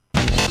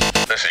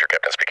This is your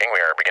captain speaking. We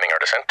are beginning our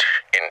descent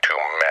into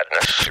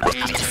madness.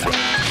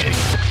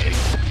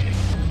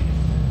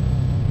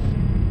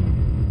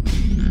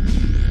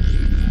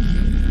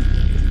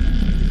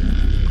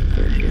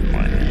 Open your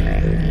mind.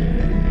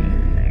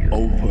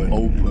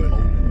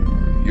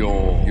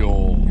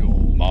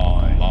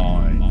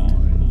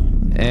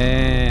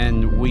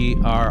 And we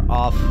are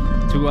off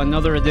to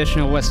another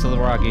edition of West of the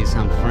Rockies.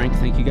 I'm Frank.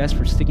 Thank you guys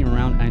for sticking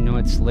around. I know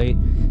it's late,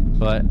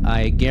 but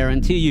I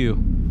guarantee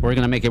you we're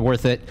going to make it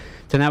worth it.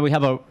 Tonight we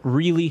have a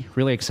really,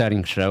 really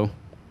exciting show.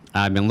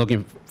 I've been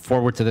looking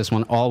forward to this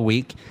one all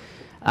week.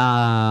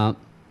 What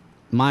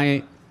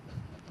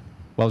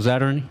was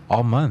that, Ernie?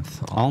 All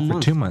month. All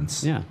month. For 2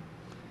 months. Yeah.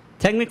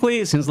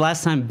 Technically, since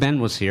last time Ben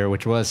was here,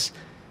 which was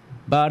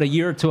about a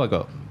year or two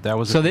ago.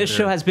 So this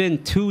show has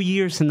been 2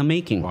 years in the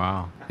making.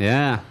 Wow.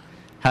 Yeah.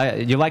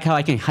 You like how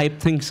I can hype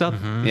things up?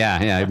 Mm-hmm.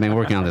 Yeah, I've been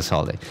working on this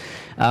all day.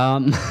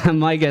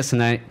 My guest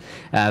tonight,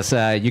 as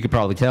you could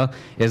probably tell,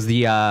 is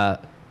the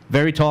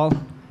very tall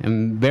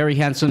and very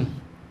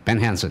handsome Ben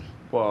Hansen.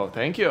 Well,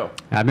 thank you.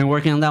 I've been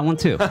working on that one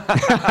too. The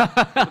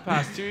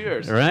past 2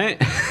 years.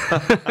 Right?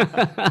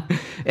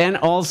 And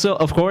also,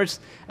 of course,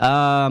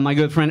 my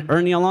good friend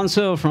Ernie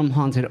Alonso from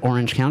Haunted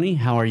Orange County.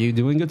 How are you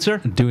doing, good sir?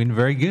 Doing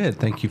very good.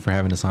 Thank you for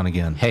having us on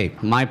again. Hey,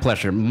 my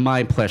pleasure.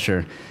 My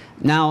pleasure.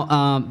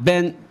 Now,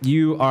 Ben,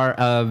 you are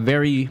a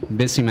very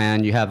busy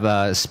man. You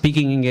have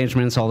speaking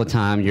engagements all the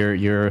time.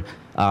 You're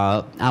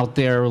out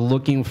there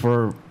looking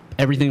for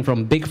everything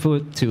from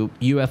Bigfoot to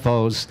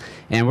UFOs,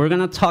 and we're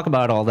going to talk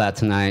about all that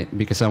tonight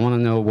because I want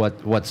to know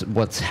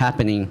what's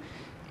happening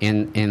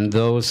in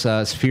those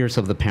spheres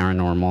of the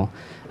paranormal.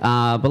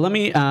 But let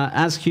me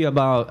ask you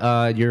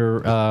about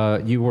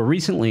you were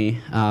recently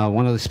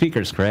one of the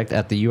speakers, correct,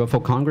 at the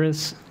UFO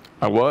Congress?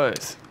 I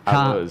was.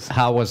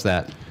 How was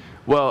that?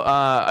 Well,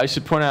 I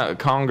should point out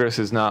Congress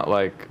is not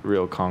like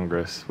real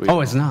Congress.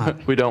 It's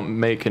not? We don't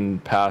make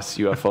and pass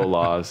UFO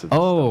laws and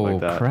Oh,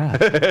 stuff like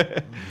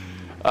that.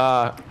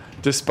 crap.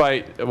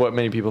 Despite what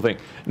many people think.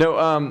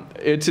 No,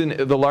 it's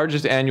the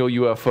largest annual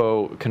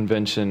UFO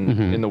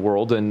convention in the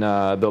world. And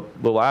the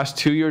last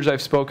 2 years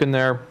I've spoken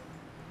there,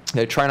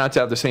 they try not to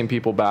have the same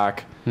people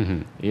back,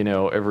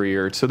 every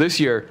year. So this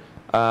year,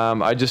 I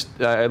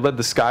led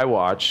the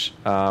Skywatch,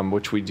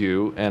 which we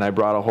do, and I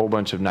brought a whole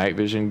bunch of night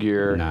vision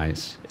gear.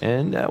 Nice.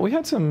 And we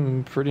had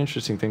some pretty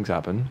interesting things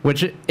happen.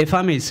 Which, if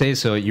I may say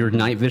so, your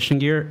night vision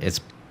gear is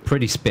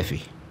pretty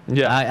spiffy.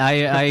 Yeah.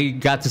 I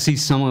got to see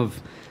some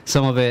of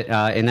it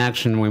in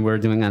action when we were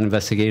doing an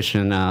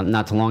investigation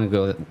not too long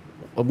ago,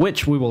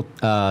 which we will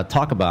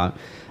talk about.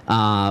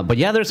 But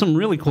yeah, there's some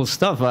really cool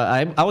stuff.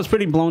 I was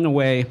pretty blown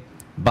away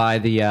by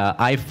the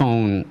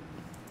iPhone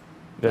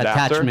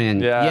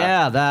attachment.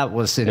 Yeah, that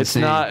was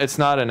insane. It's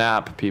not an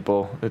app,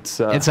 people. It's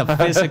a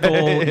physical.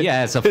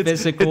 It's a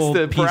physical. It's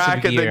the piece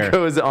bracket of gear that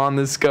goes on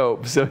the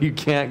scope, so you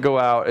can't go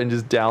out and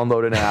just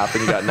download an app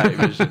and you got night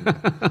vision.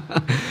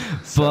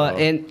 But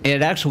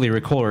it actually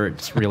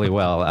records really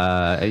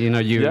well. You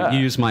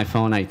use my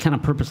phone. I kind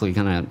of purposely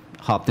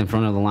hopped in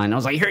front of the line. I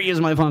was like, here,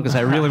 use my phone because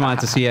I really wanted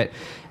to see it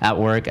at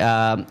work.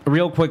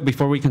 Real quick,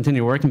 before we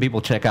continue, where can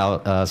people check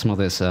out some of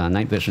this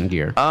night vision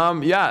gear?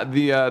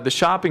 The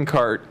shopping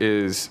cart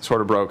is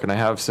sort of broken. I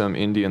have some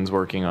Indians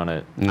working on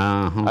it.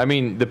 Uh-huh. I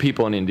mean, the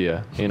people in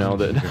India,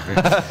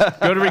 that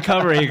Go to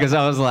recovery because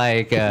I was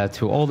like,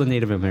 to all the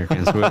Native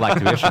Americans, we would like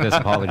to issue this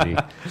apology.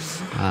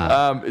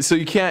 So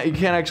you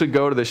can't actually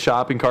go to the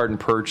shopping cart and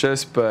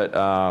purchase, but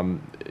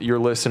your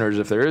listeners,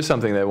 if there is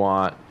something they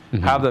want,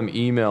 have them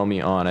email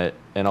me on it,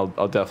 and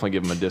I'll definitely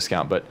give them a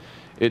discount. But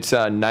it's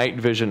Night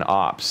Vision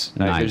Ops,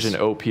 Nice.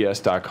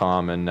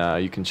 nightvisionops.com,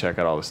 and you can check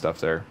out all the stuff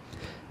there.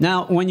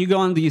 Now, when you go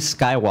on these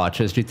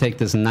Skywatches, you take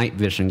this night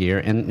vision gear,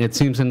 and it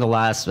seems in the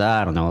last,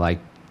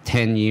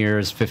 10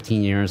 years,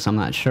 15 years, I'm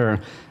not sure,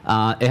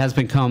 it has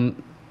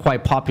become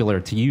quite popular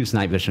to use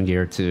night vision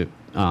gear to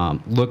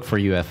look for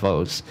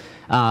UFOs.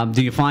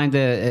 Do you find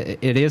that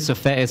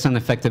it's an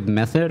effective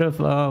method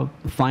of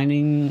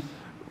finding?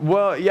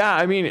 Well, yeah.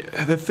 I mean,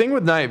 the thing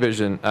with night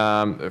vision,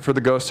 for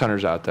the ghost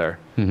hunters out there,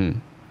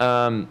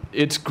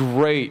 it's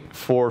great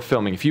for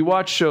filming. If you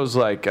watch shows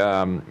like,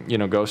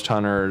 Ghost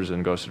Hunters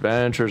and Ghost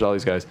Adventures, all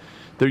these guys,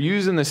 they're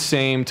using the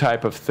same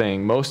type of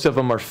thing. Most of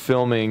them are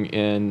filming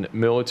in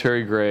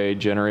military-grade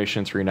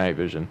Generation 3 night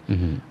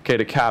vision,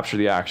 to capture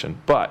the action.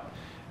 But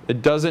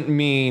it doesn't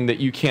mean that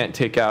you can't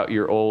take out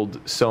your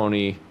old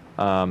Sony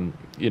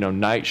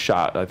night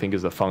shot, I think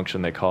is the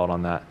function they call it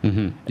on that.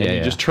 And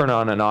you just turn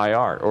on an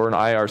IR or an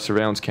IR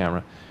surveillance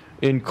camera.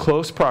 In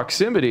close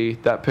proximity,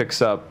 that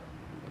picks up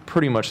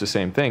pretty much the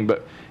same thing.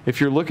 But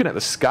if you're looking at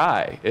the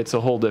sky, it's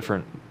a whole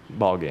different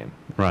ballgame.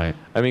 Right.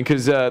 I mean,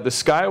 because the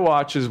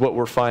Skywatch is what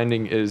we're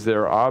finding is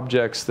there are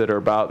objects that are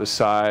about the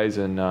size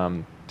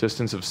and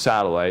distance of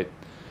satellite,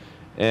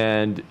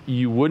 and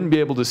you wouldn't be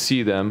able to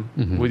see them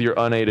with your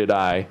unaided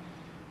eye.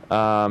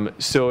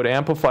 So it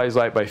amplifies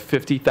light by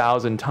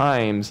 50,000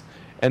 times,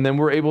 And then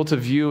we're able to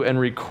view and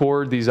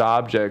record these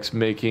objects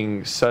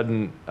making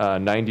sudden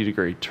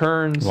 90-degree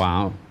turns,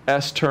 Wow.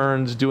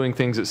 S-turns, doing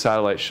things that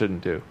satellites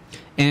shouldn't do.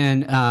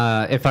 And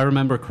if I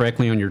remember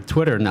correctly on your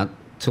Twitter, not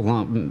too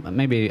long,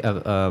 maybe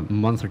a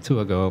month or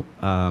two ago,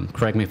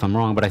 correct me if I'm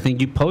wrong, but I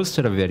think you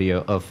posted a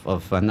video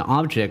of an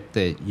object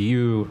that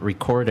you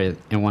recorded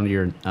in one of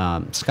your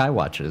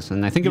Skywatches.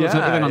 And I think it was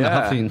even on the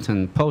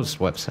Huffington Post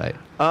website.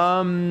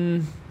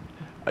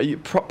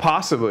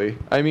 Possibly.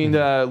 I mean,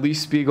 Lee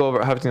Spiegel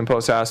over at Huffington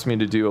Post asked me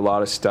to do a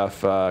lot of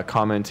stuff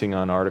commenting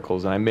on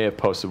articles, and I may have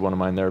posted one of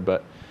mine there,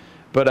 but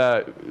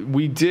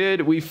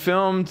we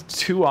filmed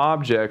two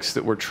objects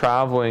that were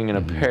traveling in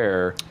a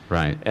pair.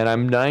 Right. And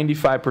I'm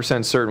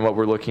 95% certain what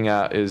we're looking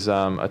at is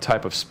a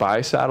type of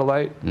spy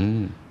satellite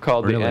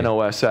called Really? the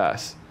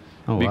NOSS.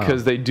 Oh, wow.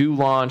 Because they do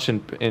launch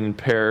in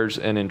pairs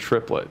and in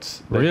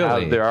triplets. They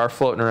are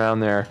floating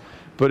around there.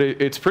 But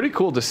it's pretty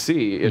cool to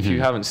see if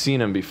you haven't seen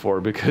them before,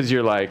 because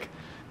you're like,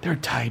 they're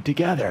tied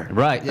together.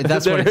 Right,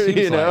 that's what it seems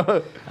you know?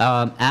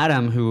 like.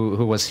 Adam,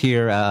 who was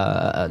here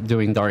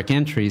doing Dark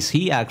Entries,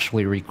 he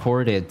actually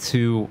recorded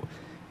two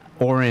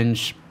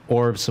orange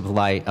orbs of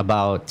light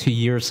about 2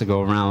 years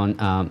ago,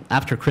 around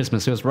after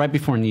Christmas. It was right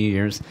before New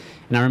Year's,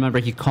 and I remember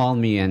he called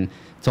me and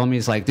told me,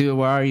 he's like, dude,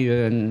 where are you?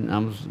 And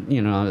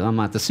I'm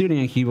at the studio.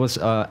 And he was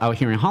out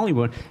here in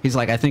Hollywood. He's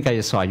like, I think I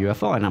just saw a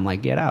UFO. And I'm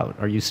like, get out.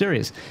 Are you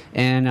serious?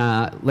 And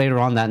later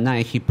on that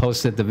night, he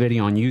posted the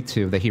video on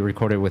YouTube that he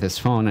recorded with his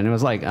phone. And it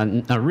was like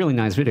a really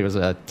nice video. It was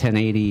a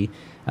 1080,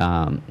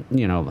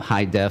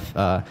 high def.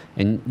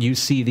 And you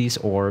see these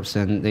orbs,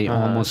 and they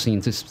almost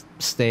seem to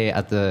stay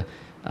at the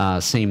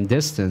same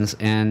distance,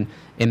 and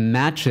it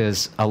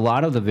matches a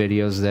lot of the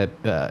videos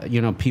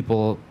that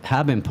people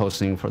have been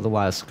posting for the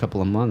last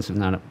couple of months, if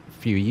not a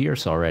few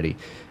years already.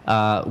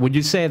 Would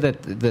you say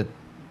that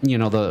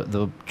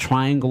the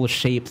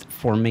triangle-shaped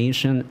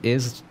formation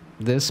is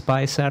this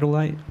spy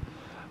satellite?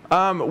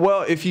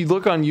 Well, if you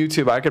look on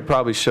YouTube, I could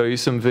probably show you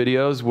some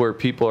videos where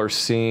people are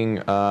seeing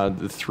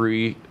the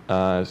three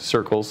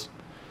circles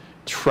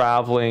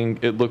traveling.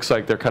 It looks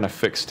like they're kind of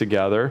fixed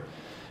together.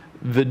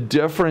 The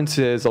difference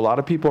is a lot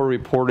of people are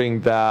reporting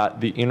that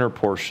the inner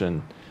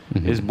portion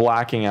is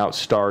blacking out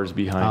stars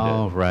behind it.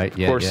 Oh, right.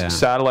 Of course,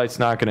 satellite's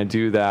not going to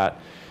do that.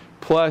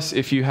 Plus,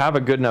 if you have a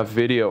good enough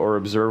video or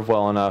observe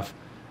well enough,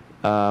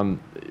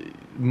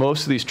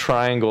 most of these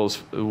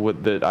triangles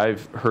that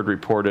I've heard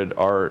reported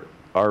are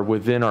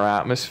within our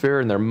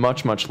atmosphere, and they're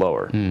much, much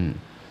lower.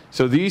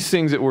 So these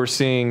things that we're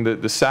seeing,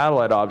 the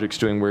satellite objects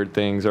doing weird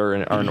things, are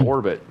in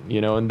orbit,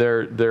 and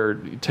they're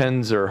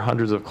tens or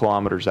hundreds of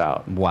kilometers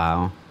out.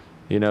 Wow.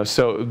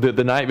 So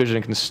the night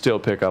vision can still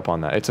pick up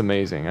on that. It's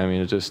amazing. I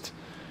mean,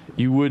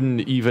 you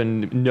wouldn't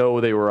even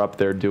know they were up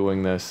there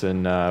doing this,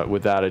 and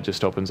with that, it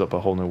just opens up a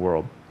whole new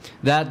world.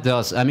 That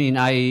does. I mean,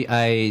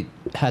 I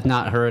had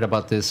not heard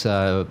about this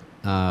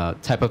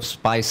type of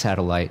spy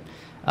satellite.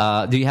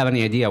 Do you have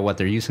any idea what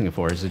they're using it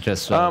for? Is it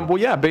just... Well,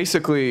 yeah,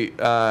 basically,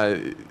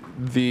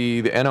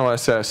 the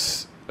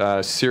NOSS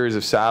series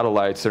of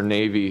satellites, they're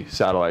Navy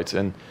satellites,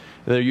 and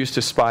they're used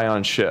to spy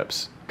on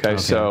ships. Okay.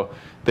 So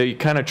they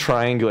kind of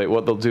triangulate.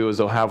 What they'll do is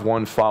they'll have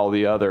one follow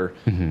the other.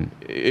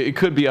 It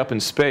could be up in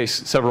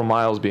space, several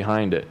miles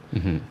behind it,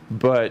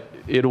 but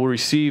it'll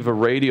receive a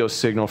radio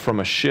signal from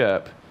a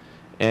ship,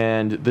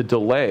 and the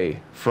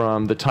delay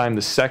from the time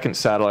the second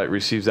satellite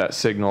receives that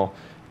signal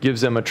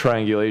gives them a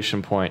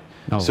triangulation point.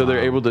 So they're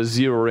able to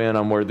zero in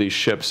on where these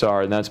ships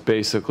are, and that's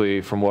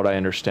basically, from what I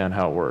understand,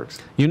 how it works.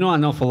 You know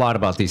an awful lot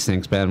about these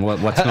things, Ben.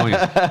 What's going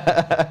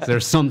on?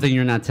 There's something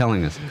you're not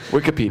telling us.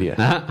 Wikipedia.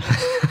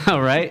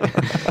 All right.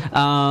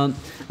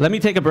 Let me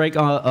take a break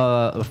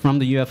from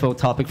the UFO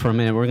topic for a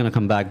minute. We're going to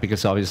come back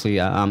because obviously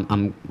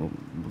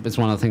it's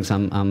one of the things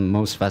I'm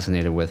most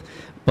fascinated with.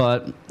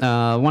 But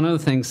one of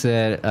the things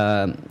that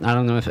I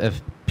don't know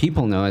if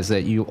people know is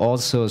that you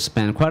also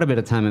spend quite a bit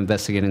of time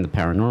investigating the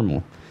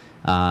paranormal.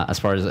 As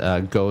far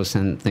as ghosts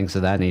and things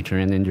of that nature,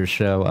 and in your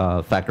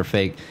show Fact or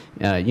Fake,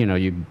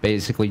 you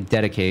basically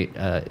dedicate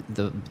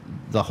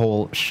the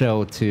whole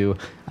show to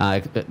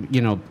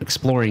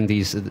exploring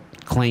these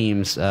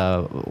claims,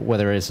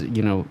 whether it's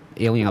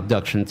alien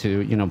abduction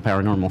to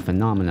paranormal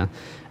phenomena.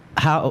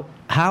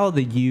 How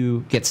did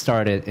you get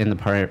started in the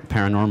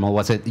paranormal?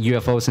 Was it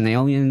UFOs and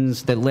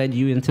aliens that led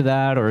you into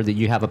that, or did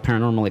you have a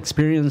paranormal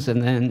experience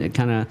and then it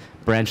kind of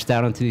branched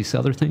out into these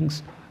other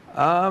things?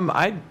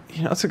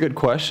 That's a good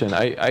question.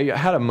 I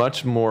had a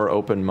much more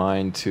open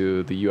mind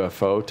to the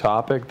UFO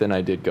topic than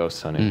I did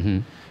ghost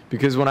hunting.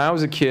 Because when I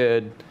was a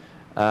kid,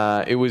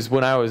 it was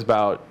when I was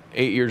about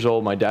 8 years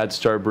old, my dad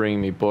started bringing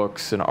me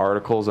books and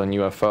articles on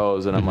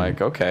UFOs, and I'm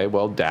like, okay,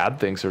 well, Dad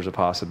thinks there's a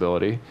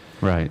possibility.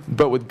 Right.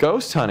 But with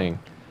ghost hunting,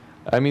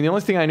 I mean, the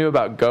only thing I knew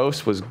about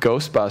ghosts was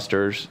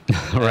Ghostbusters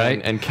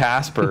right. and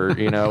Casper,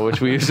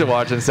 which we used to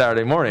watch on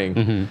Saturday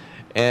morning.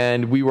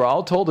 And we were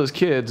all told as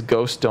kids,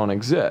 ghosts don't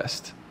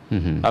exist.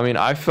 I mean,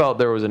 I felt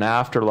there was an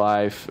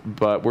afterlife,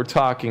 but we're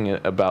talking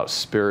about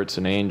spirits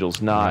and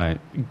angels, not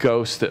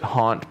ghosts that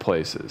haunt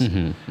places.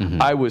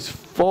 I was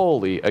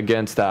fully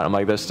against that. I'm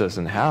like, this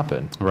doesn't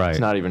happen. Right. It's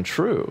not even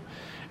true.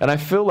 And I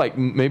feel like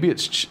maybe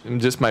it's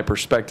just my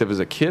perspective as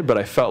a kid, but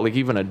I felt like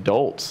even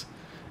adults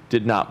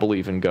did not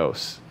believe in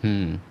ghosts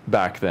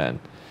back then.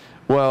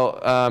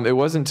 Well, it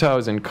wasn't until I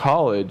was in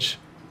college,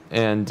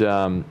 and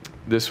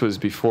this was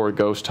before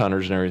Ghost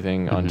Hunters and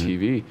everything on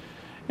TV,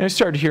 and I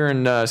started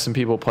hearing some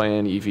people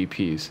playing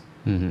EVPs,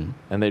 and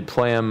they'd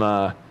play them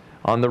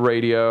on the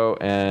radio,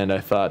 and I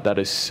thought, that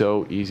is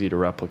so easy to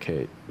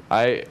replicate.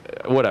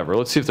 Whatever,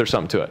 let's see if there's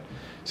something to it.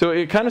 So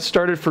it kind of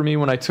started for me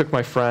when I took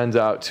my friends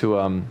out to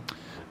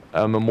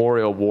a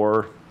Memorial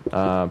War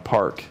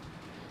park,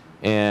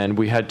 and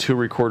we had 2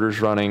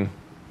 recorders running,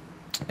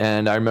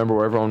 and I remember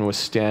where everyone was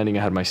standing.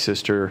 I had my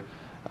sister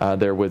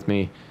there with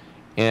me,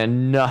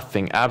 and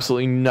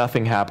absolutely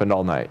nothing happened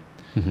all night.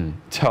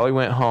 Till I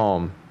went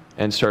home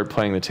and started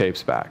playing the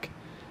tapes back,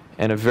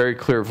 and a very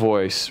clear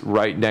voice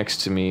right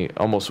next to me,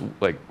 almost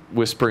like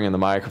whispering in the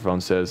microphone,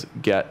 says,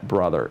 "Get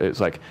brother." It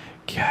was like,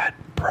 "Get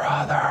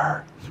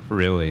brother."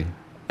 Really?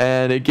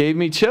 And it gave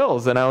me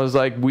chills, and I was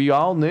like, we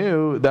all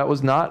knew that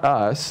was not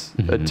us.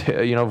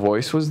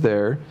 Voice was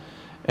there,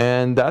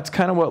 and that's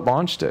kind of what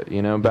launched it,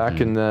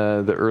 back in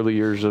the early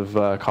years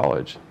of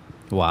college.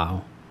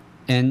 Wow.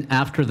 And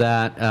after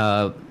that,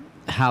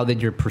 how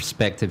did your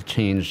perspective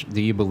change? Do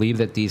you believe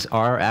that these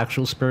are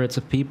actual spirits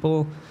of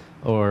people,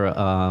 or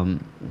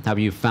have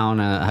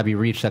you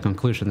reached a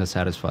conclusion that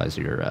satisfies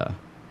your?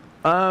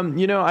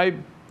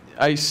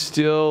 I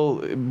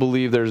still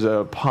believe there's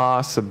a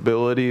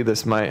possibility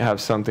this might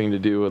have something to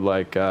do with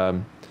like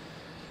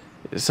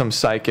some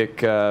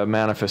psychic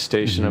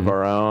manifestation of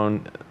our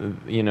own.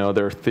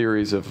 There are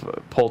theories of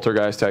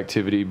poltergeist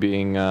activity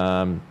being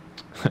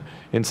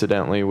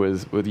incidentally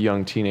with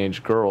young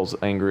teenage girls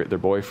angry at their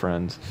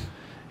boyfriends,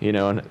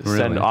 and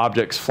send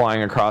objects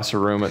flying across a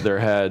room at their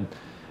head,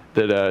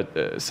 that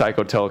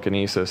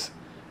psychotelekinesis.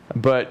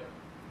 But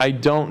I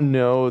don't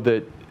know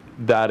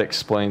that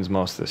explains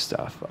most of this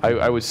stuff.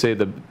 I would say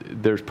that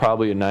there's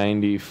probably a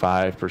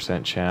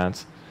 95%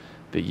 chance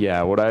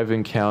that, what I've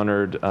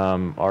encountered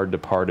are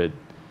departed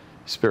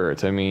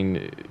spirits. I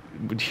mean,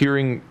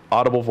 hearing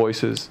audible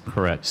voices,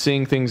 correct,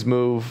 seeing things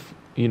move,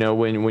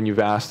 when you've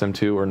asked them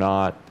to or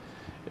not.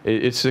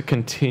 It's a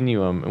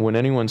continuum. When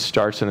anyone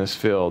starts in this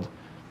field,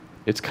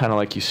 it's kind of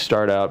like you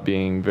start out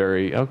being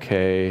very,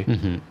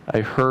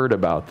 I heard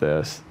about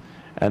this,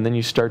 and then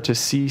you start to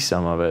see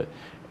some of it.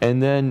 And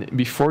then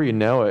before you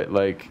know it,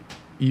 like,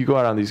 you go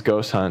out on these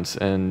ghost hunts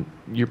and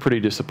you're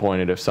pretty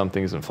disappointed if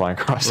something isn't flying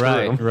across the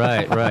room.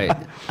 Right.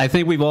 I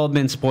think we've all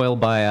been spoiled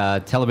by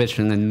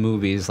television and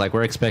movies. Like,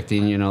 we're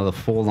expecting, the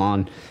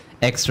full-on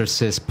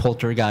exorcist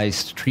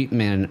poltergeist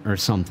treatment or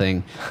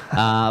something.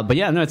 But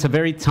yeah, no, it's a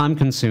very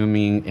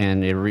time-consuming,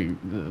 and it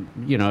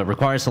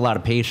requires a lot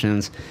of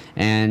patience.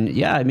 And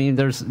yeah, I mean,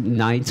 there's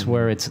nights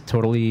where it's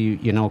totally,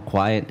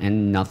 quiet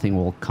and nothing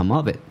will come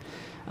of it.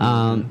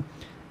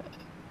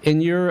 In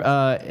your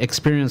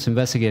experience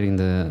investigating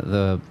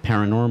the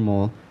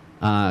paranormal,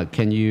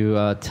 can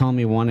you tell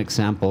me one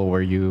example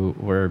where you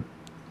were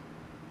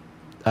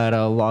at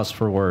a loss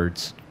for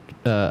words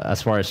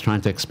as far as trying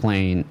to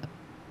explain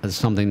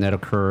something that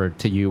occurred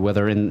to you,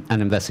 whether in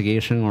an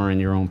investigation or in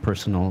your own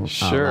personal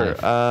Sure.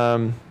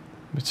 life?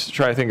 Let's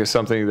try to think of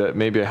something that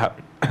maybe I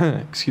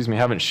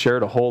haven't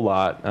shared a whole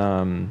lot.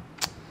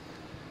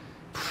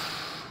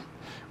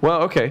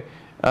 Well, okay.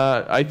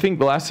 I think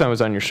the last time I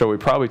was on your show, we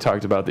probably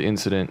talked about the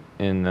incident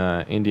in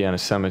Indiana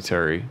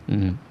Cemetery.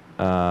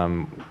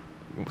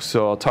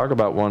 So I'll talk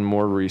about one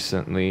more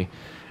recently.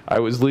 I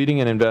was leading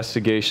an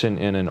investigation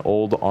in an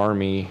old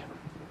Army,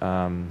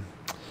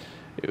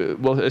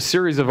 a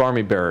series of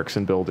Army barracks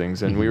and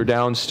buildings, and we were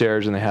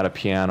downstairs and they had a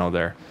piano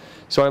there.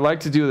 So I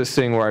like to do this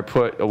thing where I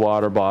put a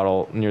water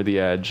bottle near the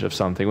edge of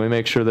something. We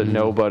make sure that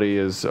nobody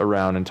is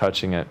around and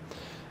touching it.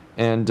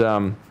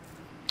 And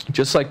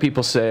just like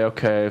people say,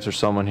 okay, if there's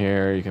someone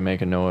here, you can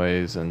make a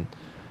noise and,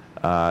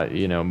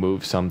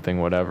 move something,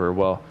 whatever.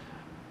 Well,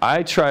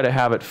 I try to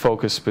have it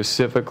focus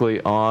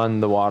specifically on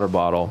the water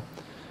bottle.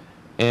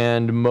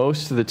 And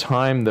most of the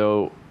time,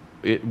 though,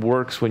 it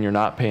works when you're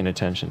not paying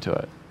attention to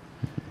it.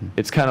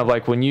 It's kind of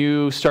like when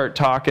you start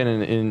talking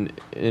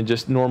in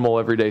just normal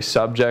everyday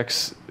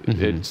subjects,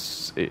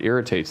 it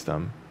irritates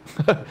them.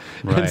 Right.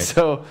 And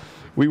so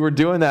we were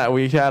doing that.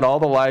 We had all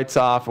the lights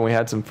off, and we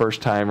had some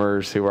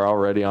first-timers who were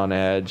already on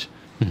edge.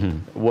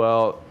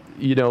 Well,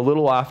 a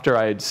little after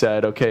I had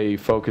said, okay,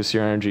 focus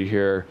your energy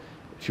here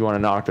if you want to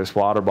knock this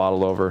water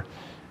bottle over,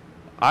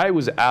 I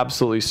was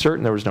absolutely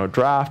certain there was no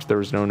draft. There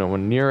was no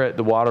one near it.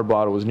 The water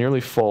bottle was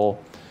nearly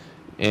full,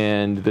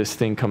 and this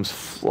thing comes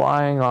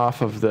flying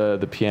off of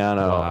the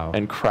piano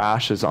and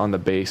crashes on the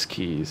bass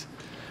keys.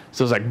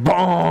 So it's like, boom!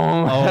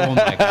 Oh,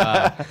 my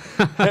God.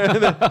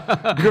 And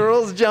the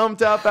girls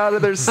jumped up out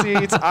of their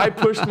seats. I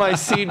pushed my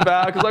seat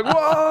back. I was like,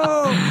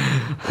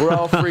 whoa! We're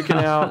all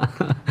freaking out.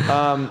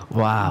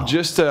 Wow.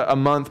 Just a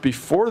month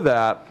before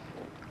that,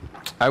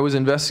 I was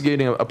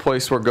investigating a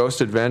place where Ghost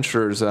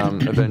Adventurers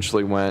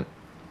eventually went.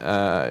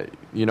 I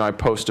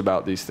post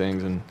about these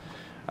things, and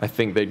I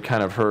think they'd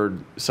kind of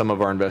heard some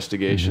of our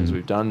investigations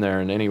we've done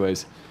there. And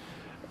anyways,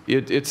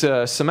 it's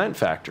a cement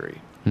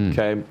factory.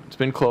 Okay, it's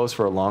been closed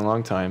for a long,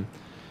 long time,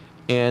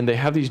 and they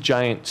have these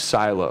giant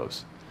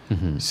silos.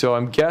 So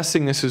I'm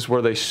guessing this is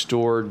where they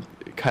stored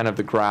kind of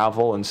the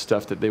gravel and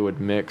stuff that they would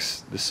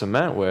mix the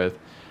cement with.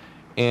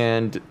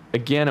 And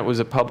again, it was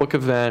a public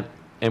event,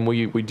 and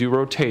we do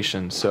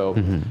rotations. So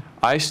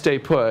I stay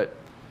put,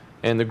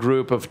 and the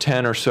group of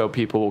 10 or so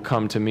people will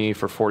come to me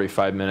for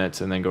 45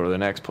 minutes and then go to the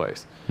next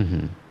place.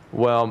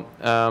 Well,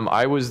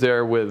 I was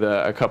there with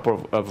a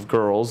couple of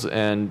girls,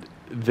 and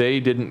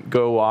they didn't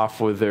go off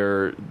with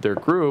their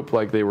group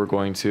like they were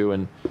going to,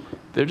 and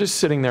they're just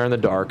sitting there in the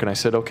dark. And I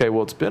said, okay,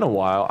 well, it's been a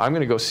while. I'm going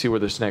to go see where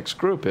this next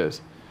group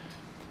is.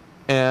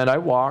 And I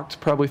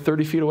walked probably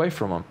 30 feet away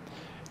from them.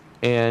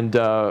 And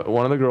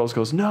one of the girls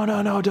goes, no,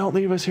 don't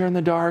leave us here in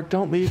the dark.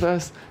 Don't leave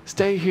us.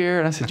 Stay here.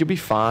 And I said, you'll be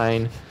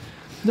fine.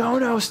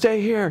 No,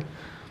 stay here.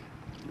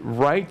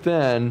 Right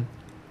then,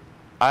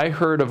 I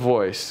heard a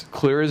voice,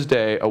 clear as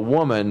day, a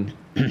woman,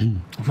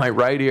 my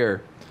right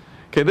ear.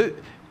 Okay,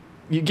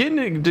 you get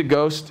into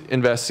ghost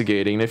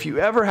investigating. If you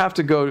ever have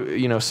to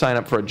go, sign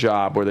up for a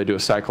job where they do a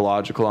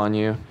psychological on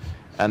you,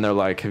 and they're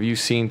like, have you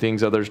seen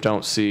things others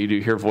don't see? Do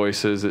you hear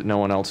voices that no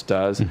one else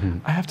does?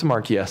 I have to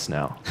mark yes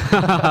now.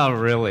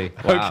 Really?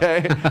 Wow.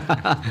 Okay.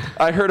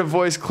 I heard a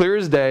voice clear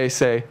as day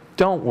say,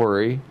 don't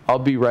worry, I'll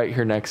be right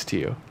here next to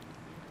you.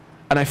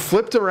 And I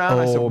flipped around.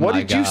 I said, what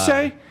did you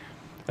say?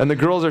 And the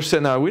girls are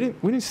sitting there. We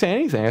didn't say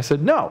anything. I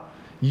said, no,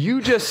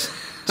 you just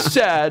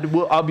said,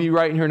 well, I'll be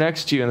right here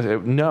next to you. And they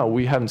said, no,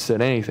 we haven't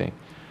said anything.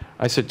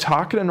 I said,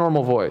 talk in a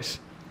normal voice.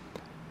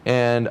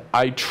 And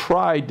I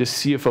tried to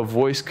see if a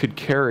voice could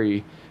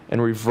carry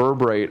and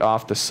reverberate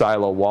off the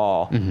silo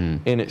wall.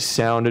 And it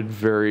sounded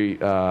very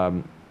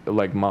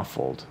like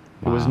muffled.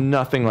 Wow. It was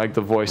nothing like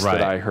the voice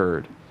that I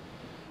heard.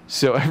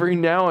 So every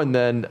now and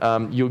then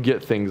you'll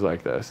get things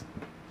like this.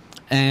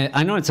 And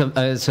I know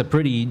it's a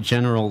pretty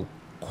general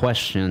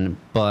question,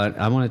 but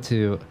I wanted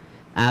to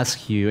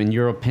ask you, in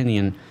your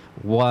opinion,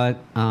 what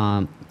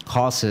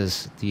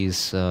causes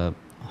these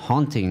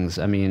hauntings?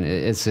 I mean,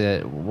 it's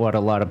what a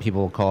lot of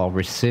people call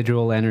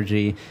residual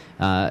energy.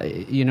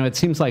 It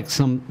seems like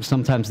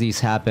sometimes these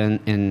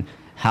happen in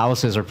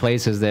houses or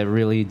places that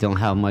really don't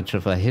have much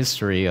of a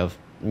history of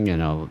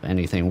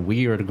anything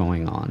weird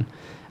going on.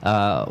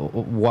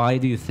 Why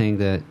do you think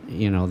that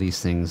these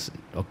things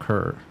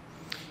occur?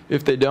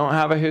 If they don't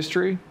have a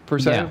history, per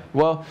se? Yeah.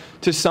 Well,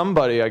 to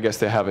somebody, I guess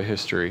they have a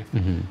history.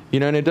 And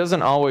it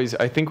doesn't always,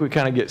 I think we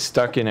kind of get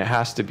stuck in, it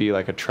has to be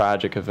like a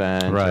tragic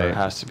event, or it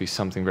has to be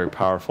something very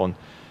powerful. And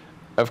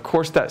of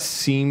course, that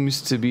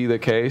seems to be the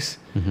case.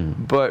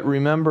 But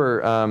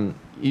remember,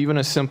 even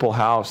a simple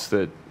house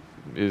that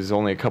is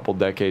only a couple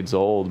decades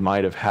old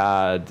might have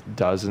had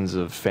dozens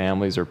of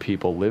families or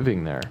people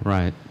living there.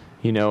 Right.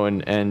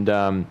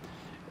 And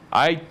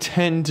I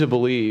tend to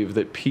believe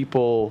that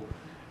people,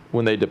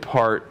 when they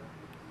depart,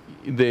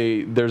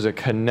 there's a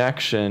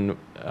connection.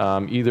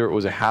 Either it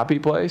was a happy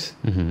place,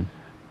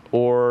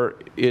 or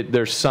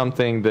there's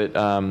something that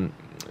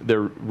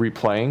they're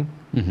replaying,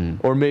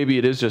 or maybe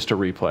it is just a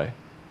replay.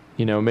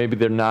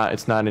 Maybe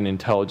it's not an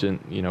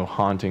intelligent,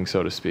 haunting,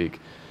 so to speak.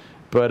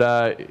 But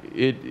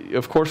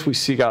of course, we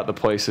seek out the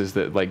places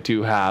that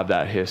do have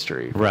that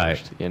history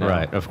first,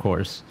 Right, of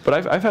course.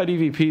 But I've had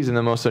EVPs in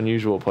the most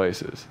unusual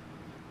places.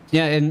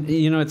 Yeah, and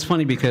it's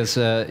funny because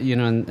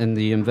in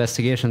the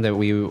investigation that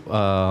we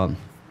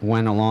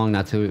went along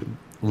not too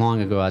long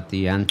ago at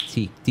the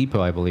Antique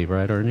Depot, I believe,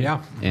 right, Ernie?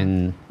 Yeah.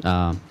 In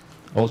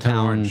Old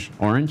Town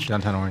Orange.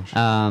 Downtown Orange.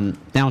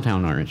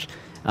 Downtown Orange.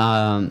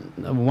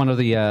 One of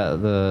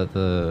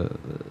the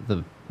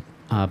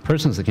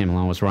persons that came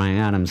along was Ryan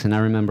Adams, and I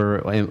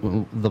remember I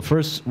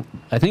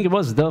think it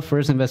was the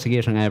first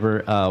investigation I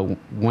ever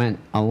went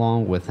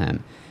along with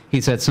him. He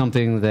said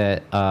something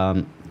that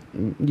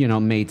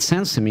made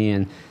sense to me,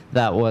 and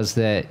that was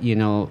that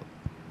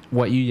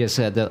what you just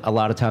said, that a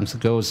lot of times the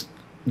ghosts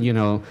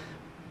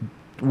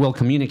will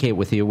communicate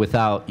with you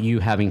without you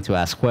having to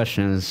ask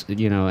questions.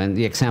 And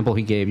the example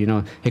he gave,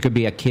 it could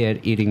be a kid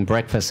eating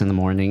breakfast in the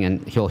morning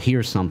and he'll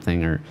hear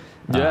something or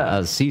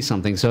see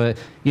something. So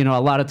a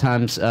lot of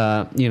times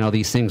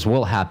these things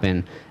will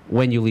happen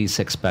when you least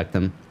expect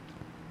them.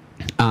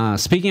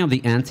 Speaking of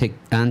the Antique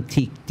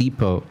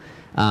Depot,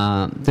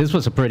 this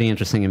was a pretty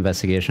interesting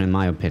investigation, in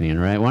my opinion,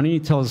 right? Why don't you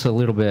tell us a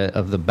little bit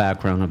of the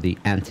background of the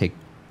Antique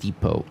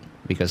Depot?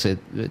 Because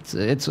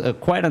it's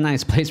quite a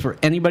nice place for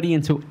anybody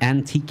into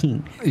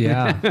antiquing.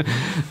 Yeah.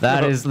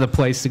 That is the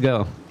place to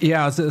go.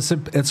 Yeah,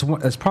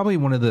 it's probably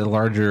one of the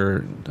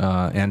larger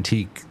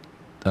antique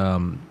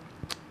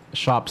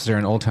shops there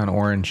in Old Town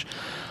Orange.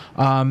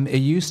 It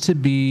used to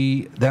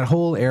be that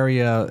whole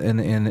area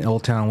in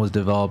Old Town was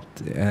developed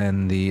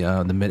in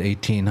the mid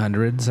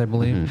 1800s, I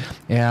believe.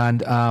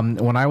 And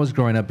when I was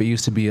growing up, it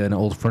used to be an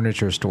old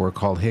furniture store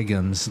called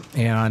Higgins,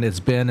 and it's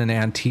been an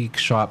antique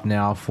shop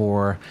now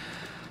for,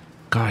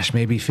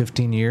 maybe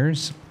 15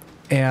 years.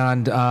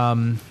 And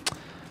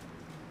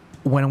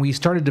when we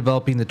started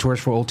developing the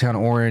tours for Old Town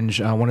Orange,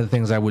 one of the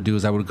things I would do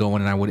is I would go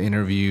in and I would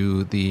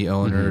interview the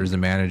owners, the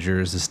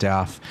managers, the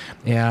staff,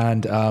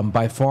 and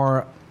by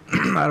far,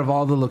 out of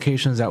all the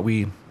locations that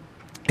we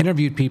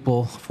interviewed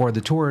people for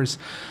the tours,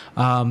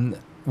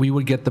 we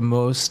would get the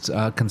most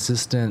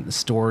consistent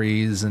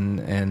stories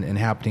and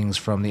happenings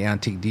from the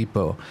Antique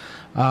Depot.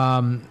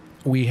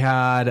 We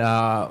had,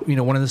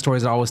 one of the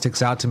stories that always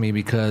sticks out to me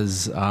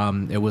because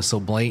it was so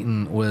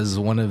blatant was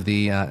one of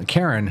the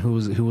Karen, who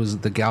was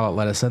the gal that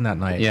let us in that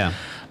night. Yeah.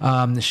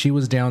 She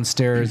was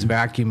downstairs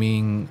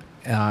vacuuming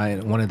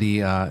one of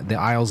the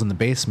aisles in the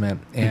basement,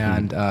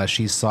 and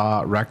she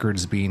saw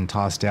records being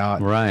tossed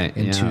out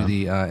into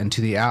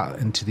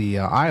the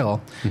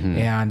aisle,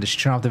 and she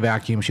turned off the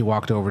vacuum. She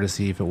walked over to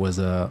see if it was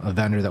a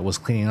vendor that was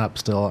cleaning up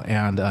still,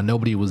 and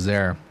nobody was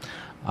there.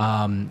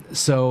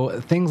 So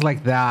things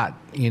like that,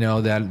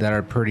 that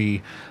are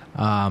pretty,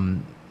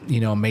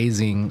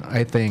 amazing.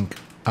 I think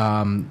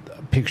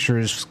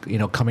pictures,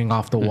 coming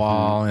off the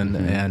wall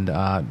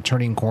and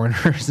turning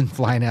corners and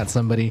flying at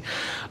somebody.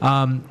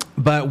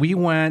 But we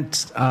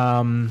went,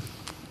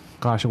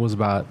 it was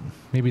about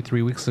maybe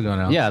 3 weeks ago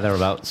now. Yeah,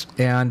 thereabouts.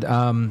 And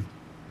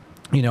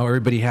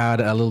everybody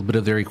had a little bit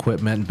of their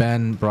equipment.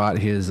 Ben brought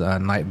his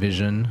night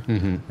vision,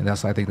 and I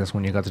think that's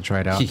when you got to try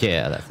it out.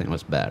 Yeah, that thing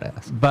was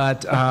badass.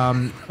 But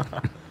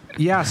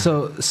yeah,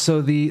 so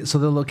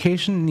the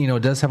location,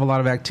 does have a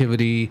lot of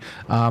activity.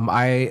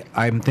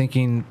 I'm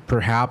thinking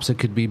perhaps it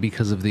could be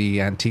because of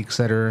the antiques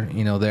that are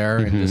there,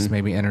 and just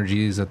maybe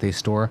energies that they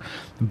store.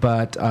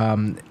 But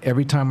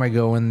every time I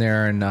go in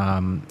there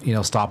and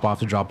stop off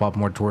to drop off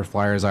more tour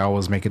flyers, I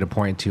always make it a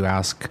point to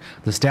ask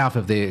the staff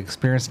if they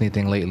experienced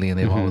anything lately, and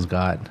they've always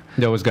got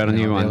a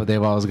new one.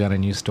 They've always got a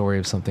new story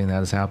of something that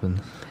has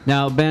happened.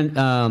 Now, Ben,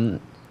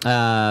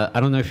 I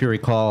don't know if you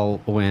recall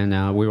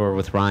when we were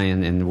with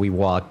Ryan and we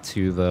walked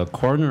to the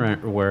corner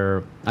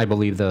where I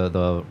believe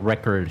the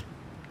record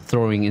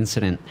throwing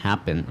incident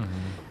happened.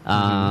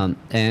 And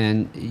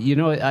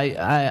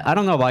I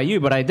don't know about you,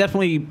 but I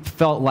definitely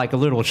felt like a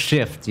little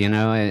shift.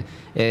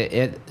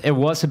 It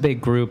was a big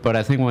group, but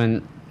I think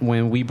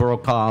when we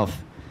broke off,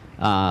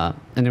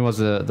 and it was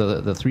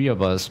the three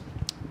of us.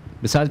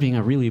 Besides being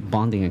a really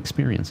bonding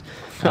experience,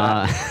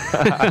 Ryan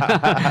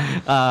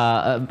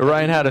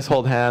had us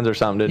hold hands or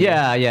something, didn't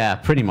he? Yeah,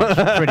 pretty much.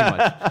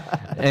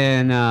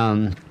 And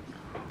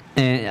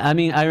I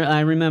mean,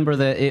 I remember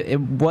that it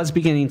was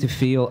beginning to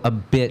feel a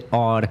bit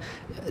odd.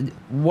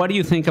 What do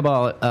you think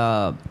about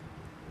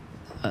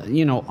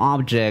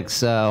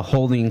objects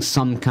holding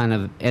some kind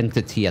of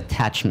entity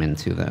attachment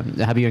to them?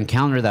 Have you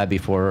encountered that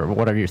before?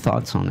 What are your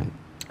thoughts on it?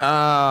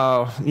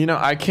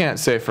 I can't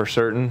say for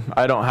certain.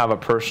 I don't have a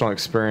personal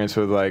experience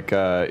with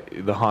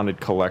the haunted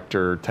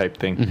collector type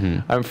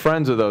thing. I'm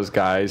friends with those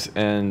guys,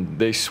 and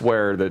they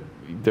swear that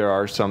there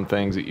are some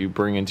things that you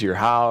bring into your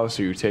house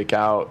or you take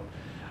out.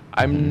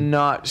 I'm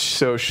not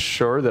so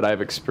sure that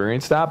I've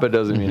experienced that, but it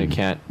doesn't mean it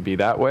can't be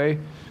that way.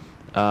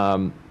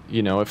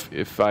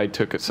 If I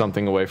took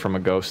something away from a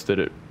ghost that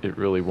it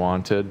really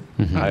wanted,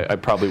 I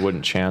probably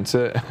wouldn't chance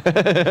it,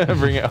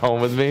 bring it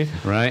home with me.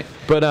 Right.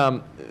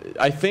 But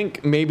I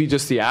think maybe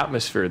just the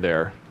atmosphere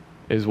there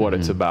is what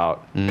it's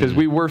about, because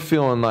we were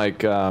feeling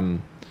like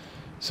some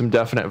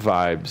definite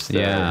vibes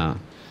there. Yeah.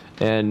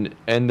 And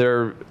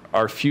there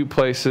are few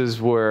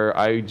places where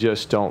I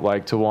just don't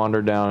like to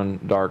wander down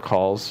dark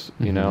halls,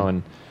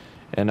 and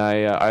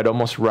I'd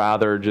almost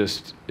rather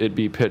just it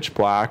be pitch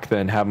black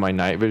than have my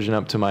night vision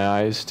up to my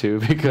eyes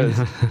too, because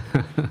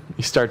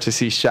you start to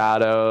see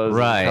shadows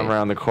come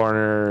around the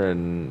corner,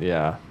 and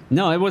yeah.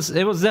 No, it was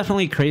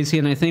definitely crazy,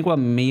 and I think what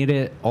made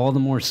it all the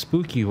more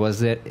spooky was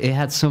that it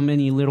had so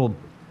many little,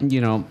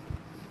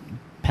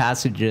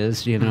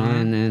 passages,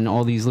 and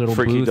all these little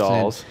freaky booths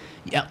dolls.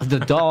 Yeah, the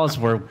dolls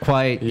were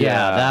quite.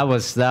 That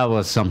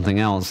was something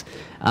else.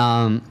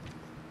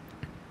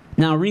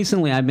 Now,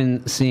 recently, I've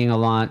been seeing a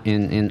lot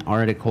in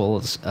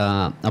articles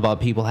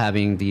about people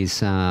having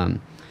these,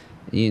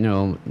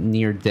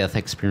 near-death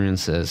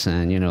experiences,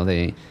 and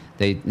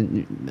they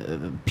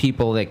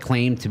people that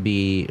claim to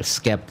be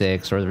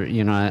skeptics, or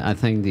I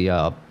think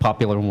the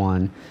popular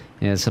one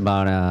is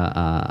about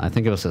I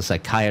think it was a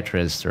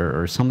psychiatrist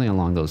or something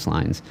along those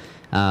lines,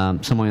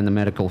 someone in the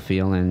medical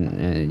field,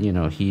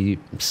 and he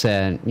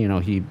said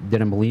he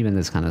didn't believe in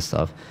this kind of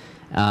stuff.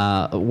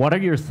 What are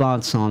your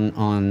thoughts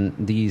on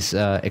these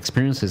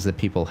experiences that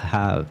people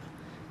have?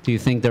 Do you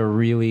think they're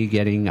really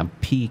getting a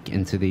peek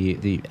into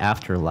the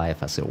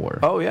afterlife, as it were?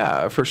 Oh,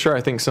 yeah, for sure.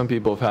 I think some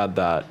people have had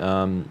that.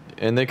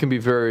 And they can be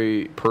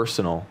very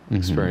personal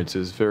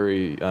experiences,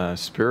 very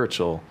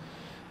spiritual.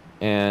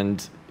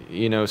 And,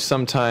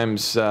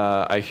 sometimes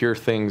I hear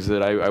things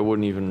that I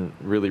wouldn't even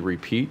really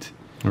repeat.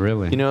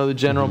 Really? The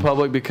general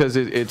public, because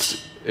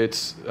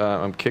it's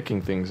I'm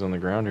kicking things on the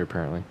ground here,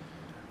 apparently.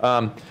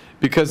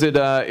 Because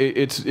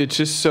it's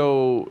just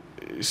so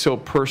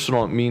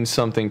personal, it means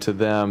something to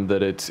them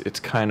that it's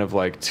kind of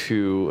like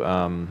too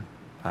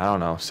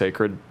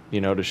sacred,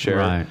 to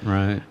share.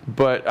 Right.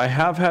 But I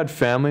have had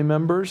family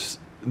members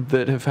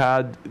that have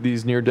had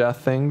these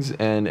near-death things,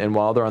 and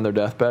while they're on their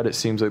deathbed, it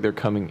seems like they're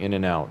coming in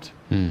and out,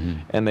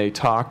 and they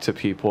talk to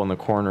people in the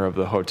corner of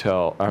the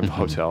hotel.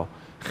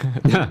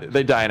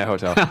 They die in a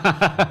hotel,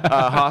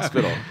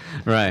 hospital.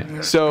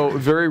 Right. So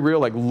very real,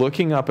 like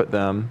looking up at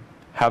them,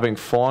 having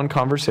full-on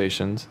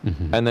conversations,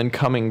 and then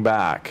coming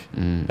back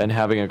and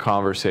having a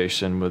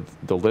conversation with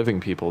the living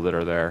people that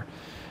are there.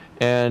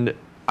 And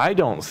I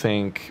don't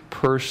think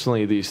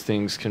personally these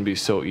things can be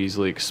so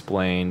easily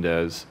explained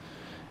as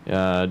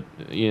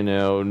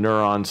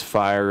neurons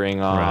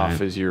firing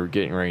off as you're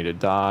getting ready to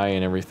die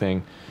and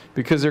everything,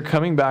 because they're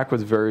coming back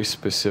with very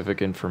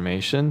specific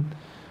information.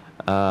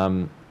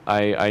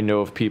 I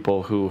know of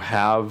people who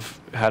have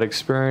had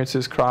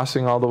experiences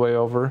crossing all the way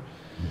over,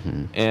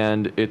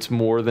 and it's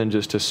more than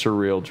just a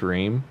surreal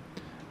dream.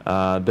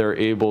 They're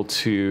able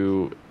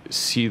to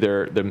see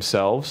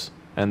themselves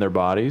and their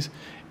bodies,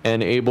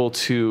 and able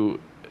to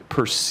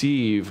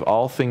perceive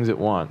all things at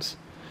once.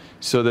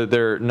 So that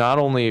they're not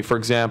only, for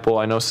example,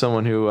 I know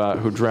someone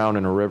who drowned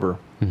in a river.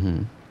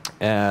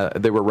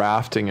 They were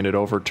rafting and it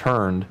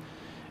overturned,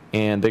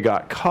 and they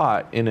got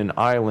caught in an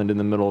island in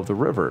the middle of the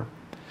river.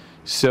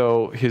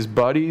 So his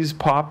buddies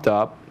popped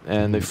up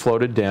and they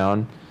floated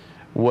down.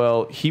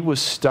 Well, he was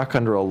stuck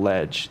under a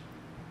ledge.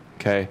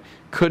 Okay,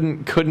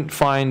 couldn't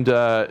find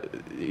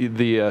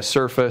the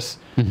surface,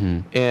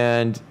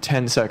 and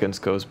 10 seconds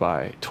goes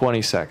by,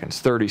 20 seconds,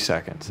 30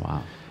 seconds.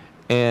 Wow.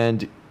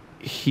 And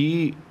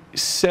he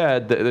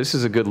said that this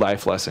is a good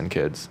life lesson,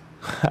 kids.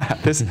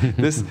 this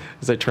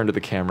as I turn to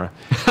the camera.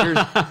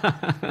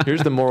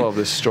 Here's the moral of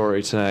this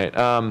story tonight.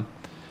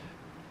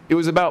 It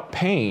was about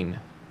pain.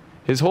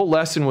 His whole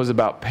lesson was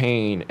about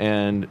pain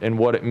and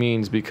what it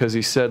means, because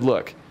he said,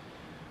 look,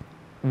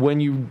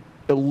 when you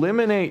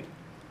eliminate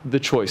the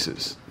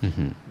choices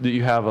that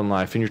you have in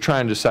life and you're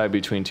trying to decide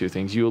between two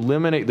things, you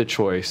eliminate the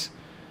choice,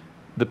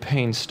 the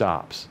pain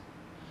stops.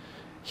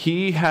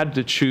 He had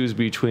to choose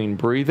between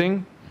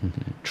breathing,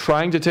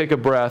 trying to take a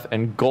breath,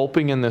 and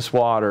gulping in this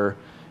water,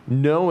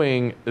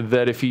 knowing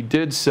that if he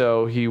did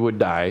so, he would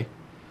die,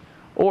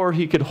 or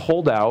he could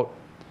hold out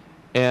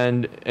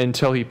and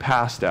until he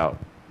passed out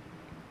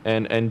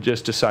and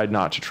just decide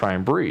not to try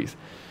and breathe.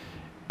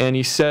 And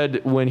he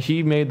said when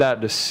he made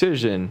that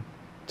decision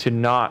to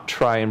not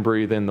try and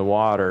breathe in the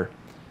water,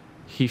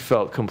 he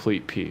felt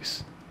complete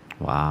peace.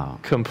 Wow.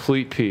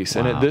 Complete peace.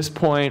 Wow. And at this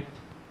point,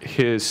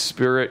 his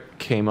spirit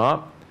came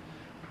up,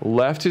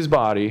 left his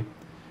body,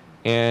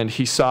 and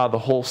he saw the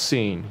whole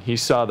scene. He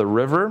saw the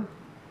river.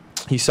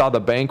 He saw the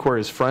bank where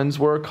his friends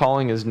were,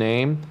 calling his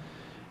name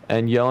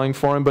and yelling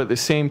for him. But at the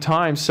same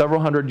time,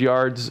 several hundred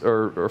yards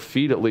or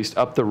feet at least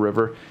up the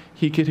river,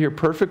 he could hear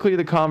perfectly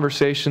the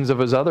conversations of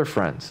his other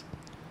friends.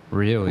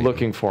 Really?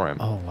 Looking for him.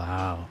 Oh,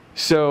 wow.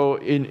 So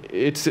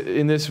it's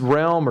in this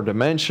realm or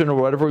dimension or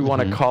whatever we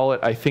want to call it,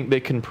 I think they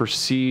can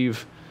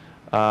perceive.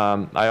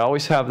 I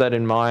always have that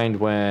in mind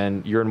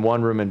when you're in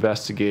one room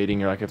investigating.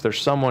 You're like, if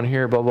there's someone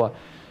here, blah, blah,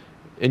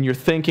 and you're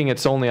thinking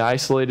it's only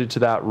isolated to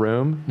that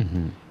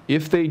room.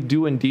 If they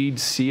do indeed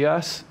see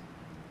us,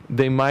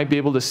 they might be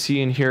able to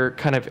see and hear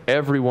kind of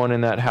everyone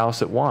in that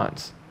house at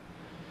once.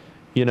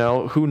 You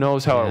know, who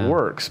knows how it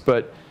works,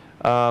 but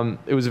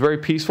it was a very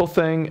peaceful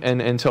thing,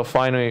 and until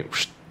finally,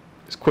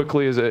 as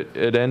quickly as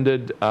it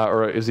ended,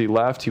 or as he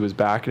left, he was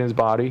back in his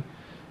body,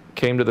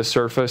 came to the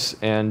surface,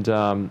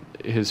 and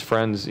his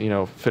friends,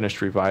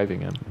 finished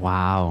reviving him.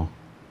 Wow.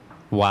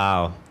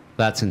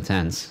 That's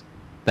intense.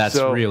 That's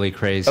So, really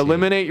crazy.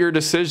 Eliminate your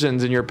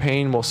decisions, and your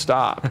pain will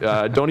stop.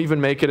 Don't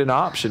even make it an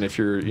option if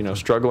you're,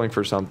 struggling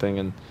for something.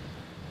 And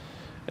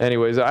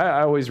anyways,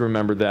 I always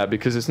remembered that,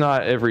 because it's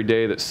not every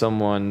day that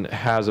someone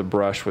has a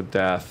brush with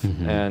death,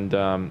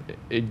 and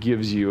it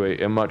gives you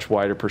a much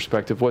wider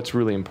perspective of what's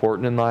really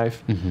important in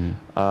life.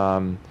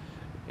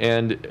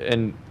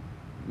 And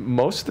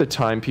most of the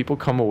time, people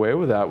come away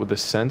with that with a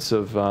sense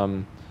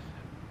of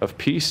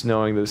peace,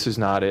 knowing that this is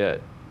not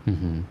it.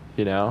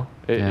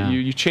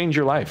 You change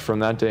your life from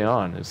that day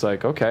on. It's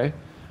like, okay,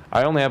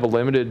 I only have a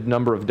limited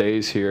number of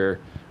days here.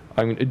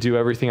 I'm going to do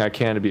everything I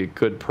can to be a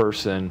good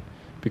person,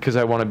 because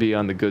I want to be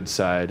on the good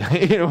side.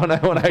 When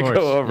I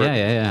go over.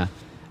 Yeah.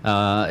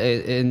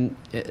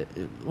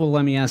 Well,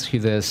 let me ask you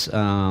this,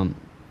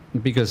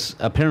 because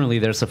apparently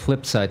there's a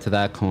flip side to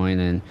that coin,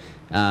 and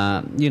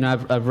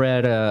I've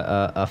read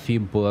a few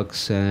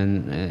books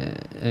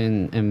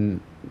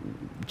and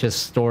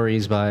just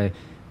stories by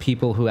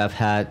people who have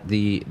had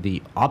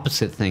the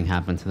opposite thing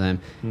happen to them.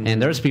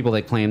 And there's people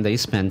that claim they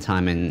spend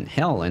time in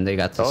hell and they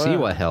got to see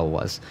what hell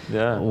was.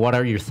 Yeah. What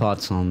are your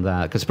thoughts on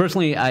that? Because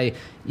personally, as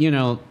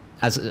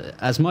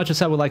much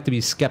as I would like to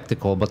be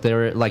skeptical, but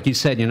there, like you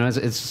said,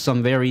 it's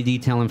some very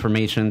detailed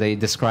information. They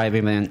describe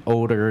even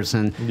odors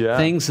and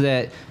things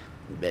that,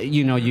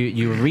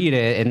 you read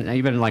it, and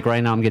even like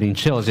right now I'm getting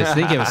chills just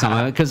thinking of some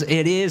of it, because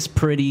it is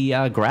pretty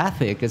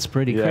graphic. It's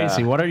pretty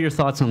crazy. What are your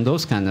thoughts on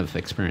those kind of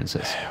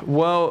experiences?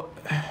 Well,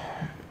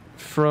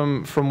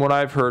 from what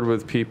I've heard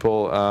with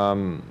people,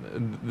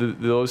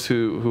 those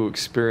who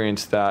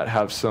experience that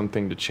have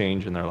something to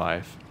change in their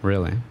life.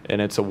 Really? And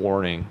it's a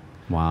warning.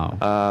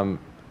 Wow.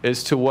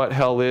 As to what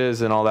hell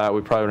is and all that, we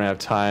probably don't have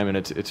time, and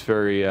it's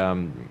very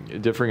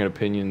differing in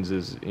opinions,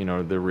 as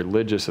the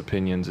religious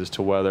opinions as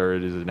to whether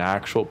it is an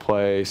actual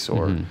place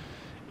or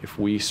if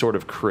we sort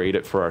of create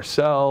it for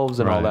ourselves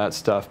and all that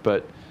stuff.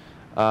 But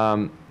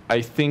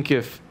I think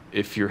if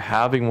if you're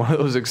having one of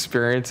those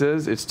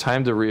experiences, it's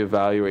time to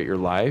reevaluate your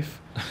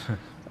life.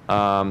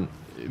 Why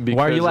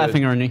are you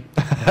laughing, Ernie?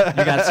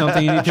 You got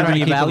something you need to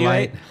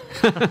reevaluate?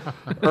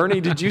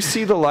 Ernie, did you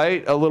see the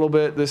light a little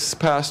bit this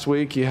past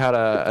week? You had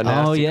a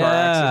nasty car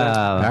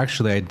accident.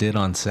 Actually, I did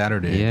on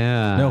Saturday.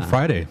 Yeah. No,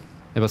 Friday.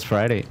 It was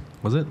Friday.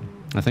 Was it?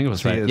 I think it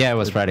was Friday. Yeah, it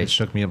was Friday. It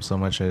shook me up so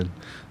much I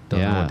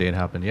don't know what date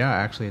happened. Yeah,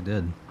 actually, it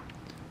did.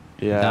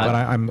 Yeah. But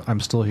I'm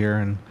still here,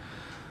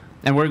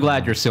 And we're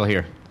glad you're still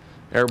here.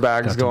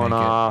 Airbags Got to going make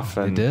it. off.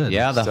 It And did.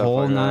 Yeah, the stuff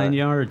whole like that. 9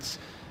 yards.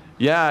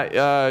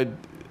 Yeah,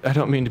 I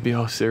don't mean to be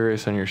all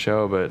serious on your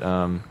show, but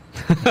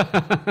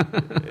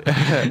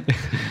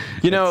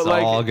you know, It's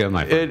like all good,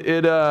 my friend.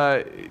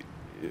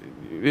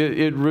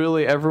 it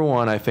really,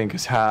 everyone I think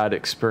has had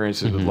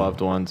experiences with loved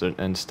ones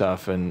and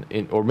stuff,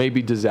 or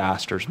maybe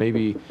disasters,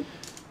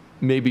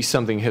 maybe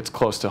something hits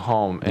close to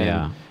home,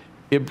 and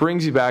it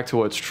brings you back to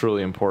what's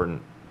truly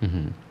important.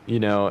 You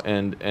know,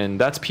 and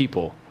that's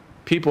people.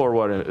 People are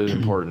what is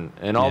important,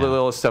 and all the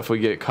little stuff we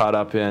get caught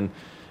up in.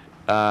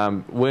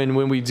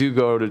 When we do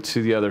go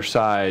to the other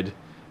side,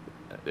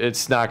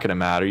 it's not going to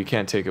matter. You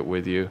can't take it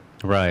with you,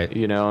 Right.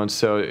 you know. And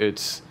so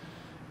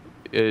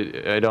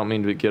I don't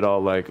mean to get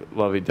all like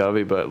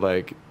lovey-dovey, but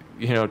like,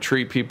 you know,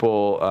 treat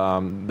people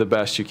the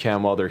best you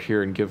can while they're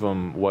here, and give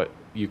them what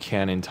you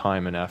can in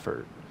time and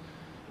effort.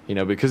 You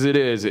know, because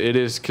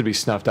it could be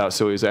snuffed out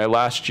so easy.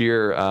 Last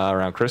year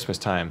around Christmas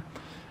time,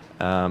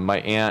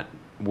 my aunt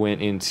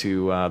went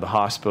into the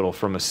hospital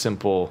from a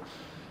simple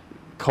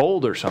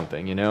cold or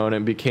something, you know, and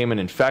it became an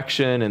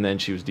infection, and then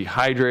she was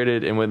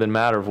dehydrated, and within a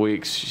matter of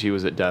weeks she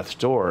was at death's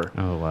door.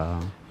 Oh,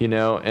 wow. You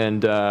know,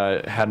 and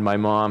had my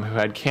mom who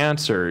had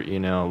cancer, you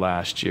know,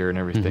 last year and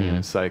everything. And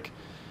it's like,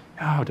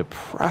 how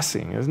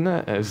depressing, isn't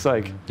it? It's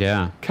like,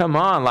 Yeah. come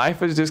on,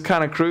 life is just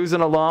kind of cruising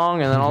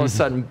along, and then all of a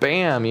sudden,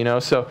 bam, you know.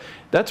 So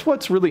that's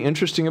what's really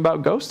interesting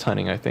about ghost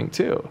hunting, I think,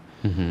 too.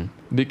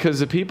 Because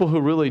the people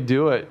who really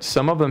do it,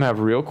 some of them have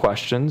real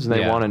questions, and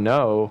they want to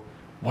know,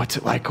 what's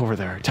it like over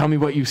there? Tell me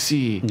what you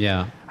see.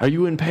 Yeah. Are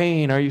you in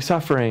pain? Are you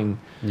suffering?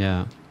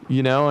 Yeah.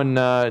 You know,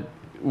 and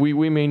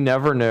we may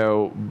never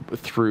know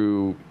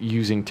through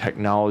using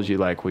technology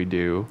like we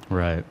do,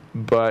 Right.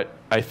 but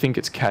I think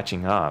it's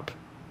catching up.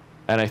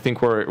 And I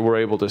think we're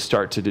able to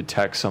start to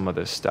detect some of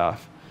this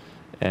stuff.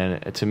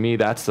 And to me,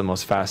 that's the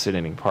most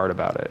fascinating part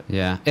about it.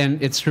 Yeah,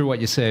 and it's true what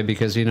you say,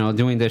 because, you know,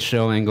 doing this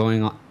show and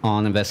going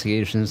on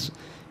investigations,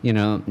 you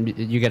know,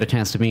 you get a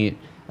chance to meet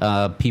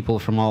people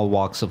from all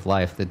walks of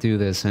life that do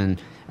this.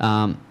 And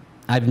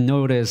I've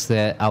noticed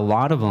that a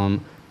lot of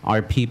them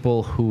are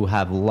people who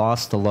have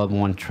lost a loved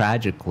one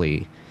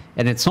tragically.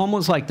 And it's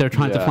almost like they're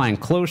trying to find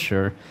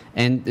closure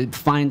and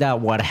find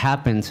out what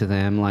happened to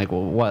them, like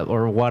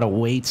what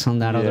awaits on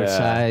that other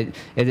side.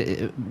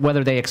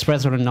 Whether they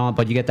express it or not,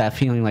 but you get that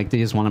feeling like they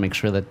just want to make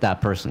sure that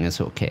that person is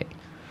okay.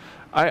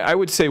 I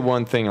would say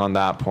one thing on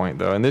that point,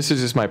 though, and this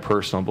is just my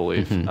personal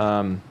belief.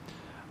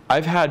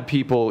 I've had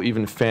people,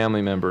 even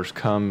family members,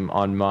 come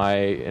on my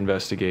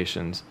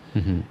investigations,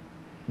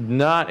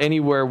 not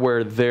anywhere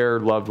where their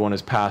loved one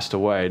has passed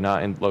away,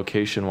 not in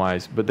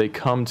location-wise, but they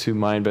come to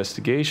my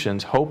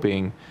investigations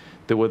hoping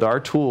that with our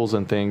tools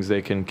and things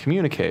they can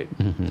communicate.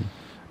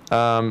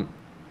 Again,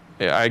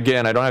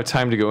 I don't have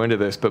time to go into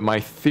this, but my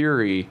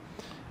theory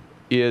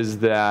is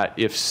that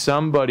if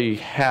somebody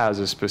has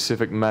a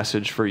specific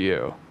message for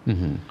you,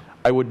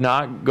 I would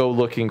not go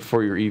looking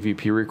for your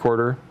EVP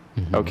recorder.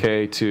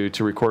 Okay, to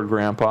record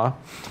Grandpa.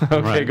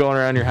 Okay, going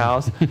around your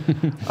house,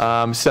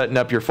 setting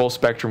up your full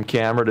spectrum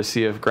camera to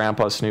see if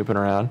Grandpa's snooping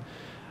around.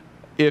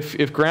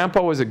 If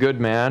Grandpa was a good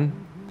man,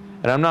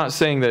 and I'm not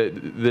saying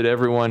that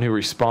everyone who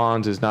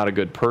responds is not a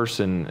good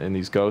person in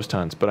these ghost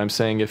hunts, but I'm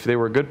saying if they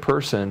were a good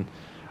person,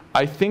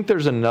 I think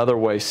there's another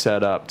way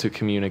set up to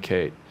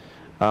communicate.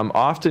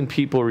 Often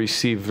people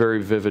receive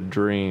very vivid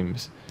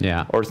dreams,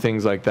 or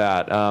things like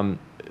that.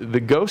 The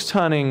ghost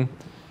hunting.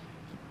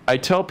 I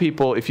tell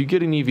people, if you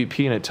get an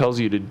EVP and it tells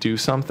you to do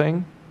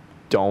something,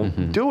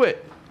 don't do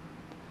it.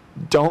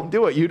 Don't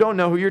do it. You don't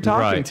know who you're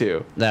talking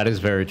to. That is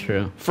very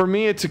true. For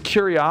me, it's a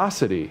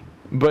curiosity,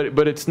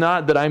 but it's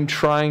not that I'm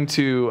trying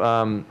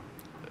to.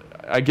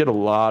 I get a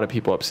lot of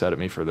people upset at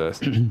me for this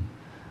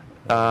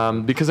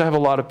because I have a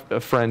lot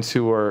of friends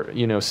who are,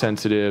 you know,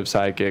 sensitive,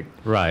 psychic.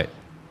 Right.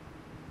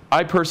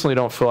 I personally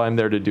don't feel I'm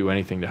there to do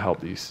anything to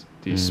help these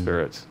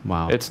spirits.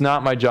 Wow. It's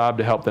not my job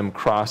to help them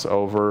cross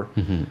over.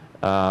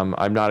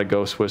 I'm not a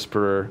ghost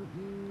whisperer.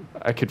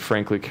 I could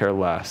frankly care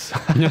less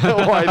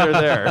why they're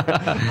there.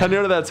 I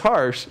know that's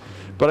harsh,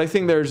 but I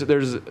think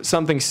there's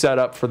something set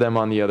up for them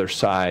on the other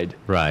side.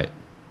 Right.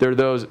 They're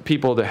those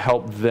people to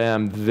help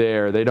them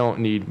there. They don't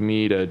need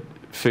me to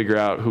figure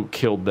out who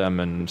killed them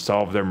and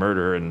solve their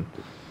murder. And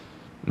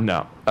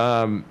no.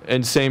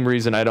 And same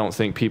reason I don't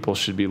think people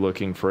should be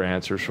looking for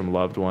answers from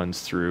loved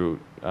ones through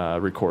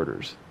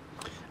recorders.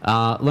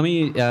 Let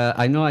me.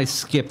 I know I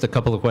skipped a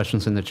couple of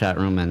questions in the chat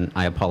room, and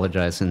I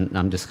apologize. And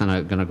I'm just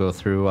gonna go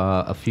through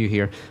a few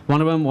here.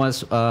 One of them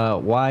was,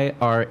 why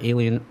are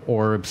alien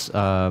orbs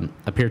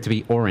appear to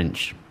be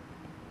orange?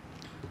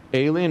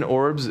 Alien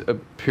orbs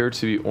appear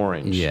to be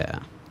orange. Yeah.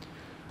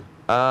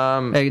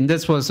 And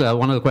this was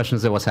one of the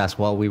questions that was asked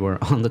while we were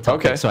on the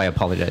topic, Okay. so I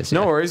apologize.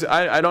 No Yeah. worries.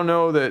 I don't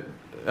know that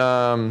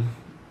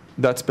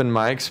that's been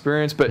my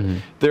experience, but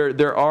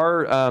there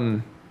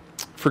are,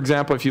 for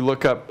example, if you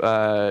look up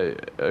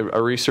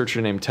a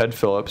researcher named Ted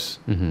Phillips,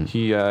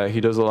 he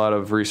does a lot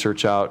of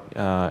research out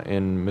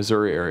in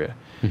Missouri area.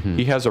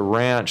 He has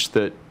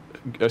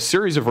a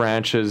series of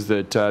ranches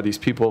that these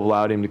people have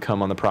allowed him to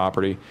come on the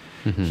property.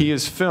 He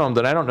has filmed,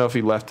 and I don't know if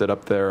he left it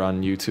up there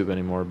on YouTube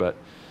anymore, but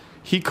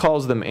he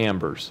calls them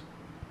ambers.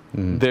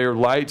 They're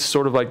lights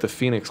sort of like the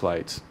Phoenix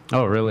lights.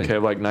 Oh, really? Okay,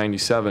 like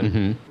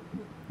 97,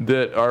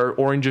 that are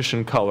orangish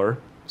in color.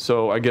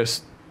 So I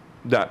guess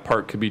that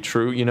part could be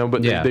true,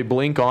 but Yeah. they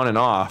blink on and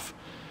off.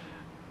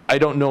 I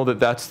don't know that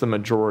that's the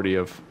majority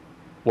of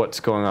what's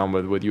going on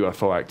with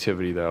UFO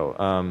activity,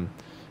 though.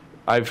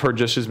 I've heard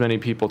just as many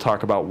people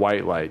talk about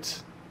white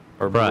lights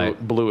or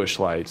bluish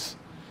lights.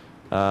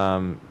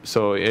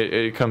 So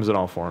it comes in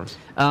all forms.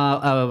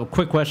 A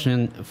quick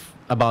question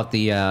about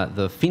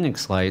the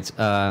Phoenix lights.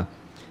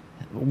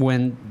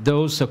 When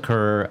those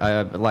occur,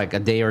 like a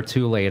day or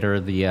two later, I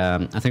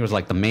think it was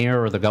like the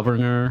mayor or the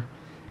governor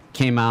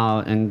came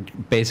out and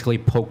basically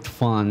poked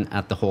fun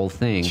at the whole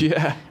thing.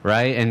 Yeah.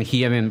 Right? And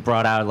he even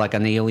brought out like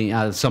an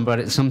alien,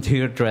 some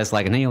dude dressed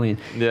like an alien.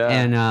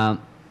 Yeah.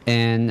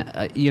 And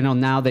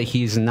now that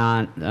he's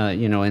not,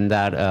 in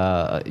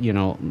that,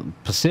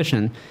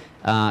 position,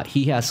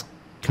 he has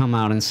come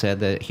out and said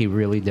that he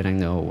really didn't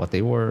know what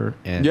they were.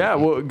 And Yeah,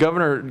 well,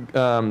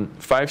 Governor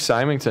Fife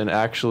Symington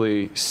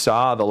actually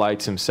saw the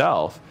lights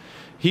himself.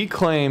 He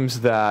claims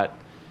that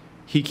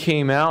he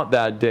came out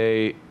that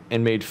day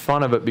and made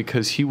fun of it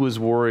because he was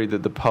worried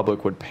that the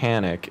public would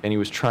panic, and he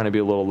was trying to be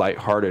a little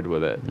lighthearted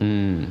with it.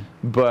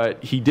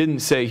 But he didn't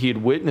say he had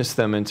witnessed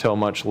them until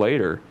much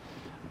later.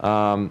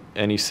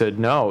 And he said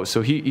no.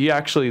 So he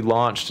actually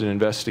launched an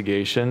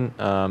investigation,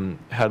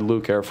 had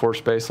Luke Air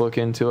Force Base look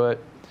into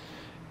it,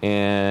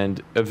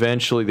 and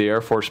eventually the Air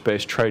Force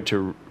Base tried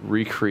to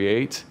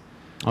recreate.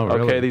 Oh,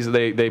 really?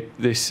 Okay,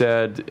 they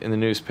said in the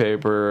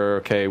newspaper,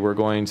 okay, we're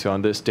going to,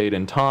 on this date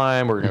and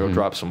time, we're going to go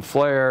drop some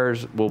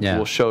flares.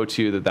 We'll show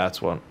to you that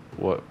that's what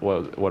it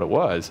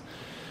was.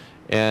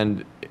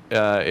 And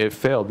it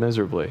failed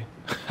miserably.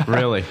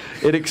 Really?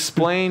 It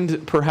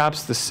explained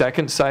perhaps the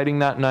second sighting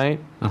that night,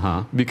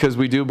 because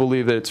we do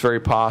believe that it's very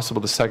possible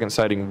the second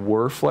sighting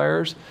were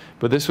flares,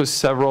 but this was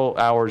several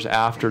hours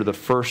after the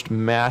first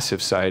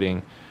massive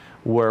sighting,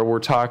 where we're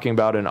talking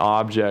about an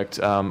object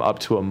up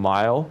to a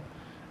mile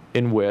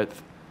in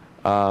width,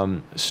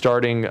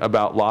 starting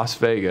about Las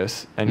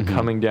Vegas and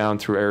coming down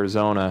through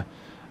Arizona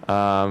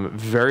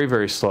very,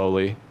 very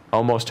slowly,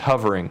 almost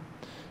hovering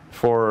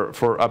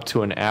for up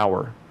to an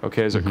hour,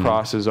 okay, as it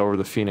crosses over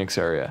the Phoenix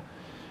area.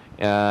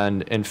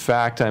 And in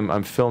fact,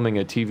 I'm filming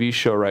a TV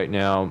show right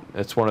now.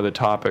 It's one of the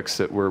topics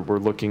that we're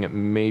looking at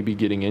maybe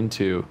getting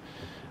into,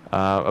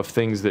 of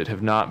things that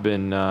have not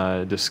been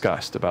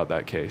discussed about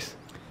that case.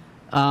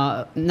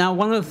 Now,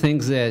 one of the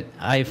things that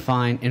I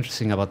find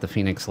interesting about the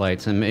Phoenix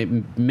Lights,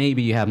 and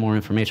maybe you have more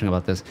information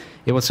about this,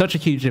 it was such a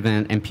huge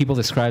event, and people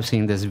describe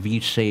seeing this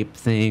V-shaped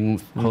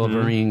thing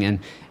hovering, and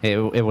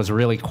it was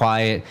really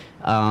quiet.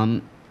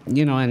 And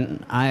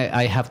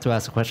I have to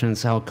ask the question: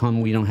 is how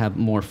come we don't have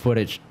more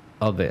footage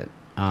of it?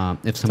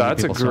 If so many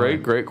That's a people saw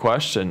it? great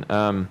question.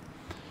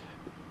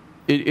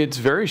 It's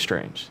very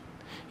strange,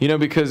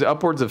 because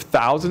upwards of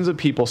thousands of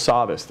people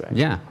saw this thing.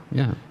 Yeah.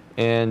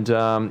 And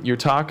you're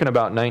talking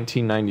about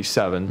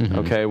 1997,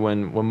 okay,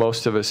 when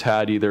most of us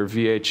had either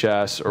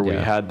VHS or we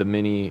had the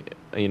mini,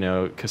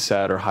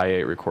 cassette or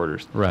Hi-8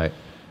 recorders. Right.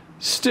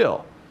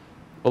 Still,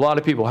 a lot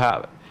of people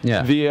have it.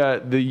 Yeah.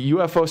 The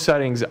UFO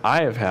sightings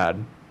I have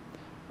had,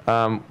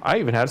 I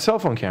even had a cell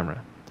phone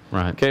camera.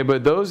 Right. Okay,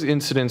 but those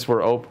incidents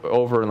were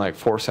over in like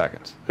 4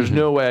 seconds. There's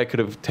no way I could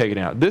have taken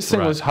it out. This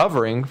thing was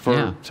hovering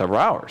for several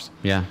hours.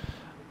 Yeah.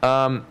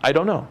 I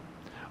don't know.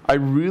 I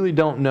really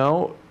don't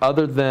know,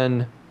 other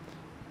than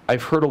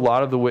I've heard a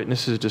lot of the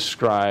witnesses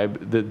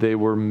describe that they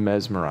were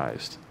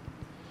mesmerized.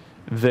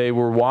 They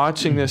were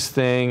watching this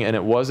thing, and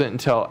it wasn't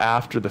until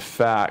after the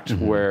fact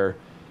where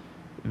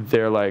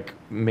they're like,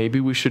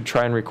 maybe we should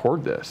try and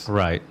record this.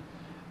 Right.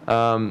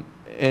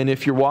 And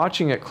if you're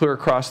watching it clear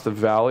across the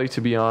valley,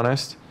 to be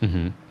honest,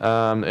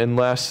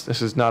 unless,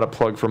 this is not a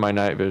plug for my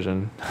night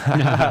vision,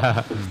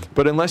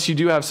 but unless you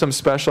do have some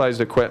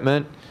specialized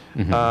equipment,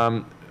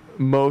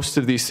 most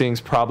of these things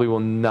probably will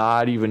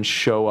not even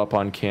show up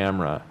on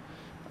camera.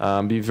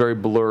 Be very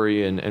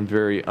blurry and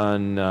very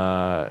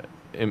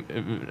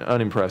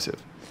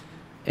unimpressive.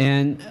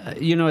 And,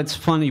 it's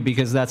funny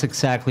because that's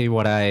exactly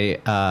what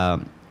I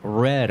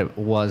read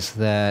was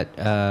that,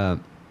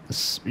 and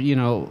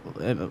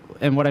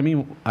what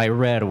I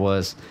read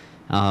was,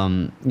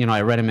 I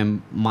read them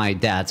in my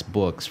dad's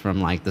books from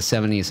like the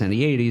 70s and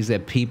the 80s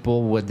that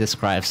people would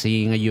describe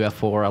seeing a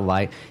UFO or a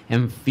light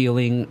and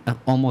feeling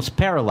almost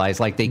paralyzed,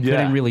 like they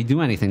couldn't really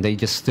do anything. They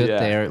just stood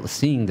there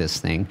seeing this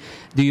thing.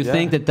 Do you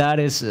think that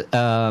is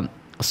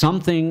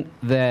something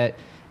that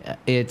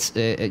it's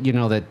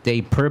that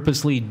they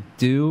purposely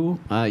do.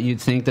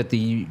 You'd think that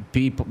the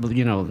people,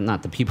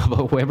 not the people,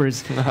 but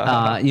whoever's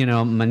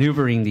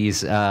maneuvering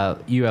these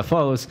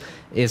UFOs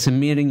is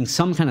emitting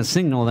some kind of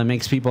signal that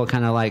makes people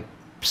kind of like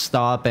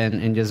stop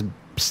and just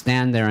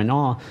stand there in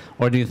awe?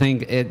 Or do you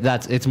think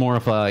it's more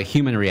of a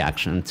human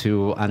reaction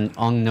to an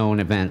unknown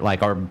event,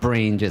 like our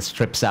brain just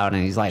trips out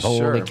and he's like, holy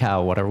Sure.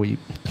 cow, what are we?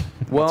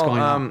 Well,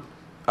 going on?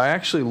 I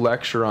actually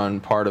lecture on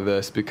part of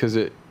this because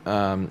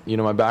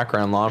my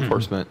background, law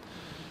enforcement.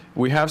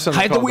 We have something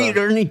Hide the called weed,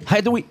 Ernie.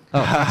 Hide the weed.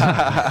 Oh.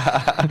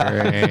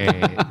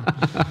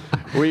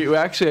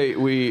 Great.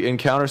 we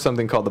encounter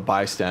something called the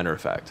bystander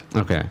effect.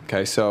 Okay.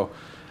 Okay, so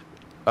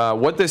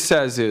what this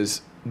says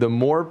is the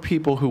more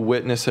people who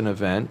witness an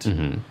event,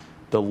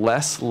 the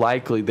less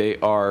likely they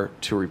are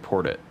to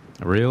report it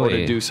or Really?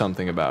 to do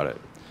something about it.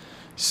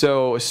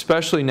 So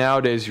especially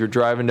nowadays, you're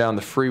driving down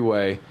the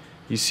freeway,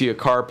 you see a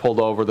car pulled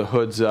over, the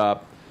hood's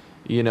up,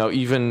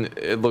 even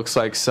it looks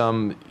like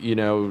some,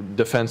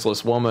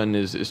 defenseless woman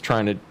is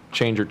trying to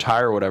change her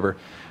tire or whatever.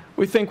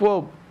 We think,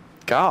 well,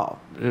 God,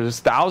 there's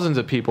thousands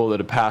of people that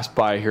have passed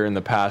by here in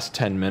the past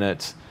 10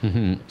 minutes.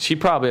 She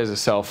probably has a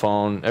cell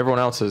phone. Everyone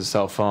else has a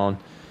cell phone.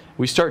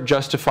 We start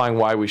justifying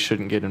why we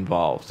shouldn't get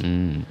involved.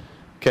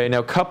 Okay,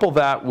 now couple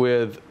that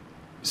with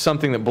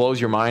something that blows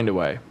your mind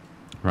away.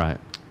 Right.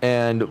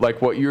 And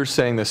like what you're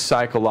saying, the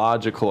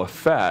psychological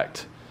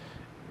effect,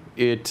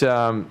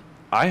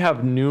 I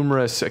have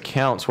numerous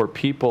accounts where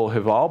people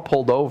have all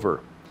pulled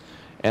over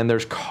and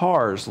there's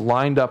cars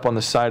lined up on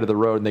the side of the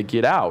road and they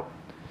get out.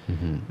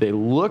 They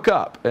look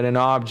up at an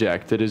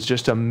object that is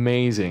just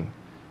amazing.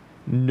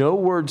 No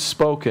words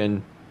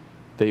spoken.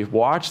 They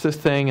watch the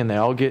thing and they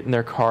all get in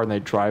their car and they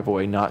drive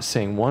away, not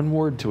saying one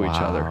word to each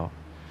other. Wow.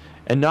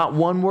 And not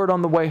one word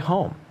on the way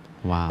home.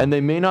 Wow. And they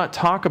may not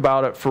talk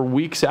about it for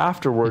weeks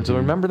afterwards.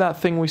 Remember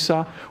that thing we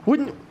saw?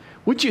 Wouldn't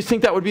you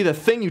think that would be the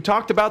thing you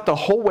talked about the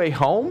whole way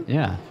home?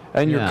 Yeah.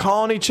 And you're Yeah.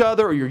 calling each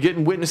other or you're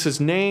getting witnesses'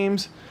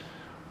 names.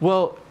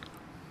 Well,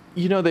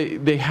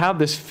 they have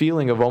this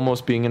feeling of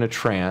almost being in a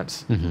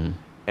trance.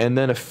 And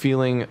then a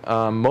feeling,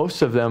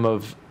 most of them,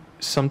 of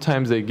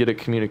sometimes they get a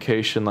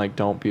communication like,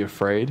 don't be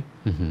afraid.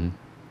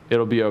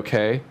 It'll be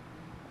okay.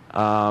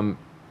 And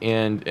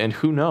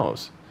who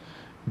knows?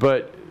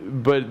 But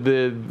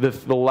the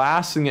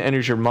last thing that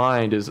enters your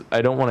mind is,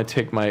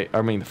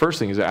 the first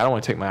thing is I don't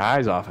want to take my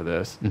eyes off of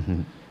this.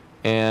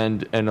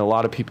 And a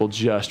lot of people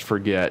just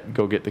forget,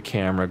 go get the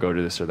camera, go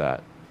do this or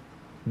that.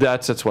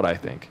 That's what I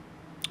think.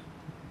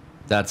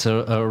 That's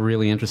a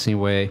really interesting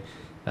way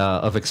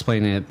of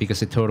explaining it,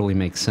 because it totally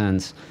makes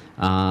sense.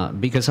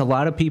 Because a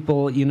lot of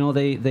people,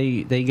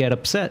 they get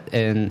upset,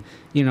 and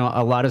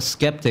a lot of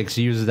skeptics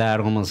use that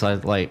almost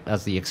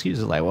as the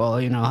excuse, like, well,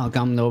 how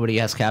come nobody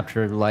has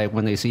captured, like,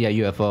 when they see a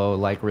UFO,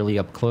 like, really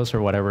up close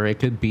or whatever. It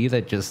could be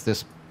that just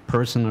this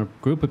person or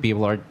group of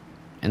people are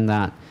in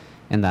that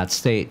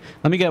state.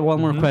 Let me get one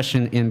more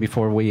question in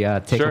before we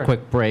take Sure. a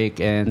quick break,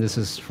 and this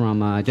is from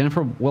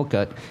Jennifer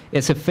Wilcott.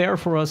 Is it fair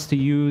for us to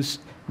use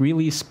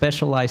really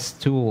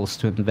specialized tools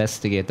to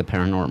investigate the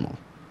paranormal?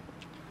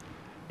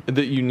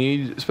 That you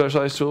need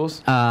specialized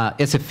tools?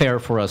 Is it fair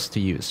for us to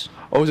use?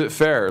 Oh, is it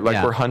fair? Like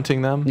Yeah. we're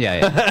hunting them?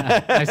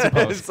 Yeah. I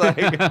suppose.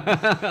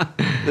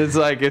 it's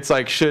like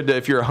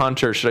if you're a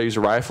hunter, should I use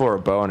a rifle or a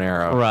bow and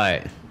arrow?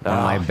 Right.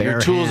 My bare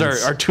Your tools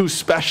hands. are too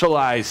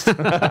specialized.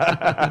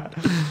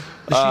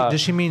 Does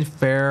she mean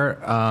fair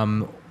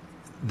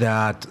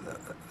that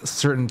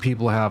certain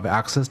people have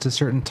access to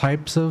certain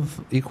types of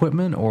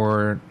equipment,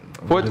 or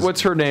What's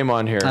her name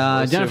on here?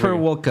 Let's see if Jennifer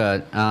we-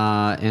 Wilcott,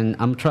 and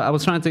I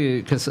was trying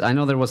to, because I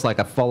know there was like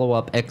a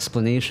follow-up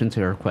explanation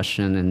to her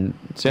question, and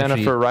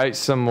Jennifer, write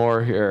some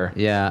more here.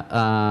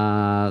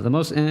 the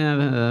most.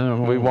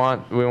 We're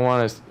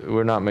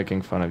not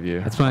making fun of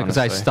you. It's funny because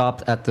I honestly.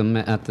 stopped at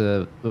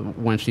the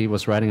when she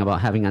was writing about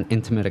having an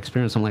intimate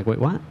experience. I'm like, wait,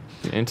 what?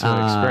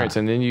 Intimate experience,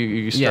 and then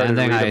you started and to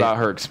then read about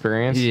her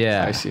experience.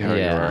 Yeah, I see how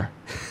yeah. you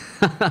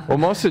are. Well,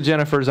 most of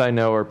Jennifer's I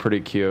know are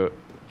pretty cute.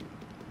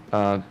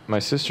 My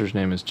sister's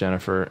name is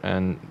Jennifer,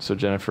 and so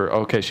Jennifer.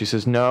 Okay, she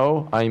says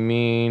no. I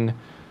mean, ...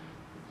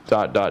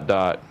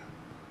 Okay,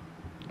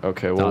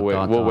 we'll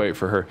wait. We'll wait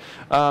for her.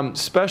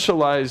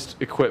 Specialized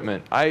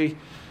equipment. I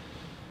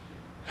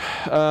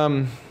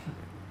don't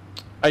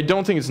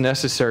think it's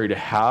necessary to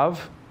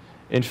have.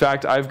 In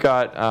fact, I've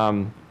got.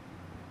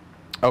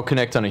 I'll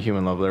connect on a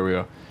human level. There we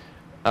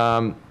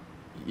go.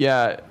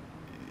 Yeah,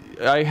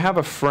 I have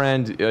a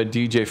friend, a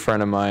DJ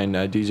friend of mine,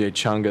 DJ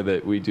Chunga,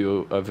 that we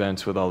do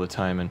events with all the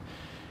time, and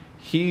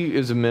he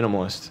is a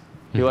minimalist.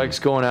 He likes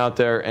going out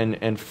there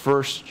and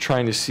first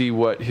trying to see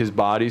what his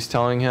body's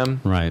telling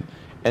him, Right.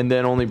 and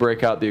then only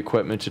break out the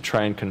equipment to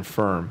try and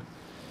confirm.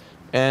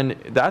 And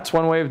that's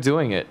one way of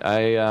doing it.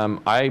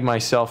 I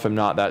myself am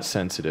not that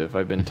sensitive.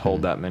 I've been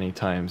told that many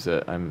times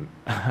that I'm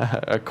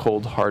a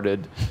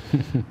cold-hearted,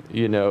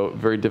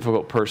 very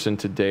difficult person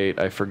to date.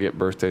 I forget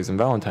birthdays and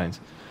Valentines.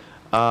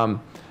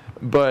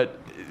 But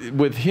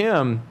with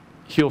him,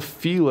 he'll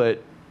feel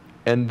it,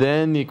 and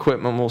then the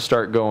equipment will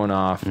start going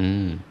off.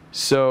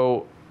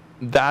 So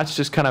that's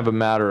just kind of a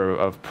matter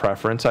of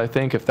preference, I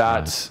think, if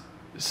that's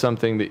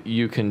something that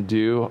you can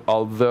do,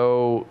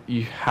 although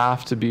you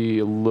have to be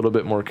a little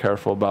bit more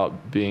careful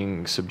about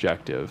being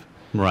subjective.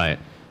 Right.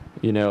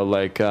 You know,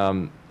 like,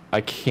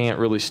 I can't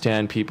really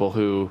stand people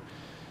who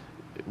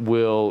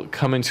will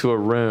come into a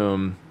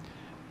room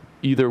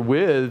either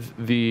with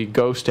the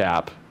Ghost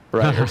app,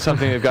 right, or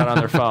something they've got on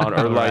their phone,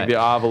 or like the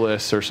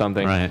Ovilus or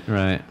something.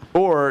 Right.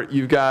 Or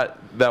you've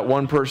got that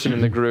one person in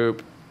the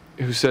group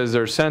who says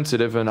they're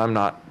sensitive, and I'm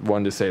not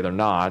one to say they're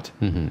not,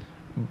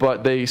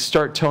 but they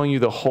start telling you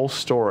the whole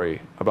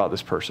story about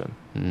this person.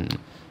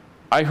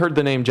 I heard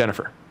the name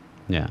Jennifer.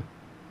 Yeah.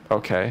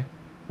 Okay.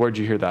 Where'd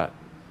you hear that?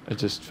 I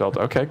just felt,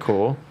 okay,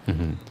 cool.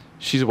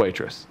 She's a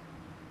waitress.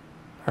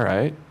 All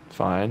right,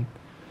 fine.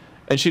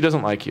 And she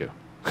doesn't like you.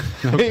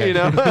 Okay. You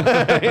know,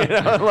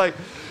 like,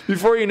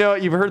 before you know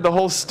it, you've heard the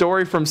whole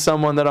story from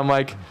someone that I'm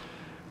like,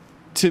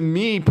 to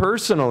me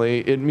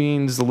personally, it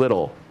means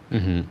little.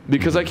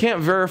 Because I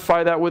can't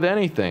verify that with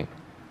anything.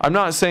 I'm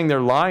not saying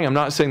they're lying. I'm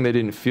not saying they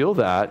didn't feel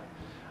that.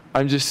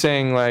 I'm just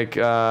saying, like,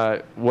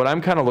 what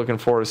I'm kind of looking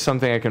for is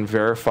something I can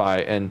verify.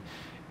 And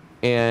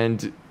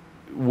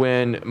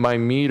when my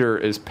meter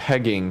is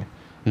pegging,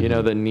 you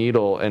know, the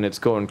needle, and it's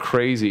going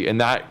crazy,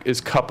 and that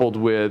is coupled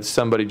with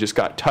somebody just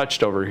got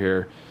touched over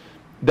here,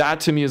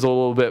 that to me is a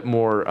little bit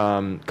more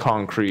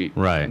concrete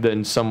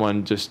than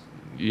someone just,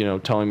 you know,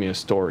 telling me a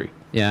story.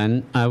 Yeah,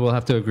 and I will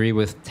have to agree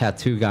with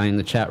Tattoo Guy in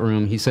the chat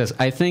room. He says,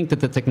 I think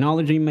that the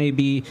technology may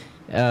be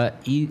I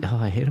hate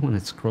it when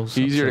it scrolls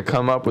easier to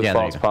come up with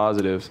false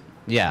positives.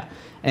 Yeah.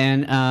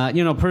 And,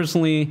 you know,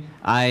 personally,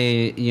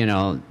 I, you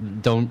know,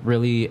 don't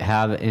really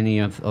have any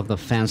of the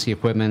fancy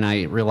equipment.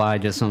 I rely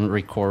just on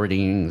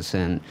recordings.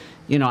 And,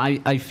 you know,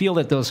 I feel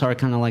that those are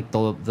kind of like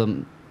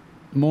the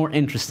more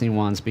interesting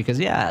ones because,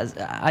 yeah,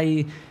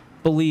 I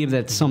believe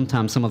that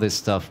sometimes some of this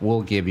stuff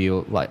will give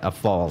you, like, a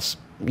false,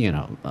 you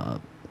know,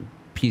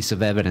 piece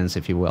of evidence,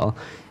 if you will.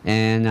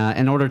 And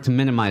in order to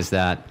minimize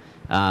that,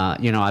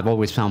 you know, I've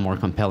always found more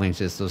compelling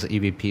just those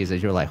EVPs that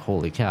you're like,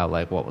 holy cow,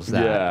 like, what was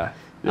that?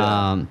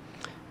 Yeah.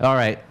 All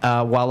right.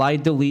 While I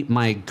delete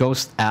my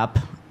Ghost app,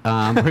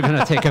 we're going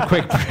to take a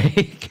quick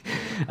break.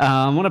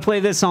 I want to play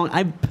this song.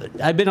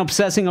 I've been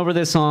obsessing over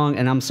this song,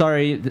 and I'm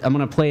sorry. I'm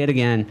going to play it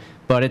again,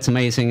 but it's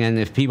amazing. And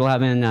if people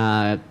haven't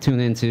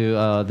tuned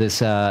into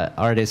this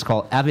artist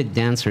called Avid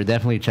Dancer,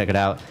 definitely check it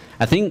out.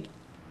 I think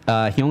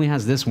he only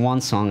has this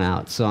one song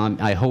out, so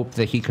I hope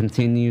that he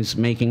continues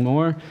making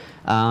more.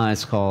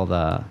 It's called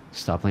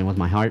Stop Playing With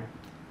My Heart.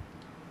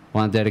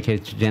 Want to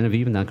dedicate it to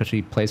Genevieve, not because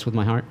she plays with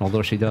my heart,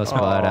 although she does.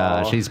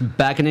 But she's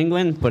back in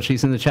England, but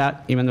she's in the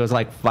chat, even though it's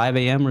like 5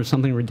 a.m. or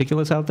something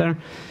ridiculous out there.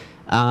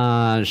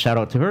 Shout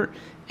out to her.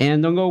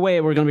 And don't go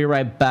away. We're going to be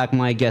right back.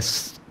 My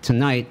guest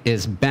tonight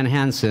is Ben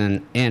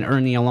Hansen and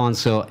Ernie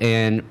Alonso,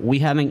 and we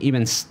haven't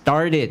even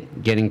started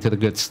getting to the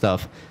good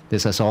stuff.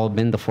 This has all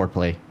been the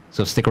foreplay.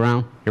 So stick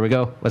around. Here we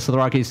go. West of the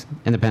Rockies,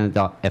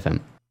 Independent.fm.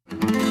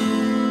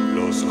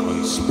 Los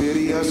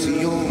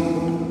Conspiración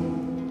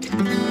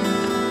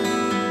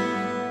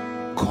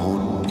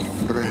con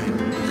Frank.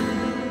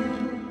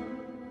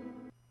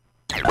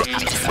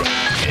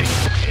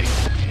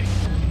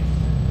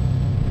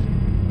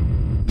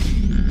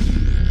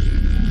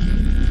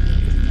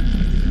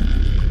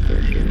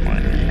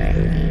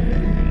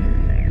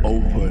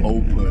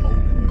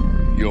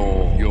 Open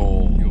your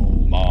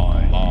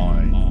mind.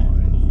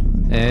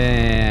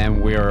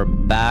 And we are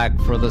back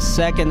for the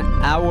second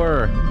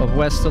hour of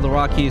West of the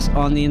Rockies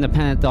on the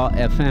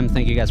Independent.fm.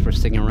 Thank you guys for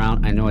sticking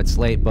around. I know it's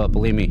late, but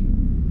believe me,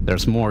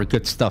 there's more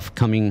good stuff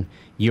coming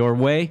your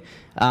way.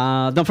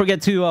 Don't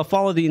forget to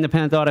follow the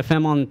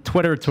Independent.fm on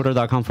Twitter,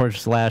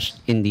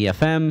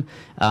 twitter.com/IndieFM.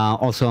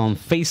 Also on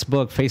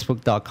Facebook,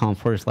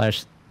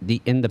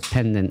 facebook.com/The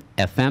Independent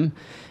FM.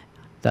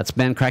 That's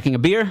Ben cracking a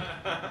beer.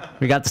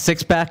 We got the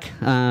six-pack.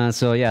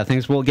 So, yeah,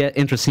 things will get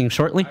interesting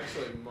shortly.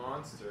 Actually,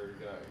 Monster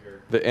got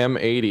here. The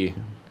M80.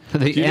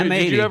 The M80.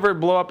 Did you ever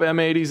blow up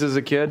M80s as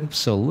a kid?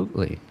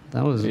 Absolutely.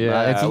 That was.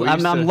 Yeah,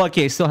 I'm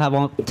lucky. I still have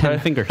all 10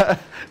 fingers.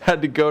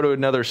 Had to go to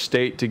another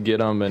state to get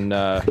them, and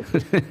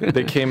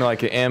they came like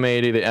the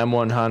M80, the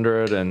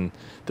M100, and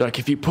they're like,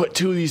 if you put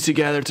two of these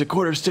together, it's a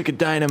quarter stick of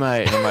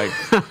dynamite. And I'm like,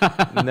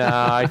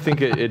 nah, I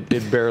think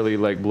it barely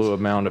like blew a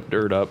mound of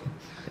dirt up.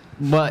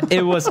 But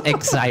it was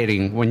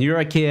exciting. When you're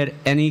a kid,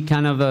 any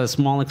kind of a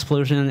small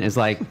explosion is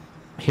like,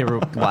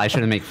 well, I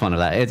shouldn't make fun of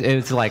that.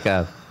 It's like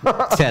a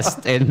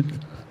test. And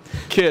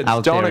kids,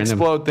 don't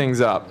explode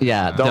things up.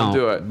 Yeah, don't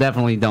do it.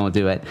 Definitely don't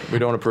do it. We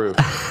don't approve.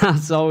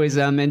 As always,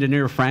 I'm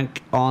Engineer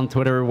Frank on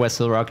Twitter, West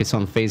of the Rockies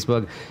on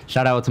Facebook.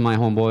 Shout out to my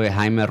homeboy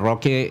Jaime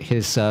Roque.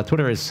 His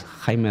Twitter is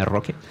Jaime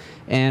Roque.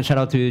 And shout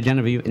out to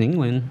Genevieve in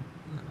England.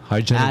 Hi,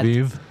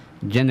 Genevieve.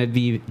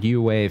 Genevieve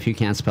UA. If you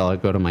can't spell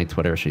it, go to my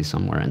Twitter. She's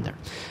somewhere in there.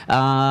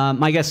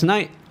 My guest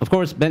tonight, of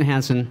course, Ben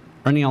Hansen,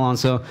 Ernie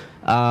Alonso.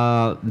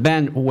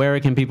 Ben, where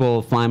can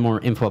people find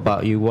more info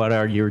about you? What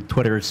are your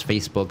Twitters,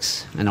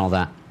 Facebooks, and all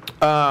that?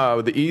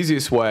 The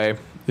easiest way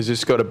is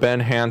just go to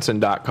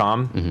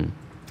benhansen.com.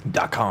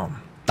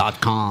 .com.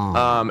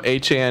 .com.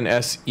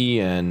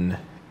 Hansen.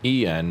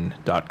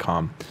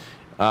 en.com.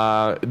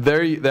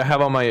 There they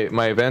have all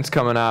my events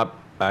coming up.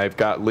 I've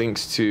got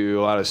links to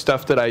a lot of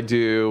stuff that I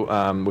do.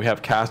 We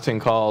have casting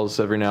calls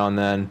every now and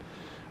then.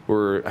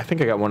 I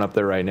think I got one up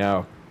there right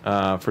now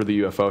for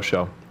the UFO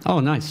show. Oh,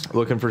 nice.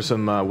 Looking for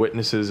some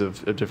witnesses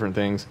of different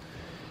things.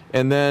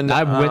 And then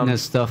I've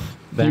witnessed stuff.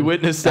 Ben. You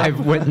witnessed stuff?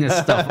 I've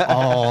witnessed stuff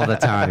all the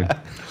time.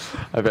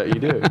 I bet you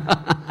do.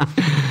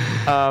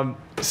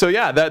 So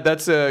yeah,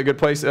 that's a good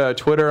place.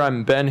 Twitter,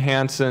 I'm Ben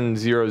Hansen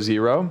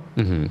 00.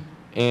 Mm-hmm.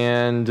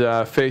 And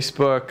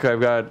Facebook,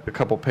 I've got a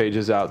couple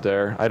pages out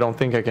there. I don't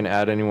think I can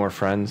add any more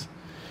friends,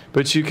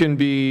 but you can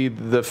be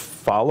the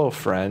follow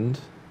friend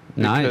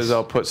because Nice.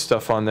 I'll put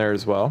stuff on there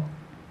as well.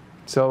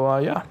 So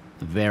yeah.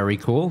 Very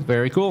cool.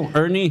 Very cool.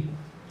 Ernie,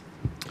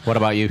 what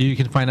about you? You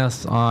can find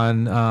us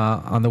on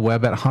the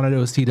web at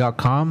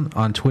hauntedoc.com,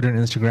 on Twitter and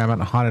Instagram at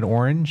Haunted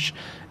Orange,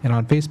 and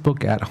on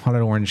Facebook at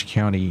Haunted Orange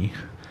County.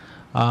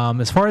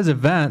 As far as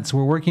events,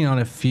 we're working on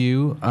a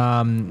few.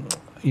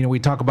 We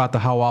talk about the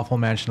How Waffle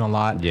Mansion a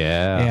lot.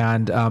 Yeah.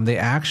 And they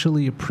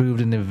actually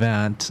approved an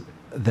event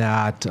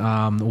that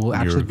will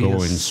actually You're be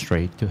going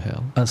straight to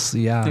hell.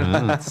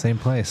 Same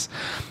place.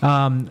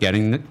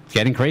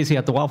 Getting crazy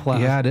at the Waffle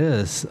House. Yeah, it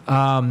is.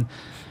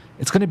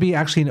 It's going to be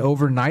actually an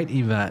overnight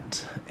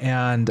event,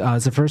 and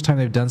it's the first time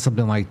they've done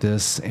something like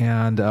this,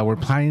 and we're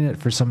planning it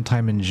for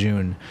sometime in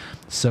June.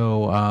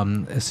 So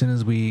as soon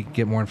as we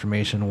get more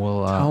information,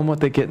 we'll Tell them what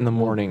they get in the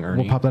morning,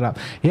 Ernie. we'll pop that up.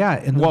 Yeah,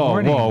 in the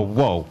morning.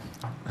 Whoa.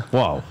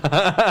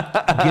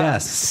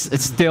 Yes.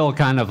 It's still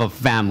kind of a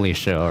family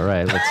show,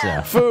 right?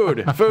 Let's Food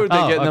they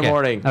get in the okay.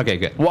 morning. Okay,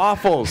 good.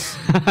 Waffles.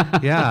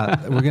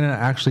 Yeah, we're gonna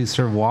actually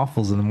serve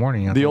waffles in the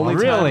morning. at The only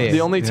Waffle Really? time,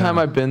 the only Yeah. time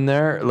I've been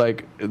there,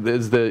 like,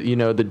 is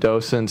the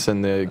docents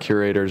and the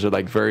curators are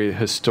like very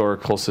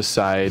historical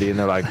society, and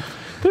they're like,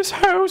 this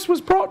house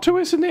was brought to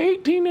us in the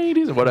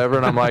 1880s or whatever,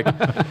 and I'm like,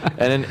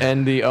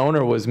 and the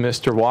owner was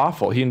Mr.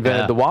 Waffle. He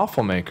invented Yeah. the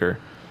waffle maker.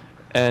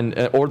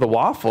 And or the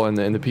waffle, and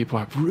the people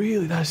are like,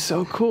 really, that's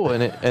so cool,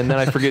 and then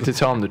I forget to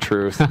tell them the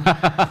truth. He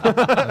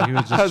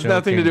was just Has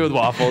nothing to joking. do with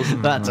waffles.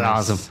 That's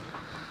awesome.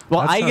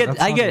 Well, That's I not- get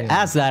that's I not get amazing.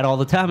 asked that all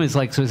the time. It's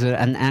like, so is it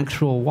an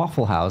actual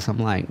Waffle House? I'm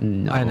like,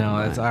 no. I know.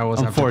 I always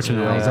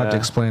Unfortunately, have to, I always have to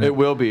explain It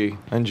will be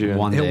in June.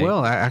 One It day.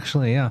 will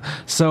actually, yeah.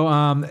 So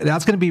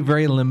that's going to be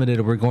very limited.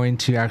 We're going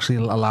to actually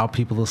allow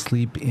people to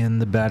sleep in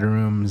the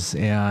bedrooms,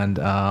 and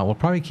we'll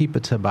probably keep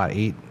it to about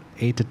eight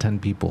to 10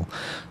 people.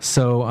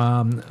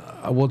 So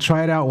we'll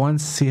try it out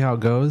once, see how it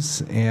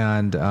goes,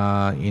 and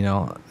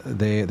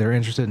they're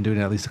interested in doing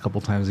it at least a couple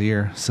times a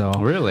year. So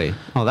Really?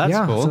 Oh, that's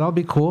yeah, cool. so that'll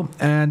be cool.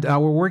 And we're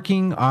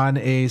working on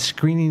a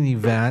screening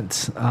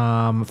event.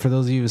 For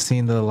those of you who've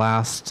seen the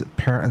last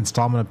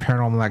installment of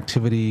Paranormal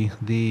Activity,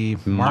 the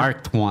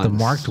Marked ones. The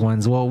marked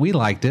ones. Well, we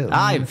liked it.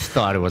 I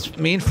thought it was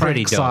Me and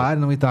pretty Frank dope. saw it,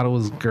 and we thought it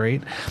was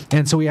great.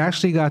 And so we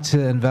actually got to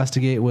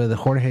investigate with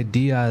Jorge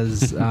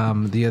Diaz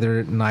the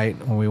other night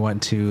when we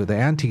went to the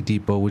Antique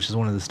Depot, which is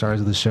one of the stars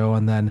of the show.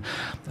 And then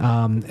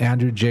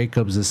Andrew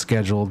Jacobs is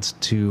scheduled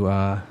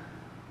to,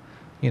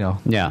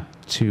 Yeah.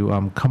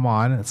 to come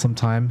on at some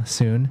time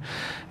soon.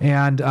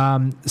 And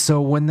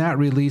so when that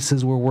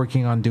releases, we're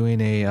working on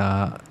doing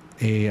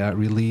a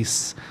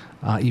release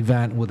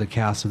event with the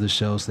cast of the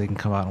show so they can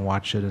come out and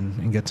watch it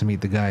and get to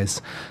meet the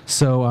guys.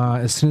 So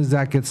as soon as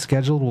that gets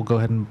scheduled, we'll go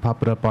ahead and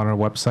pop it up on our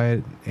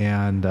website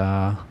and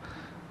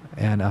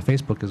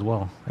Facebook as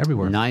well,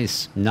 everywhere.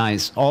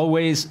 Nice.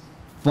 Always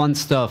fun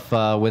stuff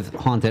with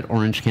Haunted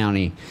Orange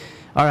County.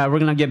 All right, we're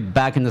going to get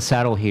back in the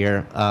saddle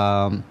here.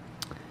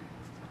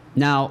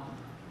 Now,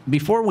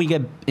 before we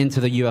get into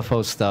the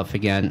UFO stuff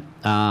again,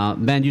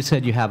 Ben, you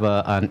said you have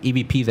an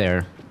EVP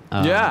there.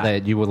 Yeah.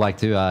 That you would like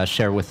to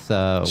share with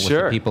the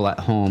Sure. people at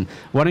home.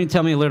 Why don't you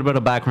tell me a little bit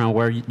of background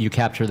where you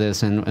capture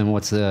this and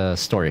what's the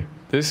story?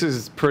 This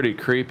is pretty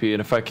creepy,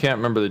 and if I can't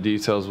remember the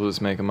details, we'll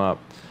just make them up.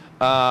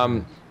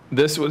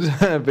 This was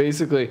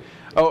basically...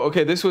 Oh,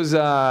 okay, this was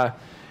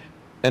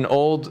an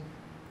old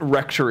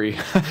rectory.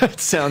 It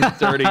sounds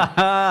dirty.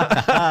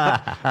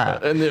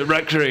 And the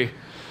rectory.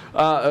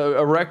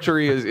 A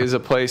rectory is a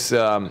place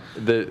where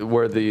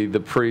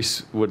the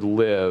priests would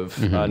live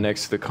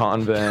next to the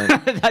convent.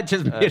 That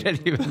just made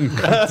it even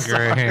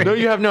Great. No,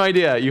 you have no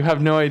idea. You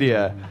have no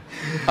idea.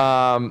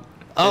 Oh,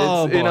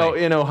 It's boy.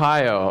 in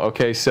Ohio.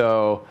 Okay,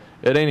 so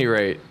at any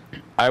rate,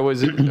 I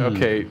was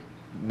okay.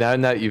 Now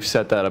that you've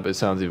set that up, it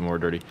sounds even more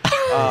dirty.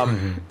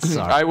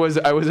 Sorry. I was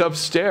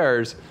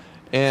upstairs,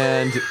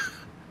 and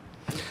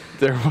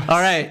there was All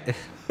right.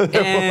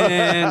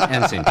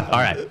 And scene. All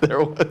right.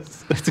 there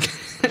was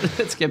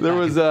Let's get there back.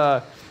 was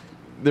a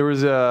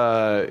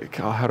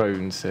how do I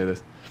even say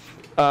this?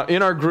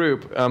 In our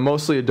group,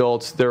 mostly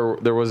adults, there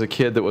was a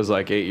kid that was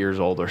like 8 years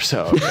old or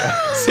so. Okay?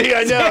 See,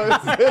 I know.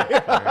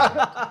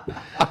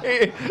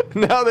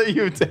 Now that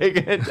you've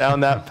taken it down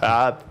that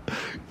path,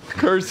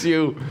 curse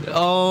you.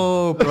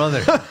 Oh,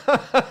 brother.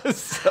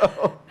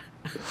 So,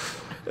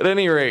 at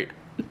any rate,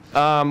 we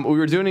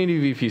were doing an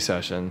EVP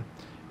session,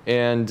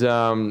 and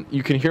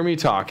you can hear me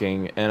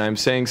talking, and I'm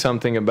saying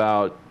something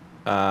about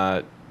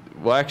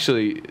well,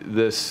 actually,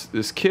 this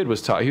kid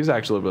was talking. He was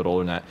actually a little bit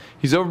older than that.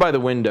 He's over by the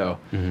window,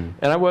 and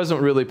I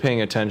wasn't really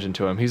paying attention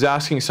to him. He's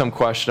asking some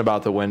question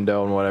about the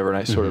window and whatever, and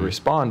I sort of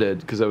responded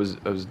because I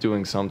was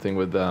doing something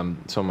with some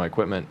of my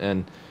equipment.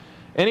 And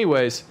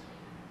anyways,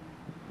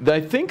 I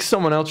think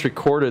someone else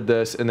recorded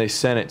this and they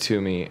sent it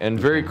to me. And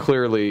very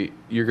clearly,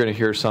 you're going to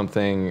hear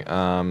something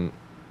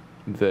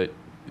that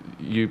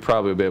you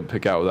probably will be able to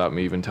pick out without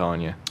me even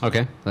telling you.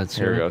 Okay, let's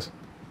hear Here it it. goes.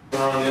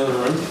 Around the other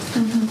room?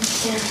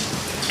 Yeah.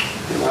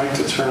 You like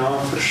to turn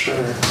off for sure.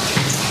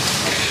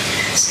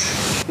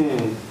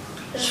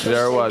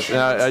 There it was. And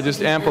I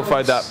just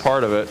amplified that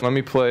part of it. Let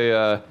me play,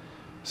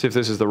 see if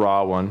this is the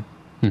raw one.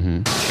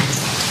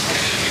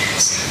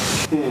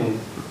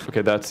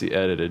 Okay, that's the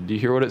edited. Do you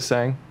hear what it's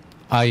saying?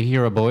 I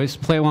hear a voice.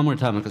 Play it one more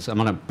time because I'm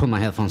going to put my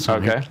headphones on.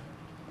 Okay. here.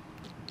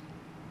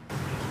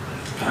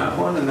 That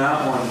one and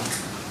that one.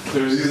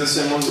 There's these the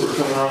same ones that were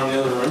coming around the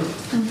other room?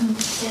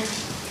 Yeah.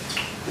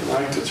 You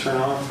like to turn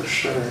off for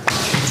sure.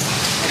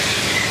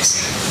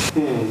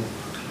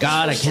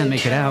 God, I can't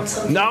make it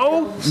out.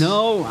 No?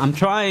 No, I'm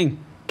trying.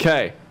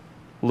 Okay.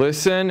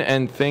 Listen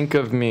and think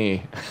of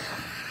me.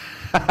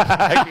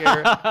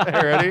 Here.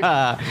 Ready?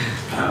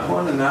 That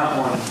one and that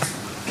one.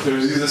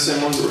 There's these the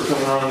same ones that were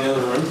coming around the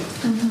other room?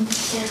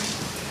 Yeah.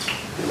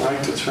 You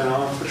like to turn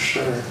off for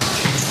sure.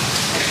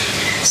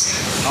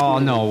 Oh,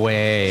 no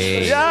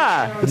way.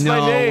 Yeah, it's no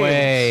my name.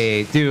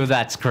 way. Dude,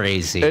 that's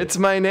crazy. It's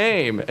my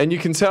name, and you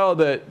can tell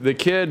that the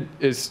kid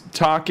is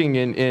talking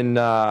in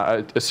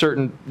a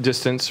certain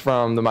distance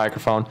from the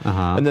microphone,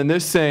 and then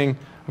this thing.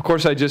 Of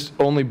course, I just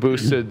only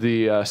boosted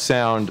the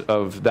sound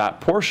of that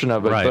portion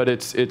of it, Right. but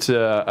it's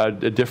a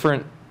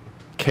different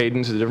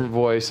cadence, a different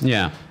voice.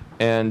 Yeah.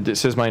 And it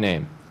says my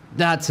name.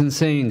 That's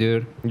insane,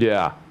 dude.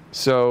 Yeah.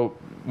 So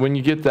when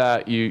you get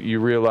that, you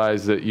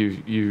realize that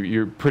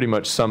you're pretty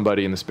much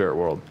somebody in the spirit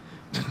world.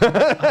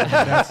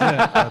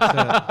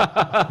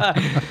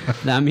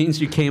 That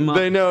means you came up.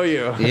 They know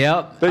you.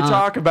 Yep. They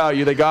talk about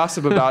you. They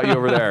gossip about you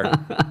over there.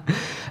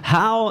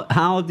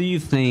 How do you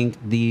think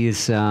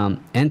these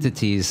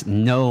entities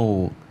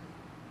know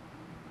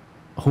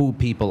who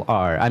people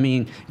are? I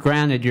mean,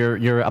 granted,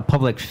 you're a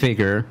public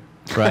figure,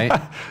 right?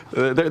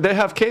 They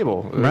have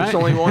cable. There's Right.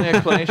 only one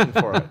explanation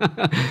for it.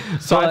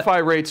 Sci-fi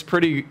rates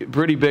pretty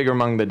big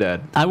among the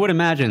dead. I would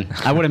imagine.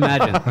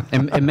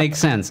 It makes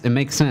sense. It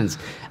makes sense.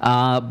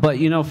 But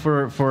you know,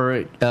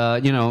 for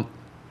you know,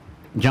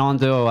 John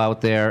Doe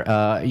out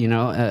there, you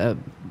know,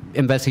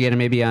 investigating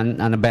maybe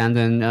an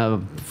abandoned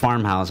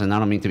farmhouse, and I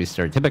don't mean to be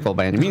stereotypical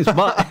by any means,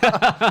 but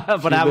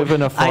but I live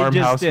in a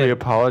farmhouse. We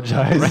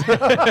apologize.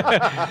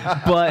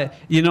 But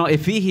you know,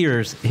 if he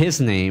hears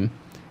his name,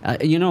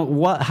 you know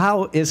what?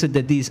 How is it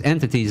that these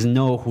entities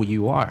know who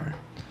you are?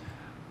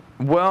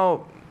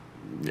 Well,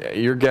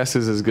 your guess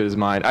is as good as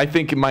mine. I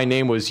think my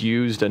name was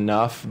used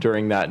enough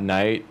during that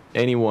night.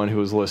 Anyone who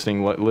was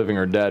listening, living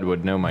or dead,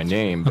 would know my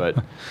name.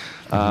 But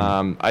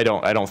I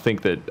don't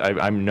think that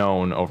I'm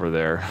known over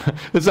there.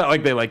 It's not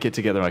like they get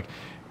together like,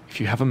 if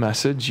you have a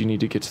message you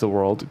need to get to the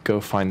world, go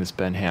find this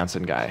Ben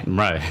Hansen guy.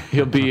 Right.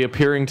 He'll be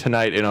appearing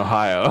tonight in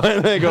Ohio.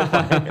 And they go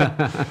find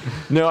him.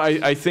 No,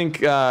 I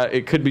think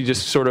it could be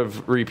just sort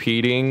of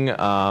repeating.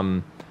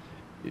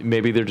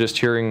 Maybe they're just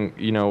hearing,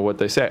 you know, what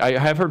they say. I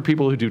have heard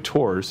people who do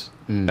tours,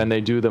 and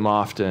they do them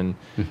often,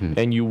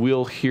 and you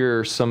will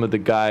hear some of the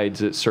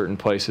guides at certain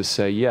places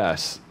say,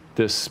 yes,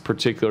 this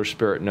particular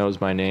spirit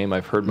knows my name.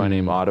 I've heard my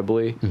name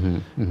audibly.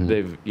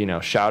 They've, you know,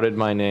 shouted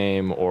my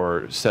name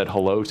or said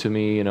hello to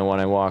me, you know, when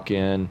I walk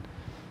in.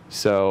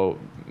 So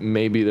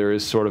maybe there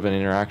is sort of an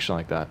interaction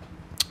like that.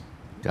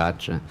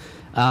 Gotcha.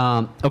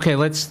 Okay,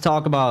 let's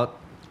talk about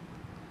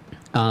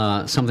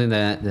something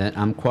that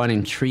I'm quite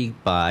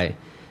intrigued by,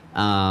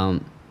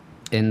 and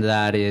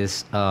that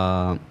is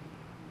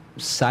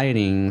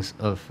sightings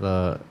of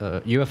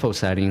UFO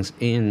sightings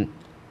in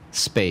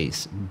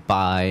space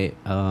by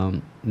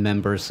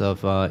members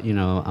of you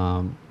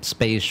know,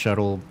 space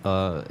shuttle,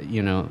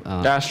 you know,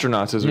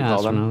 Astronauts, as we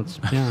call them.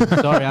 astronauts.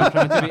 Yeah, sorry,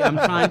 I'm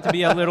trying to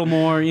be a little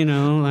more, you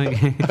know,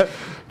 like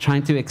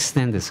trying to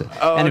extend this.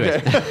 Oh, Anyways.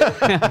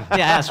 okay.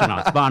 Yeah,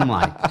 astronauts. Bottom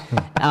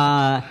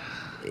line.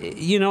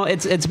 You know,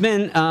 it's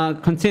been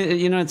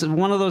you know, it's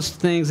one of those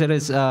things that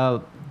is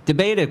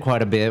debated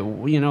quite a bit.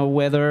 You know,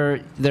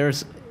 whether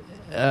there's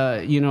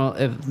you know,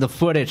 if the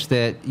footage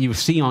that you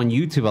see on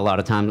YouTube a lot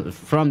of times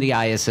from the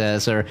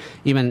ISS, or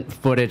even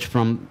footage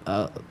from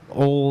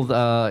old,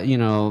 you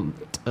know,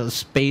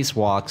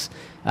 spacewalks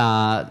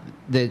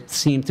that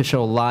seem to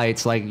show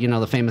lights, like, you know,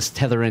 the famous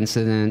Tether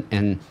incident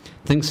and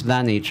things of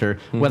that nature,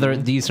 whether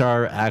these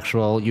are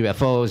actual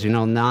UFOs. You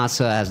know,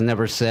 NASA has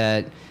never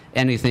said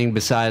anything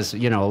besides,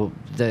 you know,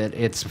 that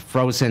it's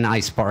frozen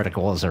ice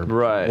particles or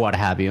what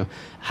have you.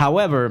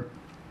 However,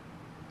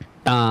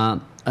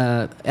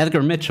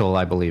 Edgar Mitchell,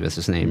 I believe is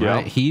his name,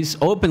 right? He's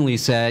openly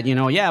said, you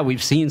know, yeah,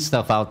 we've seen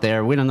stuff out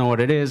there. We don't know what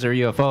it is, or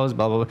UFOs,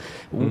 blah, blah,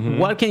 blah.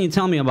 What can you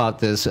tell me about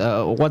this?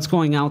 What's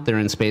going out there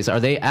in space? Are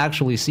they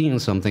actually seeing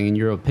something, in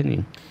your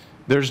opinion?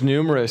 There's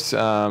numerous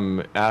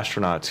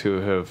astronauts who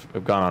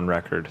have gone on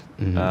record.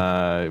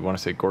 I want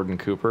to say Gordon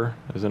Cooper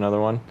is another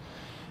one,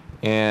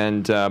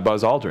 and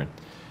Buzz Aldrin.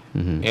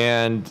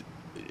 And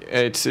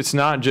it's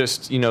not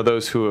just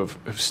those who have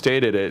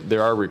stated it.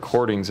 There are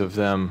recordings of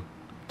them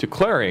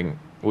declaring,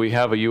 "We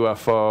have a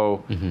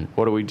UFO.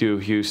 What do we do,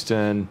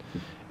 Houston?"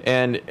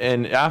 And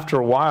after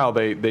a while,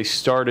 they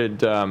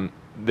started.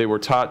 They were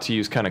taught to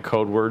use kind of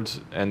code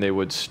words, and they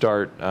would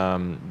start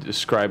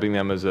describing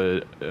them as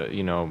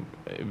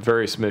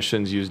various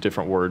missions use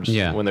different words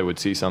when they would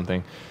see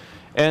something.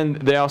 And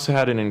they also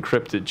had an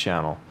encrypted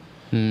channel,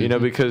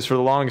 because for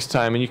the longest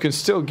time, and you can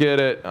still get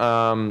it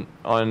on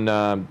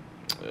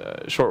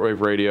shortwave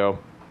radio.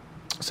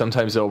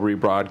 Sometimes they'll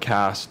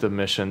rebroadcast the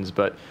missions,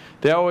 but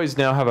they always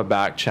now have a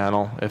back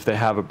channel if they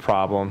have a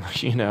problem,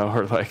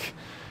 or like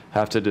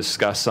have to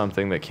discuss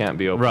something that can't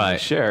be openly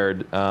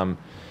shared.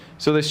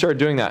 So they started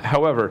doing that.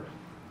 However,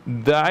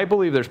 I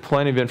believe there's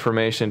plenty of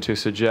information to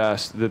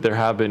suggest that there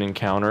have been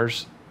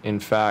encounters. In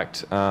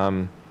fact,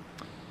 oh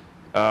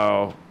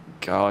God,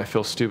 I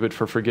feel stupid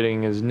for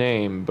forgetting his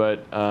name,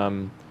 but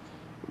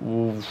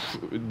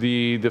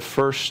the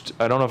first,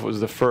 I don't know if it was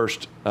the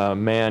first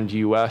manned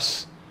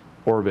U.S.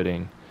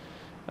 orbiting,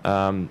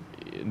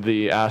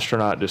 the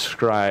astronaut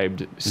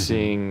described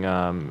seeing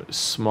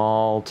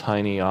small,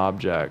 tiny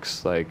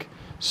objects like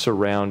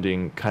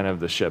surrounding kind of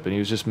the ship, and he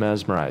was just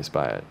mesmerized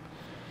by it.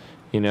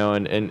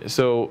 And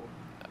so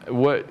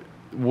what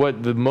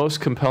the most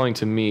compelling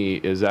to me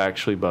is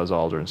actually Buzz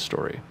Aldrin's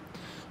story.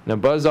 Now,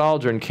 Buzz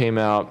Aldrin came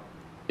out,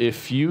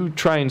 if you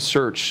try and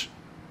search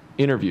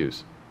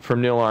interviews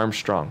from Neil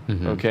Armstrong,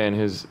 and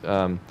his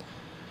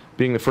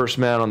being the first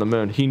man on the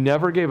moon, he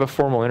never gave a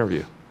formal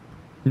interview.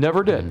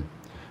 Never did.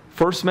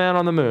 First man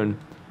on the moon,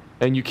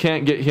 and you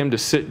can't get him to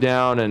sit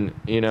down and,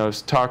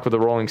 talk with a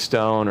Rolling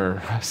Stone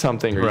or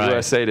something, or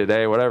USA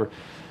Today, whatever.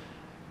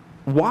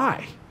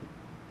 Why?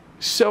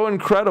 So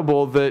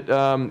incredible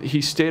that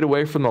he stayed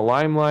away from the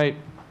limelight,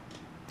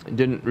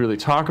 didn't really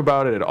talk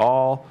about it at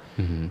all.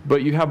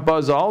 But you have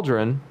Buzz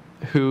Aldrin,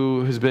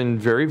 who has been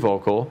very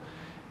vocal.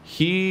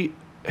 He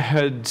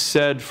had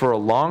said for a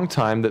long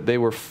time that they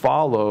were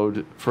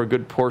followed for a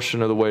good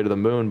portion of the way to the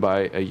moon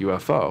by a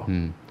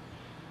UFO.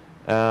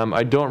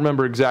 I don't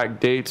remember exact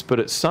dates, but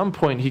at some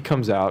point he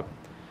comes out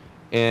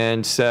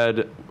and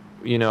said,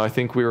 I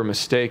think we were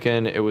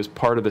mistaken. It was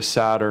part of the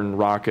Saturn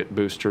rocket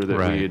booster that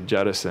we had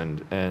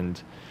jettisoned.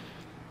 And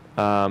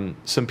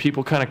some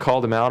people kind of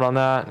called him out on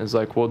that. And it's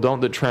like, well,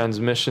 don't the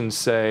transmissions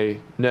say,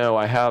 no,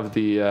 I have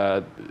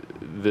the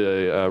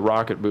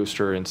rocket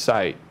booster in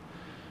sight,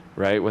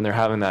 right, when they're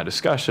having that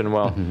discussion?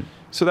 Well,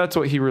 so that's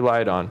what he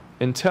relied on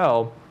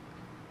until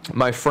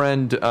my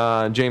friend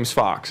James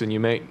Fox, and you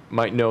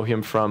might know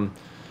him from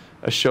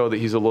a show that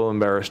he's a little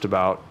embarrassed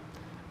about,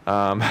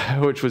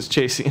 which was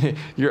Chasing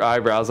Your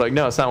Eyebrows. Like,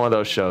 no, it's not one of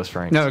those shows,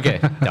 Frank. No, okay.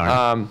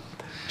 Darn.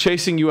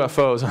 Chasing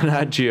UFOs on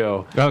Nat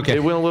Geo. Okay.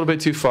 It went a little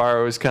bit too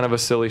far. It was kind of a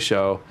silly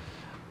show.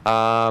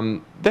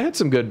 They had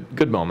some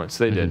good moments.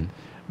 They did.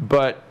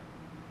 But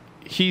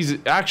he's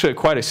actually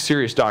quite a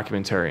serious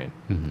documentarian.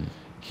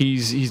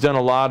 He's done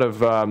a lot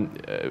of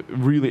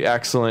really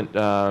excellent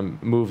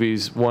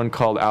movies. One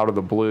called Out of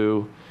the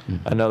Blue,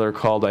 another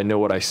called I Know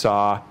What I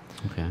Saw,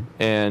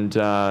 and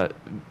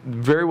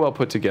very well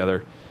put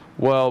together.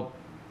 Well,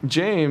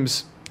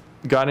 James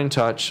got in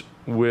touch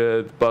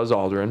with Buzz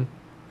Aldrin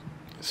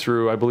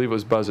through, I believe it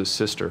was Buzz's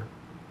sister,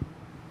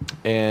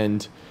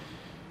 and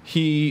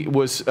he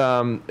was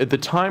at the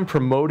time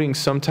promoting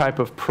some type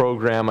of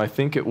program. I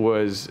think it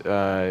was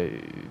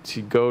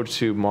to go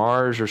to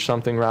Mars or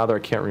something rather. I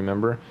can't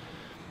remember.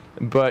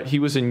 But he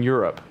was in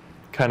Europe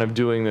kind of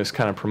doing this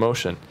kind of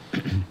promotion.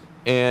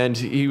 And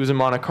he was in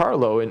Monte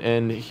Carlo,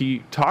 and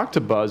he talked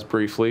to Buzz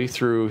briefly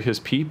through his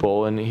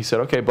people, and he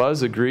said, okay,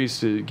 Buzz agrees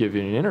to give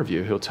you an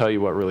interview. He'll tell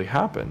you what really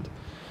happened.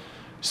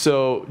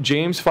 So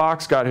James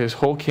Fox got his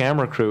whole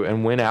camera crew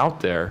and went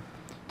out there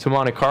to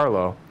Monte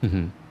Carlo,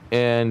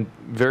 and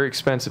very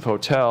expensive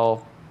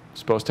hotel,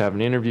 supposed to have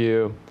an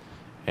interview,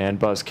 and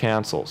Buzz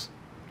cancels.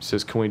 He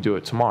says, can we do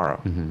it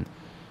tomorrow?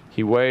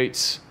 He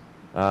waits,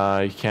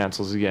 he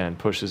cancels again,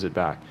 pushes it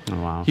back.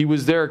 Oh, wow. He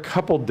was there a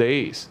couple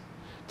days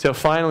till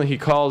finally he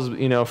calls,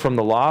 from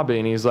the lobby,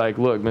 and he's like,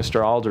 look,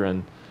 Mr.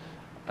 Aldrin,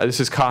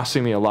 this is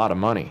costing me a lot of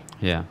money.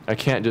 Yeah. I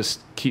can't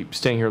just keep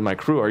staying here with my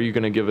crew. Are you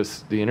going to give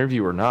us the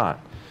interview or not?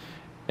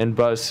 And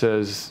Buzz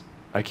says,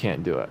 I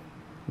can't do it.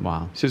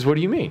 Wow. He says, what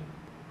do you mean?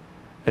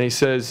 And he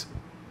says,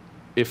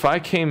 if I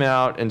came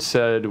out and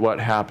said what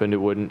happened, it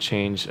wouldn't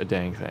change a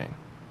dang thing.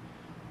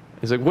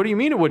 He's like, what do you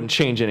mean it wouldn't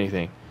change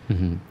anything?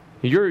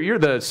 You're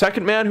the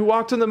second man who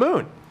walked on the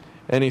moon.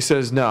 And he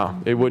says,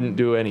 no, it wouldn't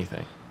do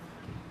anything.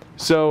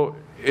 So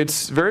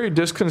it's very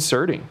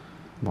disconcerting.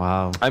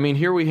 Wow. I mean,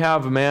 here we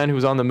have a man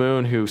who's on the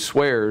moon who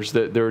swears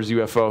that there was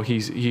UFO.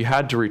 He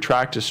had to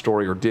retract his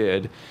story, or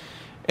did.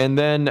 And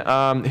then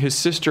his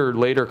sister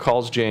later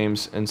calls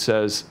James and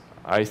says,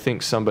 I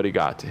think somebody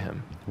got to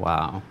him.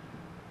 Wow.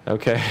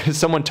 Okay.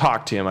 Someone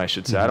talked to him, I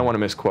should say. I don't want to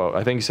misquote.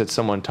 I think he said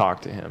someone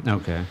talked to him.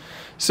 Okay.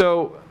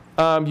 So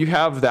You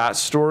have that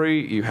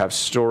story. You have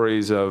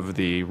stories of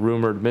the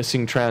rumored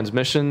missing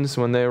transmissions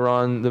when they were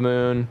on the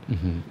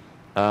moon.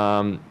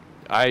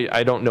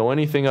 I don't know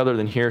anything other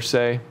than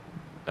hearsay.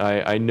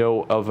 I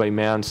know of a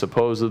man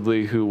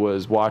supposedly who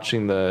was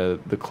watching the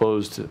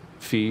closed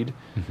feed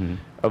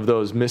of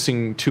those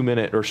missing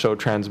 2-minute or so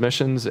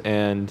transmissions,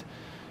 and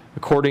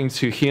according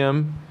to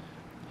him,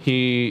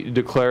 he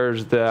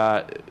declares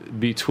that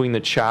between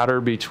the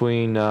chatter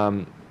between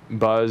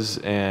Buzz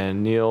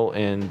and Neil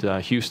and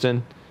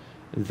Houston,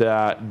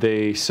 that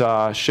they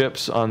saw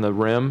ships on the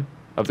rim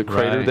of the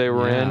crater Right, they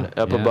were in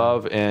yeah, up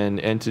above, and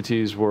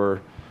entities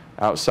were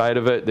outside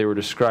of it. They were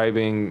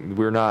describing,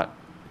 we're not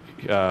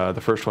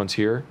the first ones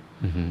here.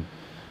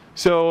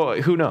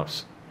 So who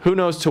knows? Who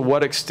knows to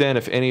what extent,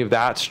 if any of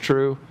that's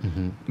true?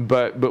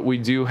 But we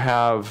do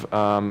have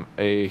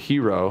a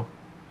hero,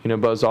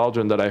 Buzz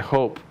Aldrin, that I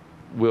hope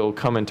will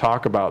come and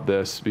talk about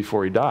this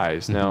before he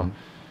dies. Now,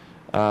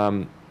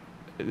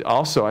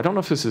 also, I don't know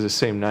if this is the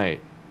same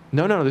night.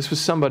 No, this was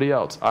somebody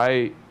else.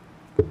 I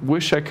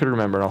wish I could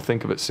remember, and I'll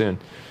think of it soon.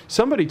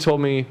 Somebody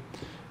told me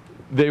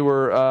they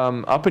were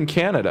up in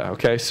Canada.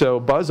 Okay, so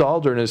Buzz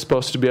Aldrin is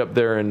supposed to be up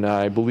there in,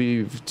 I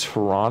believe,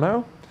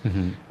 Toronto,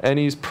 and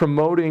he's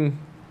promoting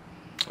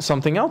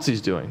something else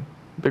he's doing.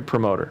 Big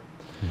promoter.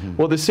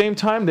 Well, at the same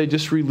time, they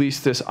just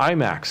released this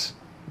IMAX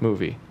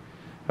movie.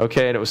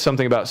 Okay, and it was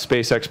something about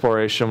space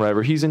exploration,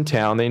 whatever. He's in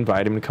town. They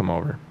invite him to come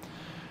over.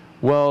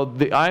 Well,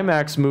 the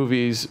IMAX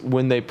movies,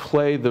 when they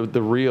play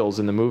the reels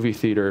in the movie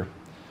theater,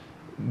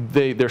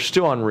 they're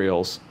still on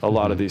reels, a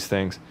lot of these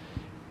things.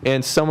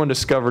 And someone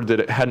discovered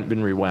that it hadn't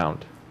been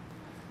rewound.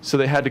 So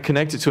they had to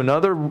connect it to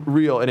another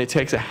reel, and it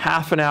takes a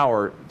half an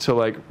hour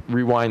to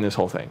rewind this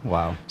whole thing.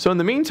 Wow. So in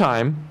the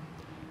meantime,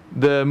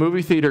 the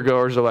movie theater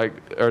goers are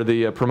or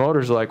the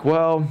promoters are like,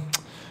 well,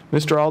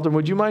 Mr. Aldrin,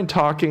 would you mind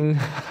talking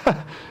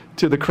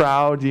to the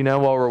crowd,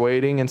 while we're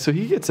waiting? And so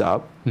he gets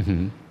up.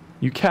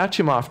 You catch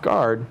him off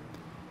guard.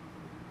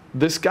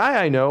 This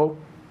guy I know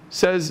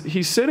says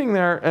he's sitting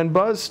there, and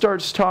Buzz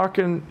starts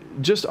talking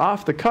just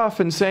off the cuff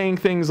and saying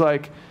things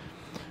like,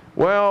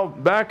 well,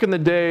 back in the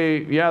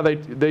day, yeah,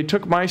 they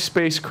took my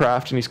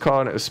spacecraft, and he's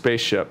calling it a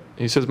spaceship.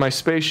 He says, my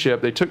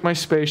spaceship, they took my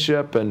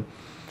spaceship, and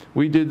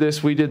we did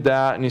this, we did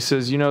that. And he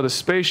says, the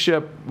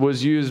spaceship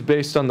was used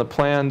based on the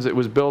plans, it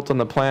was built on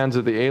the plans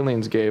that the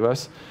aliens gave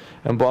us,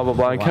 and blah, blah,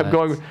 blah. And kept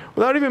going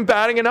without even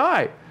batting an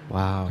eye.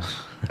 Wow.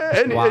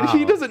 And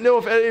he doesn't know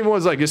if anyone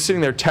was just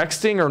sitting there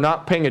texting or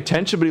not paying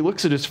attention, but he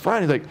looks at his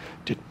friend. He's like,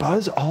 did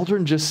Buzz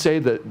Aldrin just say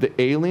that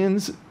the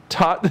aliens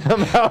taught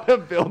them how to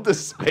build the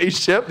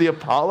spaceship, the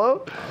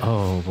Apollo?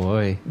 Oh,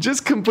 boy.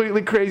 Just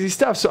completely crazy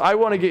stuff. So I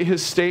want to get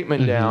his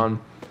statement down.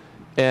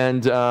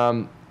 And,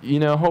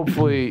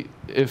 hopefully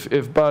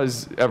if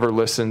Buzz ever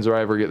listens or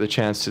I ever get the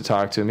chance to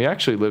talk to him, he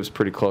actually lives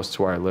pretty close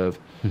to where I live.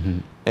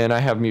 And I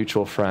have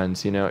mutual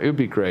friends, it would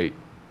be great.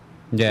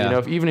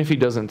 Yeah. Even if he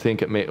doesn't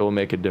think it will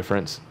make a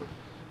difference,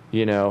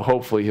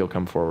 hopefully he'll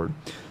come forward.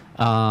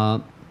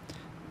 Why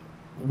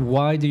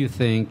do you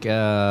think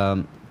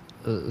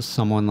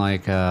someone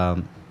like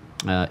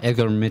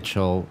Edgar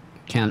Mitchell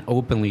can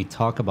openly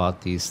talk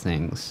about these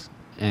things,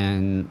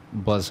 and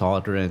Buzz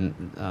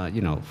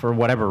Aldrin, for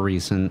whatever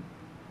reason,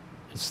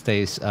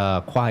 stays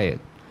quiet?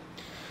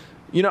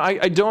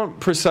 I don't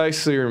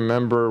precisely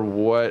remember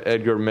what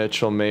Edgar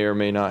Mitchell may or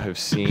may not have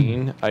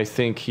seen. I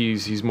think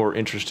he's more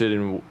interested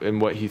in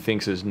what he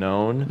thinks is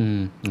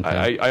known.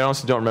 Okay. I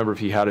honestly don't remember if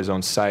he had his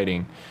own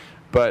sighting,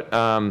 but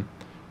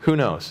who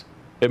knows?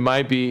 It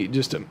might be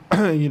just a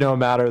a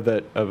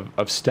matter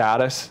of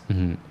status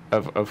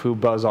of who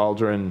Buzz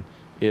Aldrin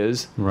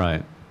is.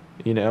 Right.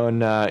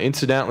 And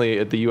incidentally,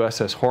 at the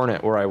USS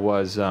Hornet, where I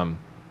was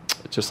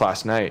just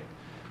last night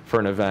for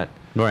an event.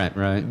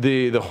 Right.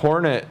 The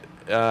Hornet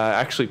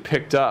actually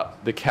picked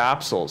up the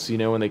capsules,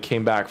 when they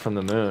came back from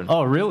the moon.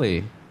 Oh,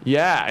 really?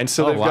 Yeah, and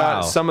so they've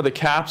got some of the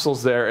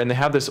capsules there, and they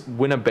have this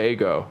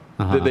Winnebago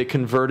that they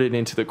converted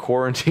into the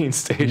quarantine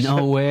station.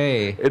 No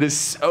way. It is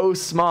so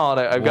small,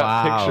 and I've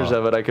got pictures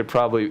of it. I could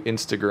probably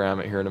Instagram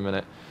it here in a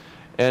minute.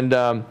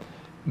 And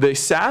they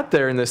sat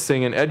there in this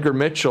thing, and Edgar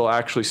Mitchell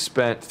actually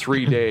spent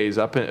 3 days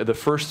up in the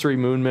first 3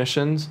 moon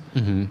missions.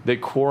 They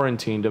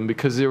quarantined them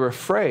because they were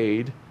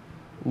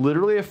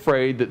literally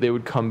afraid that they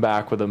would come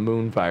back with a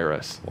moon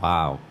virus.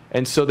 Wow.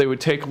 And so they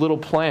would take little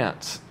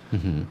plants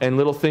and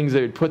little things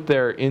they would put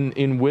there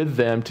in with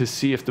them to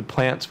see if the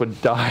plants would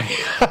die.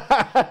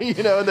 And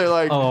they're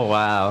like, oh,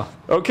 wow.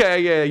 Okay,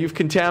 yeah, you've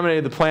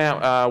contaminated the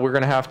plant. We're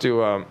going to have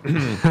to,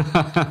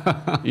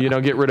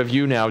 get rid of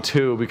you now,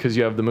 too, because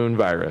you have the moon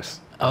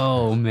virus.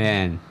 Oh,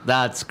 man.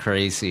 That's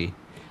crazy.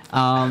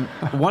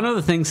 One of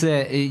the things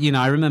that,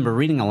 I remember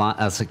reading a lot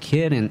as a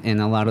kid in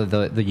a lot of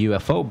the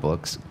UFO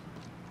books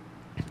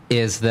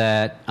is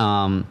that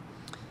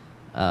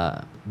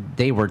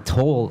they were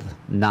told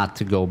not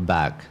to go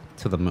back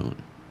to the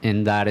moon,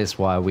 and that is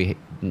why we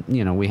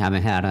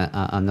haven't had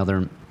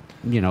another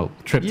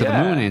trip to the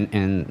moon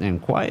in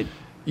quite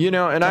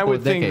and I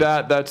would think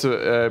that's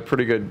a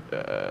pretty good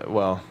I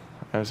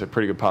would say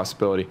pretty good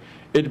possibility.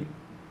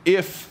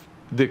 If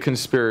the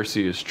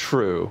conspiracy is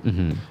true.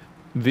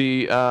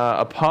 The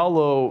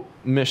Apollo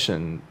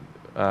mission,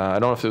 I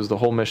don't know if it was the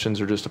whole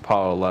missions or just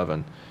Apollo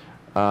 11.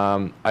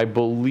 I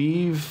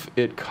believe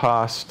it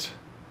cost,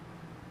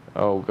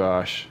 oh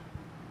gosh,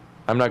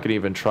 I'm not going to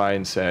even try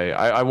and say.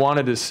 I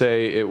wanted to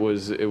say it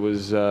was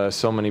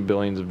so many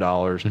billions of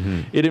dollars.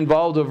 It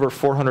involved over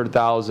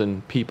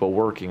 400,000 people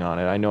working on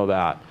it. I know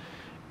that.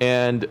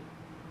 And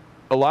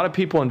a lot of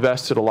people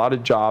invested a lot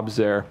of jobs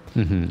there.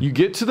 You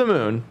get to the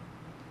moon,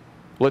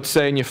 let's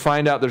say, and you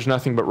find out there's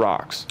nothing but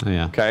rocks.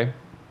 Yeah. Okay.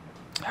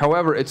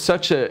 However, it's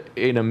such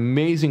an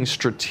amazing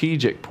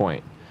strategic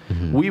point.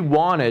 We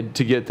wanted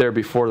to get there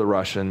before the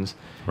Russians.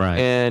 Right.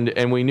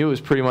 And we knew it was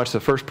pretty much the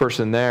first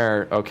person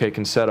there, okay,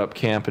 can set up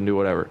camp and do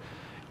whatever.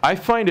 I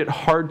find it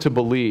hard to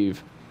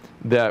believe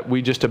that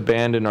we just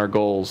abandoned our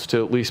goals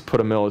to at least put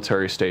a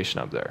military station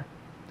up there.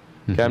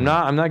 Okay, I'm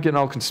not getting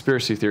all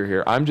conspiracy theory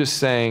here. I'm just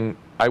saying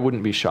I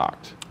wouldn't be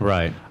shocked.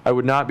 Right. I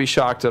would not be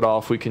shocked at all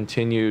if we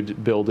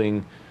continued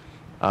building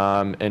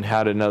and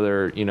had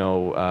another,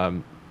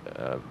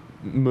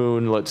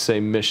 moon, let's say,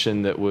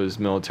 mission that was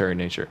military in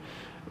nature.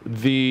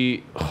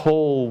 The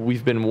whole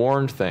we've been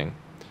warned thing.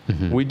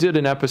 We did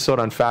an episode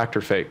on Fact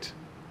or Faked,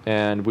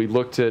 and we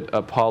looked at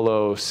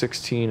Apollo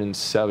 16 and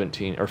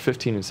 17, or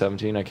 15 and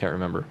 17, I can't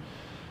remember.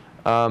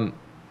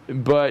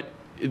 But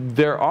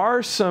there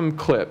are some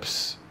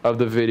clips of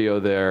the video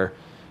there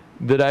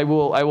that I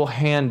will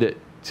hand it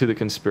to the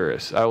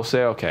conspiracists. I will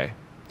say, okay,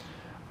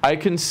 I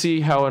can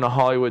see how in a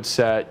Hollywood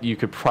set you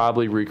could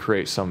probably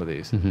recreate some of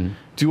these.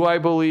 Do I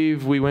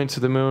believe we went to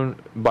the moon?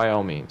 By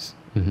all means.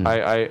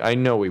 I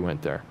know we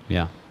went there.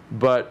 Yeah.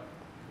 But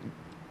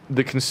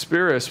the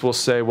conspiracists will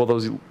say, well,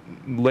 those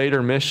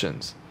later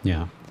missions,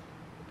 Yeah.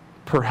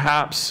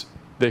 perhaps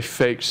they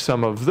faked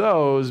some of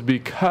those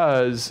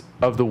because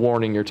of the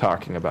warning you're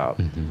talking about.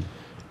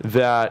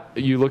 That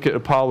you look at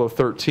Apollo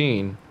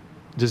 13,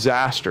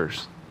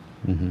 disasters.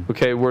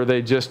 Okay, were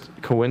they just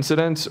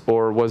coincidence,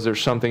 or was there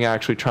something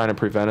actually trying to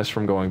prevent us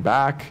from going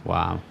back?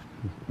 Wow.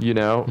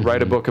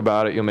 Write a book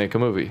about it, you'll make a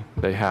movie.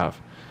 They have.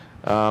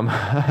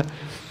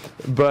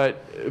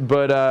 But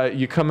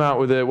you come out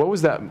with it. What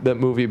was that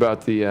movie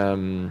about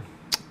the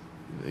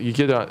you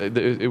get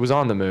it was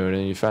on the moon,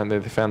 and they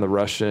found the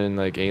Russian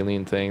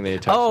alien thing. They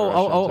attacked.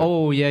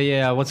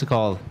 Yeah. What's it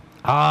called?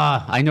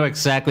 I know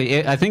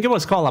exactly. I think it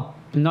was called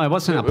no, it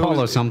wasn't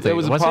Apollo something. It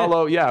was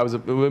Apollo. Yeah, it was.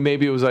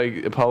 Maybe it was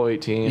like Apollo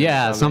 18.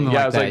 Yeah, something like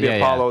that. Yeah, it was like the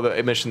Apollo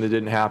the mission that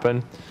didn't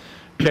happen.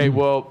 Okay,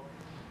 well,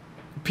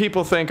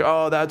 people think,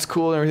 oh, that's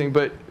cool and everything,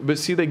 but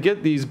see, they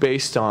get these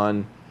based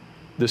on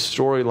the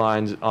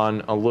storylines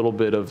on a little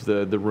bit of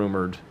the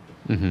rumored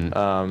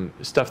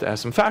stuff that has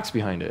some facts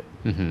behind it.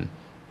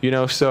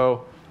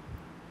 So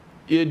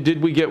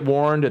did we get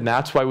warned, and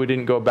that's why we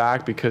didn't go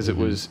back, because it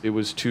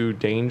was too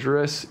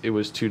dangerous, it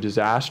was too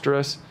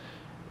disastrous?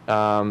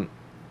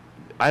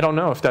 I don't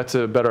know if that's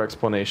a better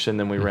explanation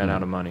than we ran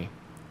out of money.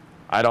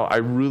 I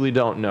really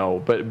don't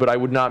know, but I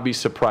would not be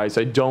surprised.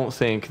 I don't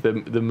think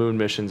the moon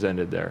missions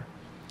ended there.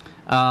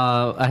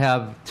 I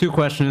have two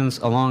questions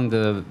along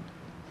the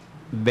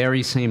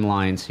very same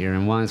lines here,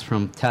 and one is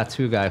from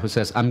Tattoo Guy, who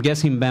says, I'm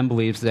guessing Ben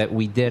believes that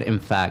we did in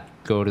fact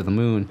go to the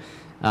moon.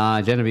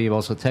 Genevieve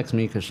also texted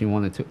me because she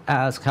wanted to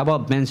ask, how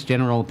about Ben's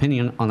general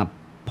opinion on a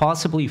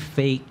possibly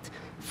faked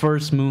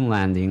first moon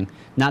landing,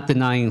 not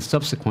denying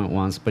subsequent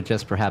ones, but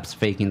just perhaps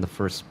faking the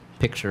first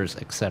pictures,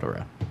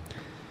 etc.?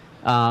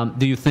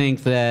 Do you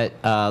think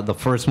that the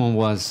first one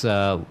was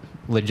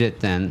legit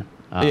then?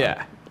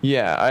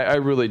 Yeah, I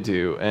really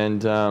do.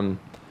 And,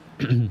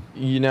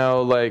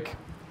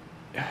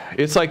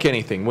 it's like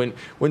anything.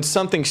 When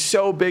something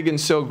so big and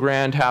so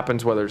grand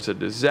happens, whether it's a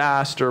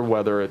disaster,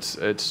 whether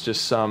it's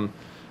just some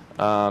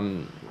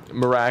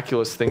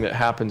miraculous thing that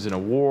happens in a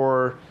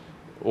war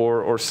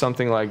or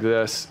something like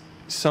this,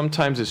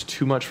 sometimes it's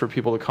too much for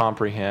people to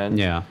comprehend.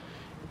 Yeah.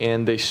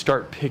 And they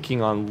start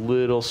picking on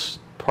little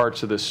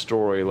parts of this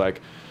story,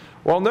 like,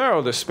 well,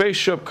 no, the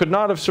spaceship could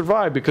not have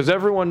survived because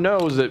everyone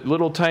knows that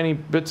little tiny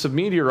bits of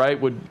meteorite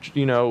would,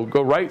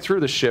 go right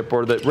through the ship,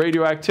 or that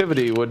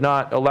radioactivity would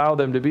not allow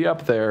them to be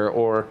up there,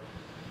 or,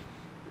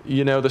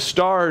 the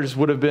stars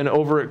would have been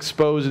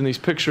overexposed in these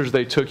pictures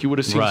they took. You would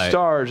have seen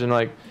stars,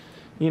 and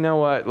you know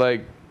what?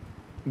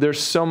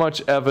 There's so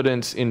much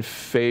evidence in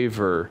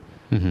favor,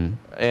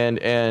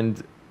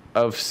 and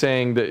of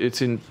saying that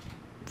it's in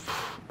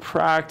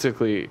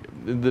practically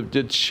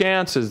the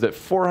chances that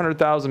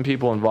 400,000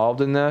 people involved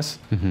in this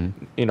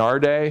in our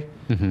day,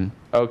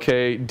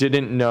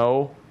 didn't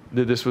know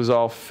that this was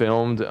all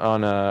filmed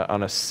on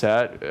a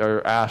set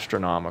are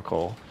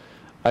astronomical.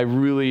 I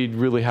really,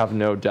 really have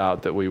no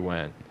doubt that we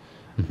went.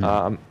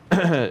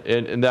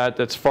 And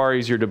that's far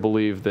easier to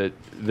believe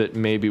that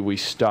maybe we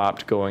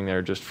stopped going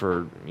there just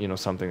for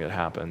something that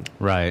happened.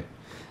 Right.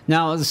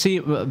 Now,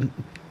 see,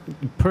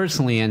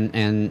 personally,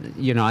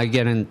 and I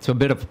get into a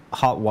bit of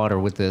hot water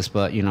with this,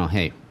 but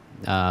hey,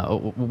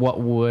 what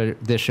would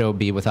this show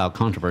be without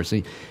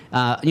controversy?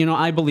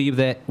 I believe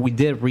that we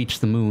did reach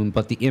the moon,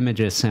 but the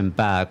images sent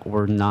back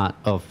were not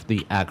of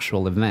the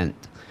actual event.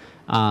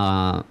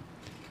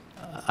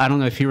 I don't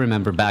know if you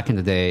remember back in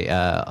the day,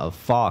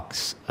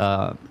 Fox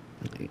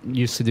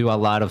used to do a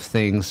lot of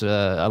things,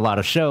 a lot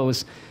of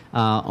shows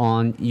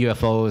on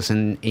UFOs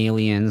and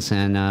aliens,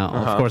 and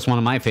of course, one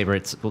of my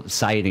favorites,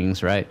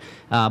 sightings, right?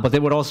 But they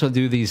would also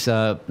do these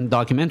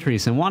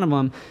documentaries, and one of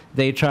them,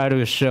 they try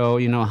to show,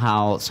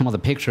 how some of the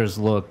pictures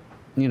look,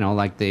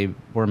 like they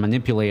were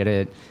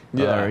manipulated.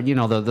 Yeah.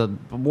 Or,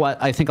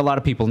 what I think a lot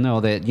of people know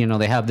that,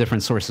 they have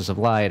different sources of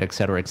light, et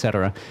cetera, et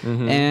cetera.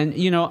 And,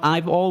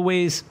 I've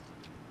always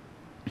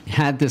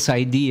had this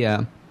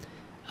idea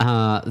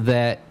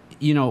that,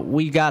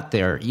 we got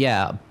there,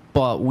 yeah,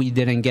 but we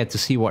didn't get to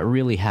see what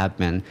really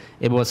happened.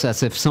 It was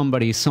as if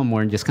somebody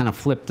somewhere just kind of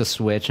flipped the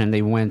switch and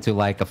they went to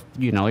like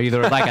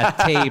either like a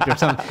tape or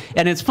something.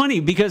 And it's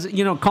funny because,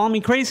 call me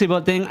crazy,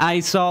 but then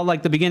I saw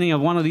like the beginning of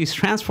one of these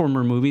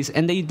Transformer movies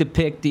and they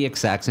depict the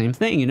exact same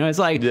thing. It's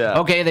like,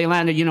 okay, they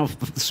landed,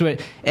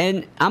 switch.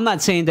 And I'm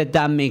not saying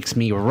that makes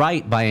me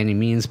right by any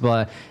means,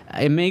 but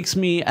it makes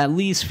me at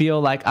least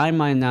feel like I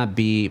might not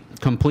be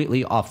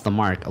completely off the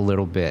mark a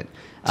little bit.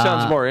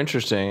 Sounds more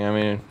interesting. I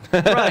mean,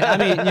 right. I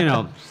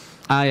mean,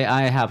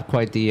 I have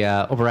quite the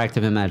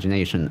overactive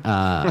imagination.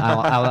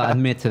 I'll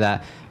admit to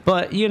that.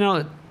 But,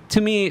 to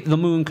me, the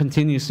moon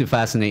continues to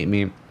fascinate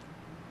me.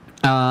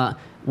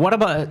 What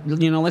about,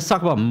 let's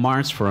talk about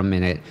Mars for a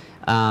minute.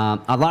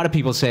 A lot of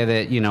people say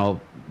that,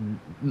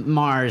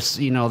 Mars,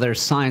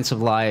 there's signs of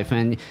life,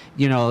 and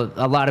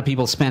a lot of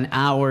people spend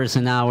hours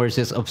and hours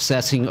just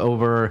obsessing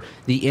over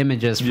the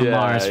images from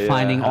Mars,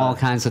 finding all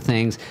kinds of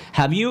things.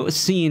 Have you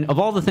seen, of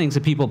all the things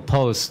that people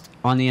post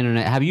on the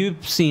internet, have you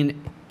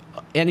seen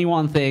any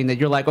one thing that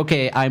you're like,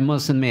 okay, I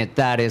must admit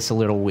that is a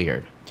little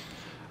weird?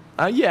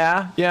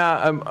 Yeah.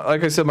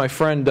 Like I said, my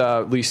friend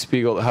Lee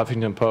Spiegel at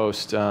Huffington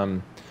Post.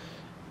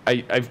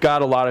 I've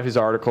got a lot of his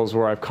articles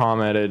where I've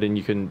commented, and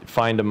you can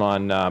find them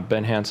on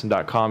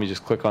benhansen.com. You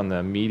just click on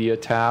the media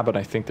tab, and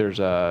I think there's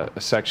a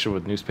section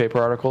with newspaper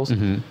articles.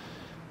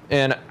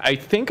 And I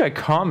think I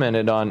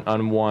commented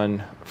on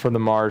one for the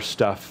Mars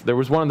stuff. There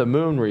was one on the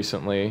moon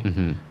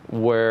recently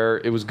where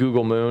it was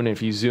Google Moon.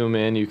 If you zoom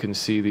in, you can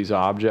see these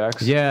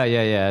objects. Yeah.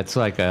 It's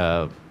like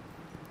a...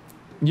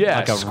 Yeah,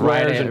 like a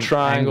squares right and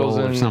triangles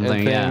or and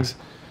something, things.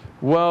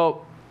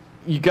 Well,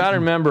 you got to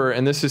remember,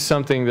 and this is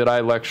something that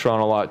I lecture on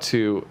a lot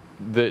too,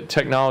 that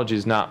technology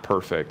is not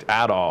perfect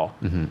at all.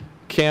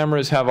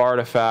 Cameras have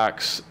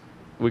artifacts.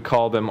 We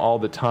call them all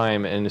the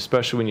time, and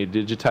especially when you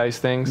digitize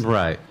things.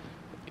 Right.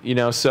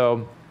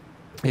 So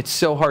it's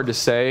so hard to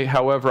say.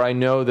 However, I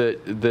know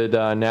that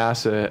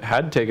NASA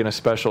had taken a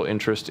special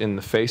interest in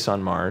the face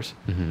on Mars.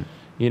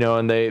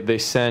 And they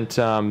sent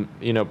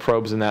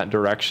probes in that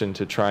direction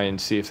to try and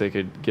see if they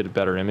could get a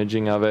better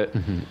imaging of it.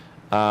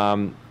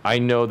 I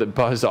know that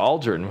Buzz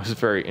Aldrin was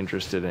very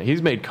interested in it.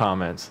 He's made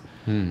comments,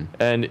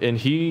 and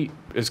he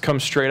has come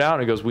straight out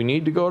and he goes, "We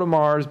need to go to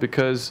Mars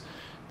because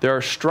there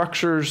are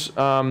structures."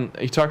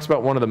 He talks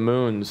about one of the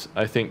moons,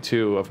 I think,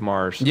 too, of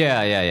Mars.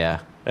 Yeah.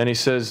 And he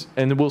says,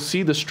 and we'll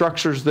see the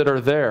structures that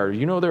are there.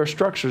 There are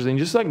structures, and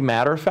just like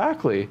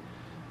matter-of-factly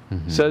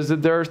says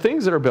that there are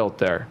things that are built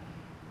there.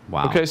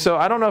 Wow. Okay, so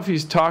I don't know if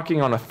he's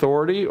talking on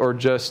authority or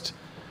just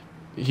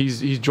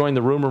he's joined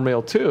the rumor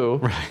mill too.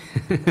 Right.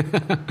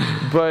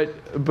 but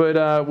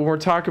when we're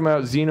talking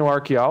about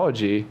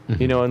xenoarchaeology,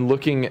 and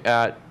looking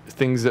at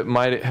things that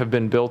might have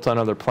been built on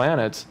other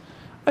planets,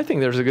 I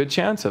think there's a good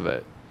chance of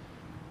it.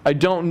 I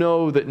don't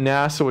know that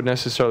NASA would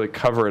necessarily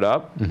cover it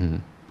up.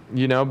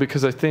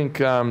 Because I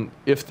think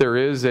if there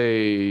is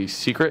a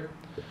secret,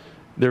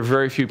 there are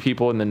very few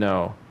people in the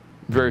know.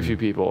 Very few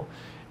people.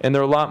 And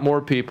there are a lot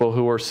more people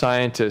who are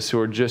scientists who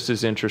are just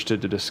as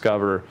interested to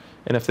discover.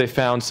 And if they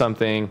found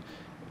something,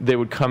 they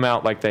would come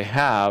out like they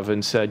have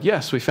and said,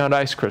 yes, we found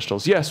ice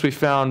crystals. Yes, we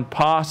found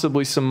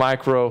possibly some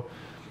micro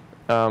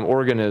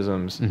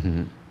organisms.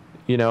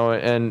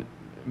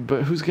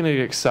 But who's going to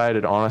get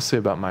excited, honestly,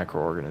 about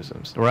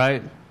microorganisms?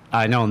 Right.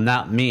 I know,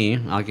 not me.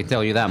 I can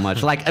tell you that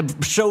much. Like,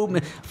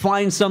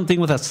 find something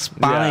with a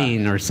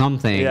spine or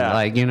something. Yeah.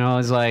 Like,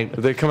 it's like...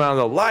 They come out and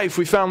go, life,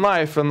 we found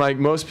life. And, like,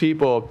 most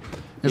people...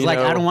 It's like,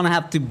 I don't want to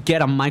have to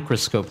get a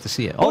microscope to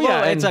see it.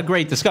 Although it's a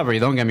great discovery,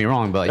 don't get me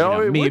wrong.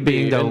 But, me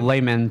being the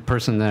layman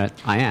person that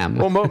I am.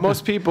 Well,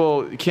 most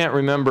people can't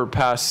remember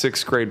past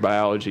 6th grade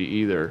biology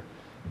either.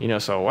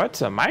 So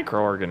what's a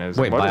microorganism?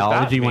 Wait,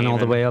 biology went all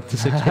the way up to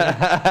 6th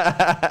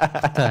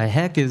grade? What the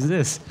heck is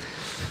this?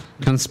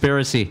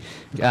 Conspiracy.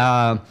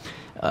 One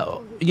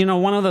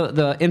of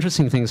the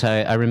interesting things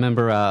I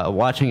remember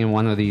watching in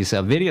one of these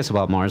videos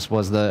about Mars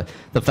was the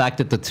fact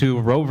that the two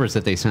rovers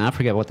that they sent, I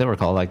forget what they were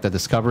called, like the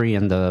Discovery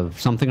and the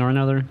something or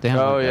another. They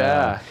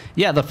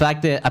have, the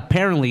fact that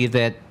apparently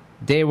that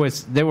they were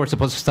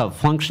supposed to stop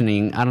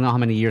functioning, I don't know how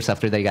many years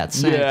after they got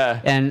sent.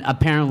 Yeah. And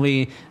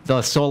apparently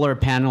the solar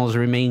panels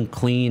remain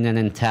clean and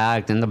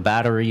intact, and the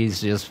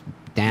batteries just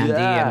dandy,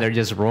 and they're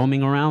just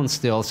roaming around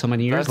still so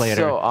many years later.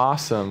 That's so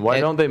awesome.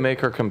 Why don't they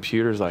make our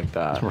computers like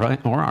that?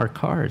 Right, or our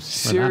cars.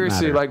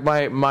 Seriously, like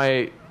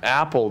my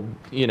Apple,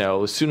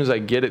 as soon as I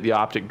get it, the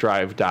optic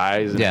drive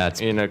dies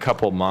in a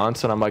couple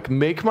months, and I'm like,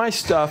 make my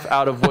stuff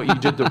out of what you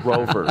did to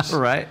rovers.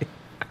 Right.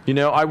 You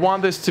know, I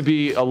want this to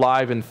be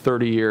alive in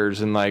 30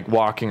 years and like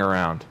walking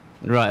around.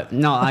 Right.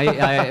 No,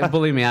 I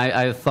believe me,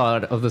 I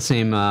thought of the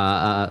same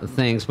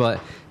things, but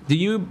do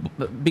you,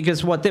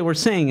 because what they were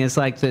saying is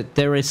like that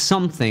there is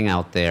something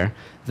out there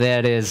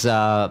that is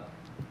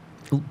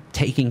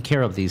taking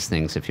care of these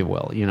things, if you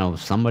will. You know,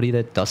 somebody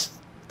that does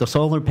the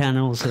solar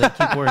panels that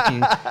keep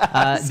working.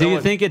 Do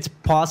you think it's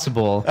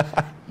possible,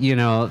 you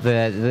know,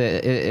 that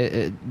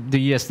do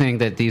you just think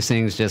that these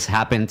things just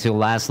happen to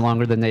last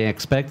longer than they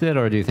expected,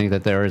 or do you think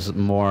that there is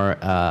more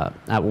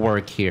at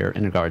work here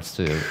in regards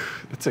to?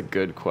 That's a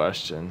good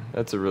question.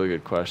 That's a really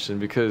good question,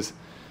 because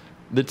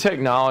the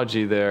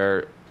technology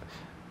there,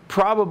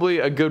 probably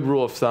a good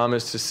rule of thumb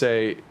is to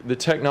say the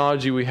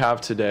technology we have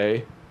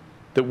today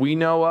that we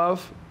know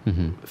of,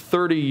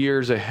 30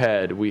 years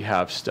ahead we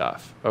have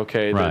stuff,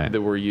 okay, Right.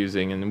 that we're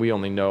using, and we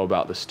only know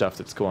about the stuff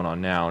that's going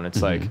on now. And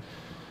it's like,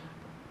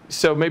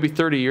 so maybe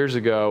 30 years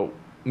ago,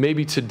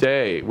 maybe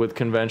today with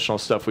conventional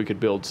stuff we could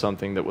build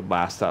something that would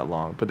last that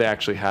long, but they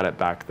actually had it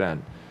back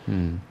then.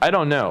 I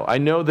don't know. I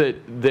know that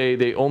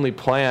they only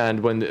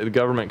planned when the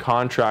government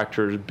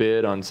contractors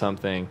bid on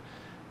something.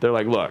 They're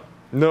like, look,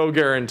 no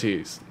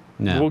guarantees.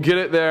 No. We'll get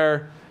it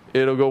there.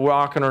 It'll go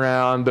walking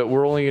around, but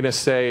we're only going to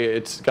say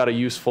it's got a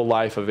useful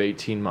life of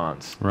 18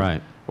 months.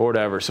 Right. Or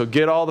whatever. So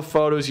get all the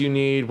photos you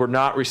need. We're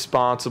not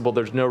responsible.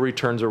 There's no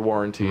returns or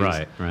warranties.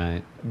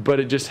 Right.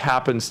 But it just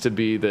happens to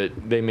be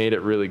that they made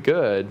it really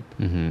good,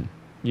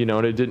 you know,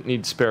 and it didn't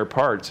need spare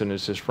parts, and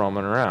it's just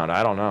roaming around.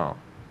 I don't know.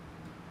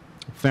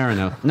 Fair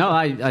enough. No,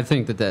 I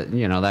think that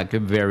you know, that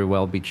could very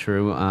well be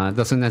true. It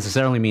doesn't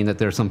necessarily mean that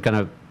there's some kind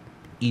of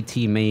ET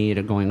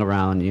maid going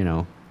around, you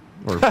know,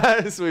 or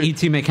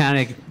ET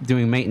mechanic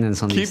doing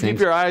maintenance on these things.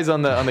 Keep your eyes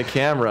on the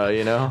camera,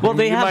 you know. Well,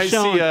 they you have might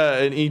shown- see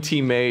an ET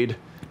maid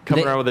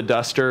coming around with a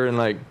duster and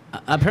like.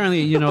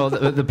 Apparently, you know,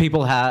 the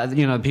people have,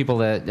 you know, people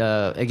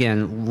that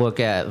again look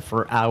at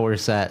for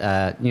hours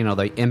at you know,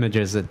 the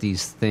images that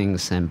these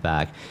things send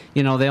back.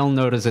 You know, they'll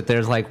notice that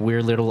there's like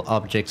weird little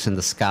objects in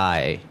the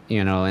sky,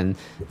 you know, and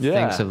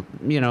things of,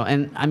 you know,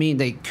 and I mean,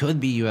 they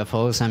could be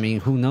UFOs. I mean,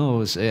 who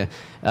knows?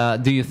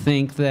 Do you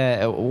think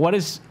that what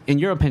is, in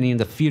your opinion,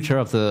 the future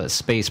of the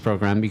space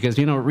program? Because,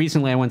 you know,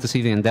 recently I went to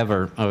see the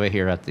Endeavor over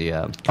here at the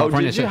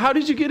California. Did you? How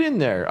did you get in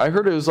there? I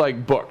heard it was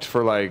like booked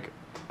for like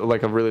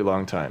a really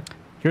long time.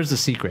 Here's the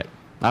secret.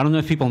 I don't know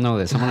if people know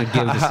this. I'm going to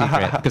give the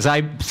secret because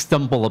I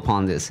stumble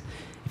upon this.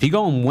 If you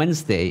go on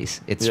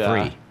Wednesdays, it's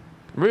free.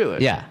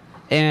 Really? Yeah.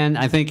 And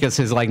I think this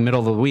is like middle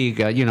of the week.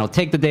 You know,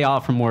 take the day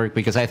off from work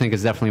because I think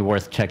it's definitely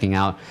worth checking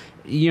out.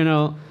 You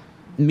know,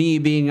 me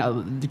being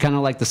kind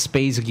of like the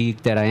space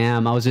geek that I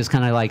am, I was just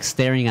kind of like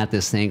staring at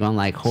this thing going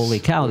like, holy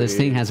cow, this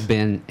thing has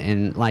been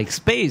in like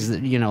space,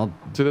 you know.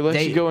 Do they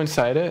let you go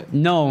inside it?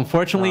 No,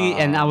 unfortunately,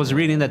 and I was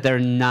reading that they're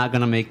not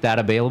going to make that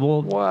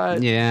available.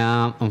 What?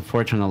 Yeah,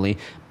 unfortunately.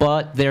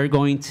 But they're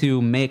going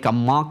to make a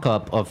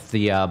mock-up of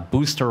the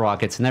booster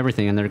rockets and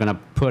everything, and they're going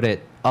to put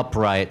it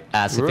upright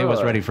as if it was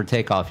Really? ready for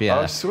takeoff. Yeah.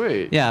 Oh,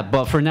 sweet. Yeah,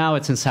 but for now,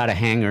 it's inside a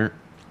hangar.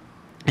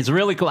 It's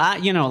really cool.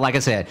 You know, like I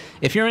said,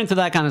 if you're into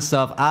that kind of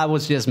stuff, I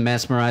was just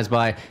mesmerized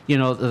by, you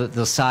know,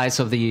 the size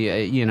of the,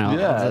 you know.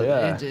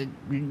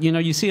 You know,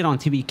 you see it on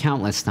TV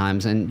countless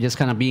times, and just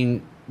kind of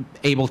being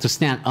able to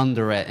stand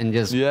under it and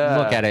just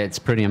look at it, it's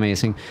pretty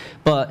amazing.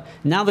 But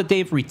now that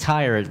they've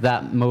retired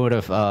that mode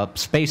of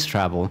space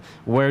travel,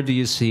 where do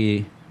you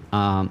see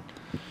Well,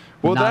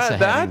 NASA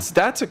heading?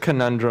 that's a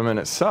conundrum in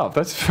itself.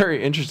 That's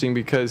very interesting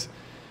because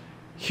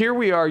here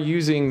we are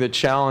using the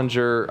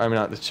Challenger. I mean,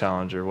 not the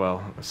Challenger.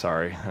 Well,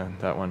 sorry,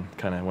 that one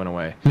kind of went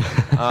away.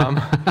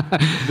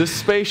 The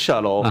space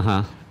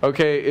shuttle,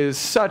 okay, is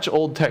such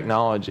old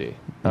technology.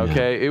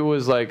 Okay, it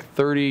was like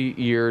 30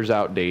 years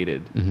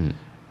outdated,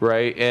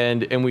 right?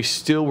 And we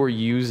still were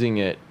using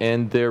it.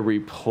 And their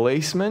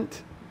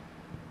replacement,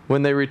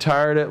 when they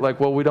retired it, like,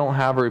 well, we don't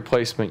have a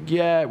replacement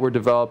yet. We're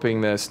developing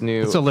this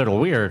new. It's a little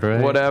weird,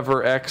 right?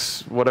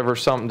 whatever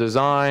something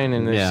design,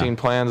 and they've seen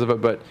plans of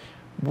it, but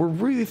we're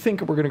really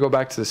thinking we're going to go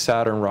back to the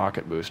Saturn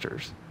rocket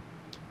boosters.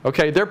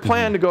 Okay, their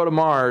plan to go to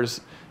Mars,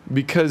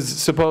 because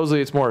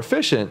supposedly it's more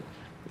efficient,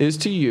 is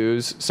to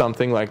use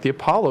something like the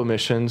Apollo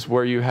missions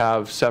where you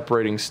have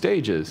separating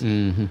stages.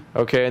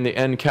 Okay, and the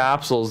end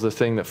capsule is the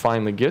thing that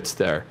finally gets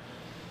there.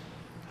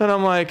 And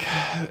I'm like,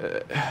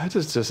 it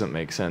just doesn't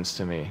make sense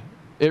to me.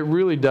 It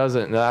really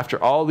doesn't. And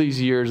after all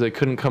these years, they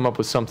couldn't come up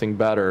with something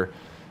better,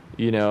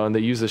 you know, and they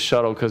use the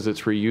shuttle because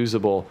it's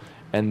reusable,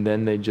 and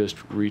then they just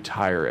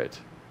retire it.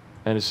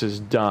 And it's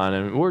just done.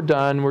 And we're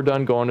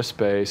done going to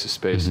space, a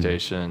space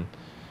station,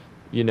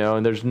 you know,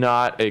 and there's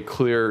not a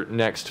clear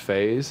next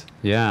phase.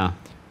 Yeah.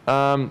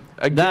 Again,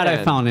 That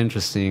I found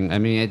interesting. I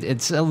mean,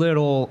 it's a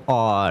little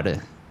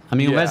odd. I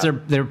mean, unless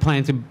they're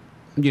planning to,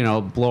 you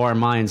know, blow our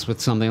minds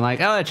with something like,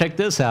 oh, check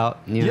this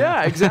out. You know?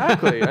 Yeah,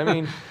 exactly. I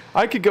mean,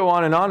 I could go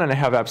on, and I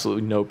have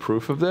absolutely no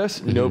proof of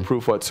this, no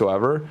proof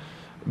whatsoever.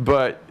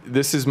 But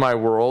this is my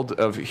world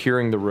of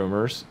hearing the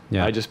rumors.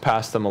 Yeah. I just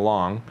pass them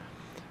along.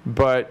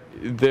 But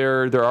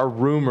there are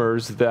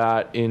rumors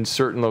that in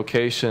certain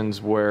locations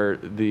where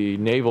the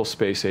Naval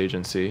Space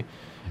Agency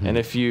And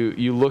if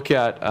you look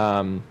at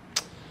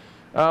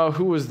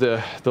who was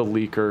the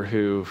leaker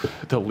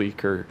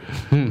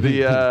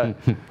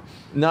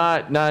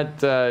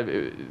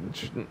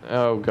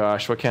oh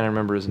gosh, what can't I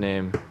remember his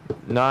name?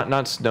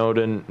 Not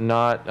Snowden,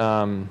 not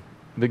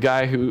the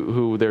guy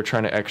who they're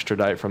trying to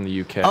extradite from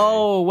the UK.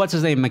 Oh, what's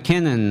his name?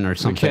 McKinnon or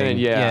something. McKinnon,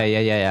 yeah.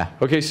 Yeah.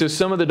 Okay, so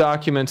some of the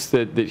documents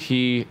that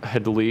he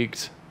had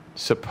leaked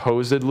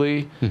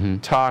supposedly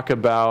talk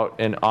about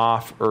an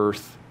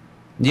off-Earth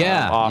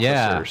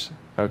officers.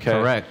 Okay,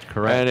 correct.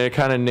 And it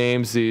kind of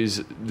names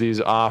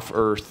these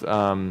off-Earth,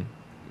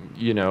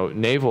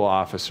 naval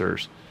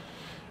officers.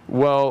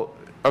 Well,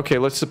 okay,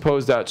 let's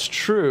suppose that's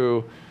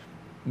true.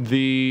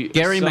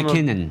 Gary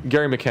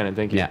McKinnon,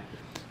 thank you. Yeah.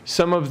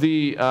 Some of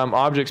the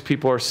objects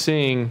people are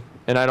seeing,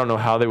 and I don't know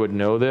how they would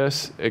know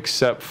this,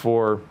 except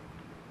for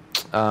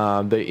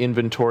they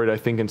inventoried, I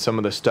think, in some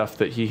of the stuff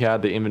that he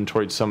had, they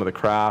inventoried some of the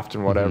craft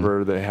and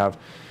whatever they have.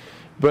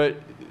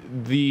 But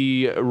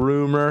the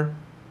rumor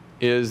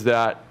is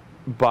that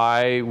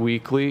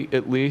bi-weekly,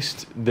 at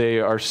least, they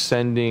are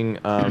sending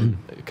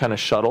kind of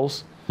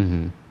shuttles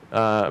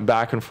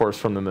back and forth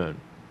from the moon.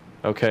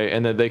 Okay,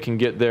 and that they can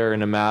get there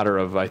in a matter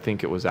of, I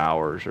think it was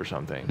hours or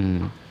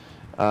something.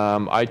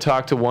 I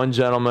talked to one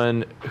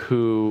gentleman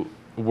who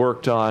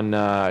worked on,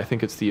 I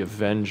think it's the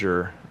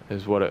Avenger,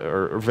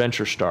 or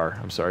Venture Star.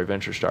 I'm sorry,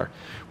 Venture Star,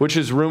 which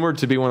is rumored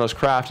to be one of those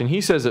craft, and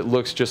he says it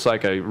looks just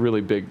like a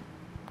really big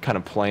kind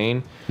of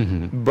plane.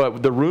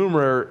 But the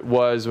rumor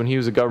was, when he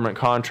was a government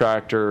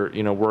contractor,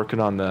 working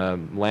on the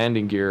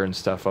landing gear and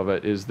stuff of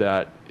it, is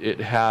that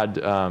it had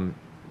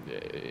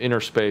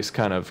inner space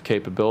kind of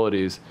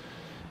capabilities,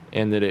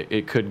 and that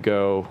it could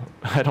go.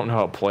 I don't know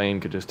how a plane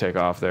could just take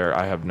off there.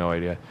 I have no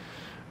idea.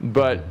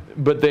 But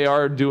they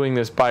are doing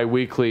this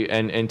bi-weekly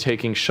and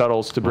taking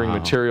shuttles to bring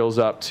materials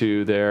up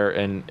to there,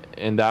 and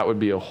that would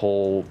be a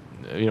whole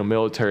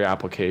military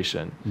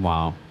application.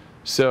 Wow.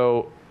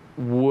 So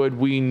would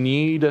we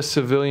need a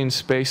civilian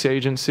space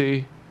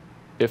agency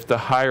if the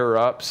higher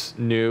ups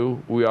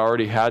knew we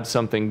already had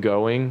something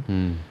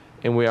going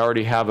and we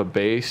already have a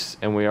base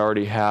and we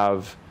already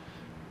have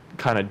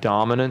kind of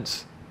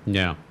dominance?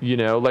 Yeah.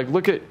 Like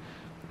look at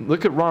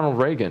Ronald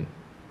Reagan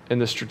and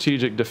the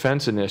Strategic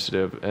Defense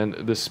Initiative and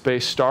the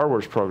space Star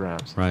Wars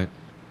programs. Right.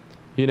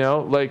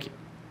 Like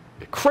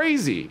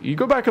crazy. You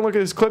go back and look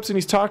at his clips and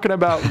he's talking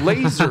about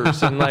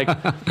lasers and like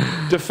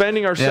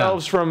defending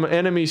ourselves from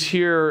enemies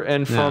here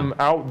and from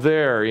out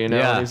there,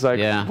 and he's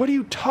like, what are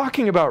you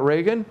talking about,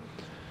 Reagan?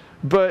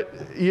 But,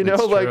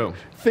 That's like true.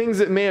 Things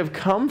that may have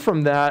come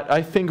from that,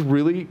 I think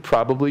really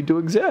probably do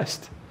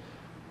exist.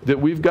 That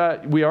we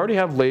already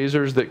have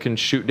lasers that can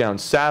shoot down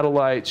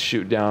satellites,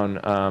 shoot down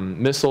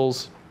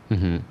missiles,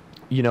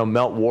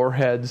 melt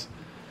warheads.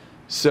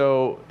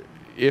 So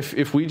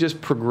if we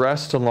just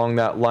progressed along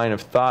that line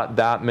of thought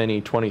that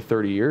many 20,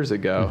 30 years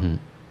ago,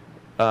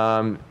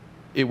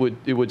 it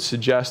would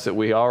suggest that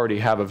we already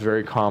have a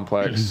very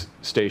complex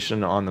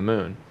station on the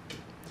moon.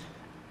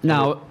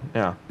 Now,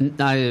 Yeah.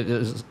 I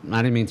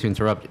didn't mean to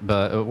interrupt,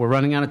 but we're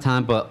running out of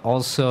time. But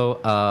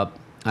also,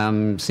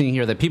 I'm seeing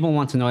here that people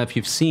want to know if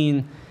you've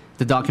seen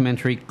the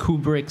documentary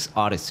Kubrick's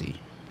Odyssey.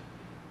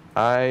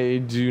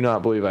 I do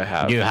not believe I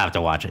have. You have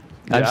to watch it.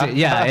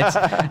 Yeah?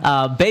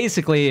 It's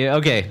basically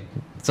okay.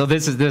 So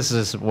this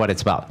is what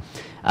it's about.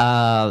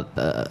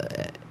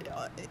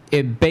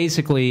 It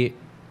basically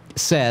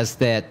says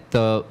that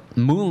the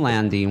moon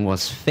landing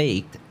was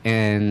faked,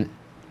 and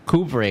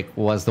Kubrick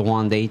was the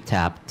one they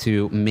tapped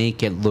to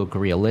make it look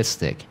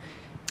realistic,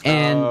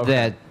 and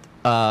that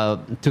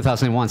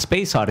 2001: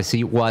 Space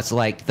Odyssey was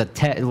like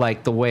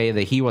the way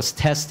that he was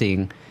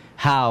testing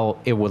how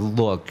it would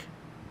look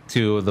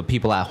to the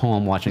people at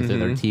home watching through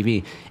their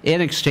TV. In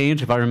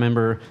exchange, if I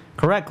remember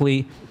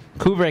correctly,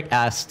 Kubrick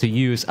asked to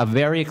use a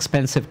very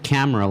expensive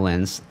camera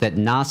lens that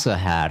NASA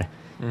had,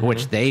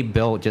 which they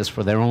built just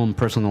for their own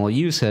personal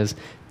uses,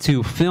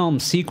 to film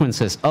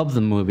sequences of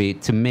the movie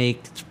to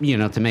make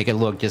it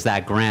look just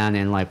that grand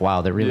and like,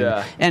 wow, they're really.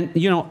 Yeah. And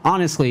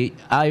honestly,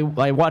 I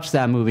watched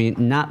that movie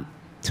not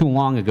too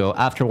long ago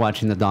after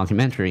watching the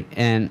documentary,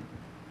 and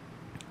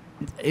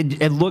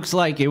it looks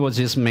like it was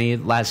just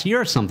made last year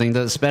or something.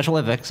 The special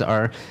effects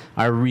are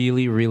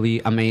really,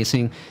 really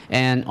amazing,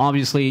 and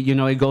obviously,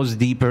 it goes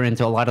deeper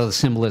into a lot of the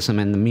symbolism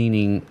and the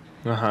meaning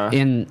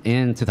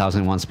in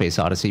 2001: Space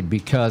Odyssey,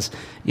 because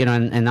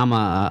and I'm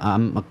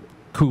a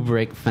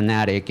Kubrick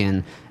fanatic,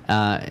 and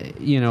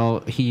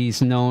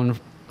he's known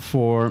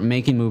for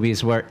making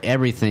movies where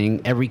every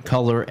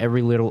color,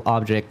 every little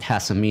object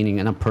has a meaning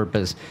and a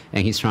purpose,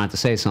 and he's trying to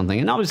say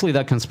something. And obviously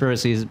that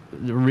conspiracy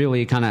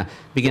really kind of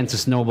began to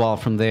snowball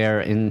from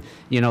there. And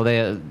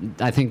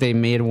I think they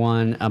made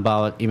one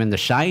about even The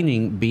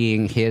Shining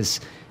being his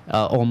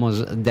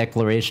almost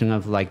declaration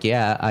of like,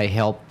 yeah, I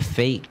helped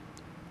fake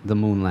the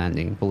moon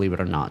landing, believe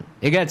it or not.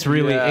 It gets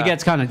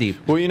kind of deep.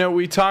 Well,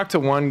 we talked to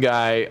one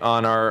guy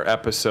on our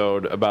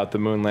episode about the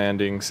moon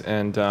landings,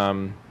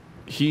 and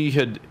he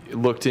had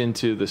looked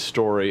into the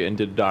story and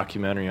did a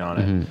documentary on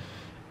it.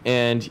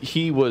 And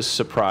he was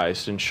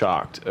surprised and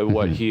shocked at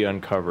what he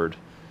uncovered.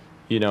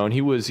 and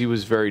he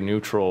was very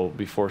neutral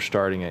before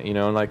starting it,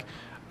 and like,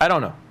 I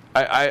don't know.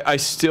 I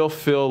still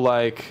feel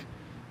like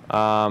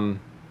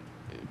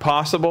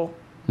possible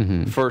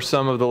for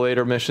some of the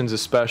later missions,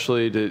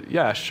 especially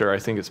sure, I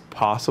think it's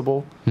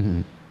possible.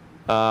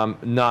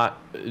 Not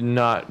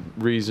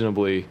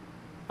reasonably,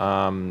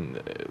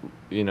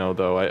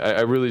 though.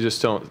 I really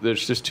just don't.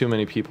 There's just too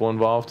many people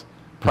involved.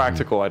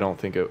 Practical, I don't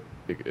think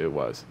it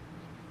was.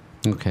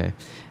 Okay.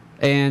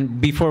 And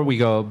before we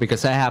go,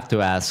 because I have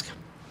to ask,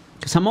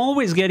 because I'm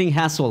always getting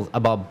hassled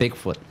about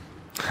Bigfoot.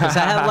 Because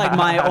I have like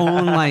my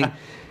own like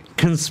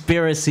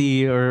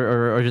conspiracy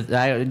or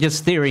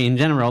just theory in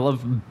general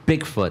of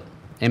Bigfoot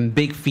and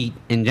big feet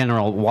in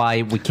general,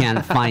 why we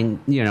can't find,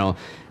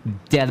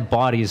 dead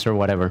bodies or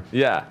whatever.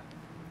 Yeah.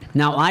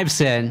 Now, I've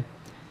said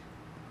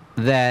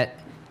that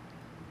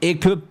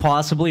it could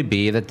possibly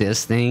be that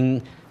this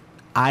thing,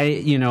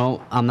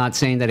 I'm not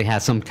saying that it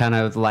has some kind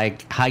of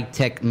like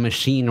high-tech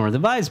machine or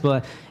device,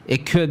 but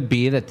it could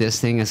be that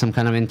this thing is some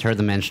kind of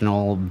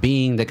interdimensional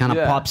being that kind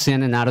of pops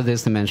in and out of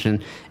this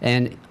dimension.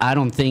 And I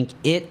don't think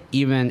it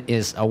even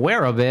is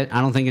aware of it.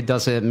 I don't think it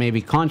does it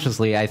maybe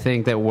consciously. I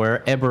think that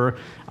wherever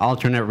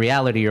alternate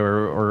reality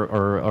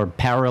or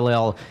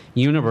parallel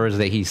universe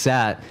that he's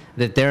at,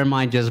 that there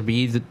might just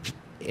be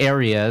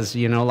areas,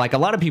 like a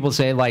lot of people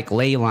say, like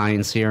ley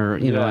lines here,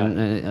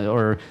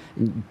 or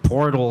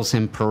portals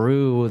in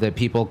Peru that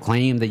people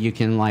claim that you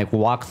can like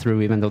walk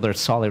through, even though they're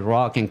solid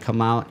rock, and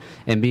come out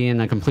and be in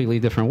a completely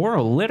different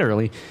world,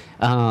 literally.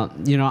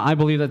 I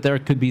believe that there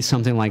could be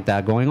something like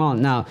that going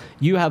on. Now,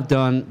 you have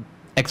done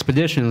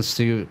expeditions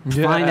to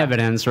find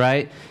evidence,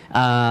 right?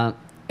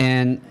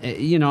 And,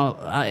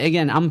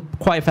 again, I'm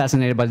quite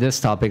fascinated by this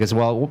topic as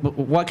well.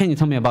 What can you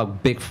tell me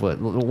about Bigfoot?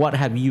 What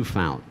have you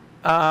found?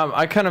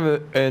 I kind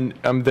of, and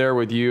I'm there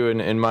with you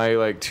in my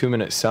like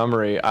 2-minute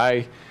summary.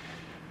 A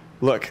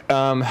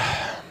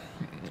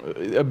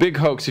big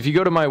hoax. If you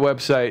go to my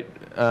website,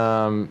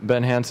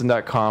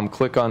 benhansen.com,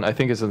 click on, I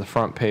think it's on the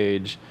front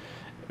page,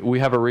 we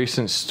have a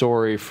recent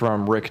story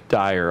from Rick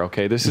Dyer.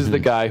 Okay, this is the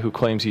guy who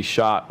claims he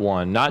shot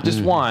one, not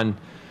just one,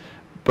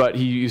 but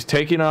he's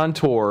taking it on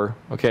tour.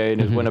 Okay, in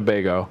his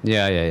Winnebago.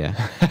 Yeah.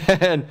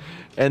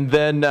 and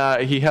then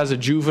he has a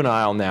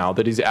juvenile now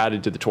that he's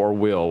added to the tour,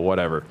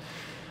 whatever.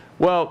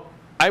 Well,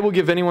 I will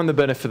give anyone the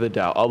benefit of the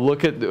doubt. I'll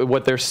look at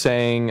what they're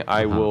saying.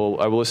 I will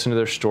listen to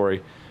their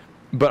story.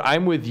 But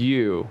I'm with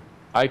you.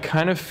 I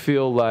kind of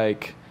feel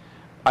like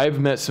I've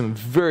met some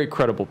very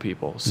credible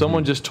people.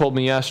 Someone just told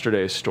me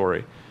yesterday a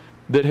story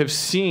that have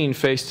seen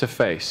face to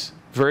face,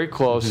 very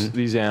close,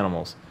 these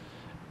animals.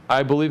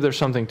 I believe there's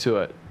something to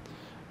it.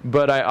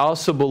 But I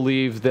also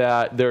believe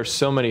that there are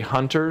so many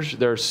hunters,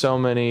 there are so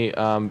many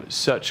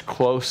such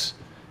close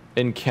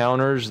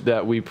encounters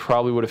that we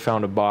probably would have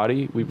found a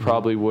body. We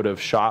probably would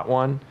have shot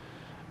one,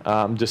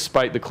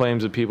 despite the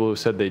claims of people who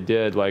said they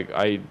did. Like,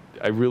 I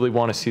really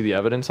want to see the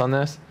evidence on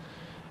this.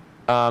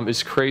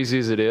 As crazy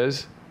as it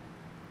is,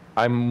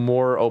 I'm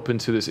more open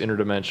to this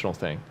interdimensional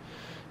thing,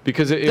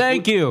 because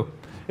Thank you.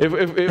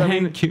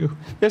 Thank you.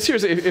 Yeah,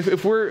 seriously.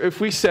 If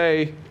we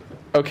say,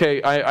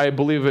 okay, I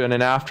believe in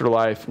an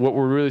afterlife, what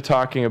we're really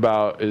talking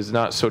about is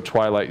not so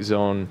Twilight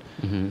Zone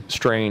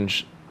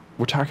strange.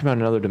 We're talking about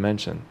another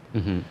dimension.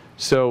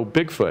 So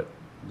Bigfoot.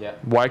 Yeah.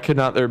 Why could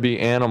not there be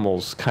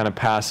animals kind of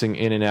passing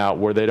in and out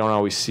where they don't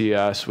always see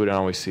us, we don't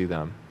always see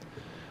them?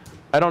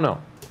 I don't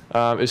know.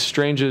 As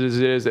strange as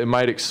it is, it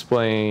might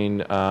explain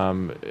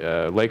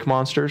lake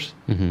monsters,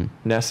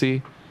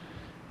 Nessie.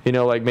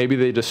 Like maybe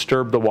they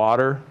disturb the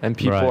water and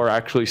people are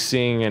actually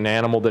seeing an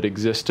animal that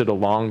existed a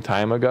long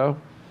time ago,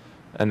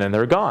 and then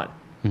they're gone.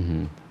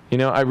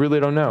 I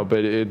really don't know,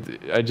 but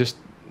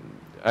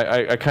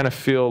I kind of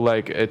feel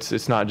like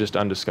it's not just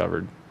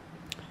undiscovered.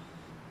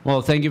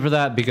 Well, thank you for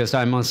that, because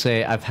I must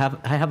say I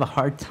have a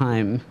hard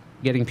time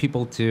getting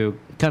people to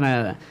kind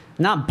of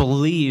not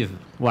believe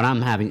what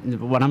I'm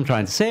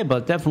trying to say,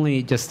 but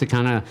definitely just to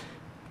kind of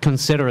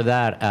consider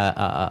that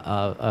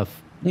a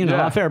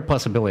fair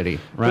possibility,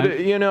 right? But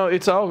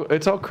it's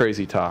all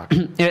crazy talk.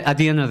 At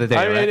the end of the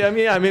day,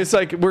 I mean, it's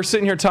like we're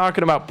sitting here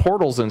talking about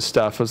portals and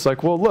stuff. It's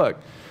like, well, look.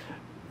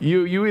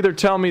 You either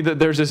tell me that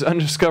there's this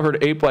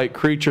undiscovered ape-like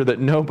creature that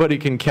nobody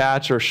can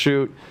catch or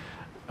shoot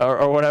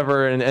or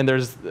whatever, and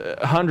there's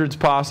hundreds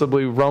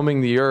possibly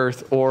roaming the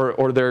earth,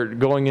 or they're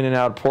going in and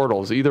out of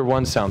portals. Either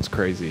one sounds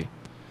crazy.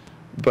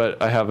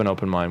 But I have an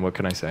open mind. What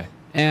can I say?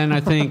 And I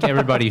think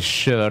everybody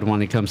should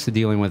when it comes to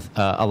dealing with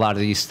a lot of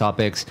these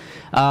topics.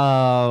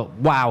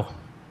 Wow.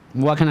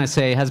 What can I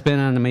say? It has been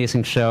an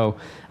amazing show.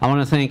 I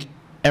want to thank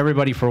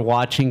everybody for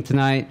watching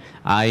tonight.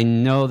 I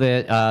know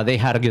that they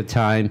had a good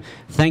time.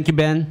 Thank you,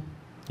 Ben.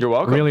 You're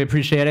welcome. Really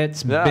appreciate it.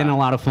 It's been a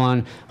lot of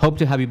fun. Hope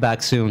to have you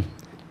back soon.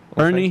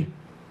 Ernie,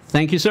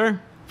 thank you, sir,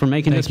 for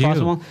making this Thank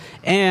you. possible.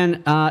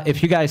 And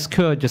if you guys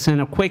could, just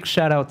send a quick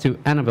shout out to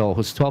Annabelle,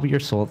 who's 12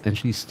 years old, and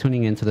she's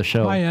tuning into the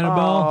show. Hi, Annabelle.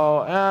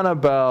 Oh,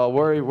 Annabelle.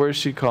 Where's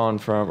she calling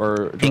from?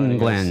 Or joining us?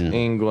 England.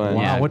 England.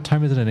 Wow, Yeah. what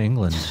time is it in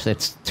England?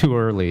 It's too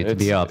early to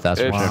be up,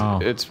 that's for it's, sure. Wow.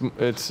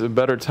 It's a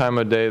better time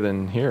of day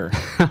than here.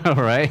 All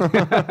right.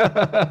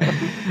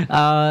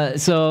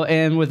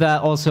 And with that,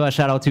 also a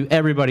shout out to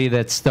everybody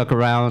that stuck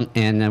around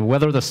and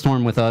weathered the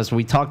storm with us.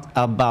 We talked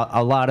about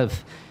a lot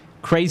of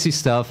crazy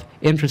stuff,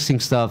 interesting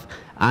stuff.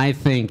 I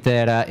think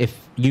that if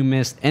you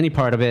missed any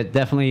part of it,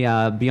 definitely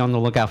be on the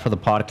lookout for the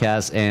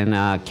podcast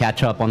and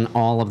catch up on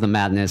all of the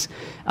madness.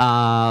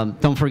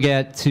 Don't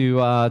forget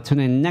to tune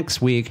in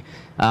next week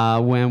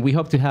when we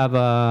hope to have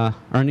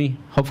Ernie,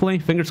 hopefully,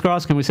 fingers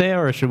crossed. Can we say it,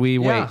 or should we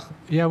wait?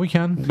 Yeah, we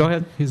can. Go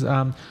ahead. He's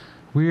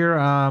we're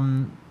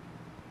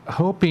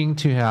hoping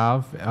to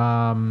have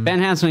Ben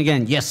Hansen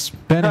again, yes.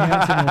 Ben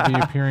Hansen will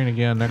be appearing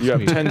again next You have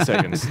week. 10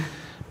 seconds.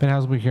 Ben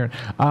Hansen will be here.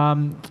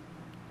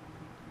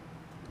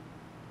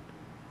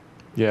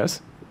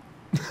 Yes.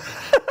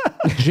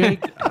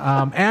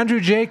 Andrew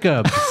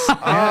Jacobs.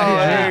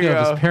 there you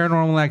Jacobs, go.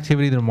 Paranormal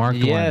Activity, The Marked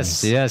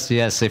Yes, Ones.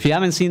 yes. If you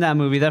haven't seen that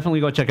movie,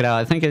 definitely go check it out.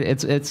 I think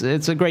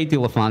it's a great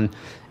deal of fun,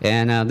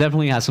 and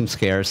definitely has some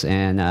scares,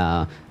 and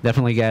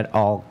definitely get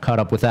all caught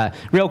up with that.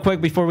 Real quick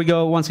before we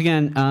go, once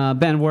again,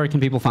 Ben, where can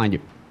people find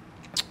you?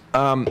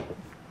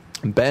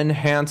 Ben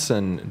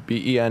Hansen,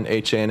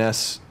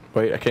 BenHans.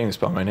 Wait, I can't even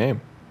spell my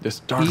name.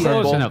 Just darn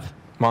Close bull enough.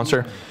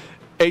 monster.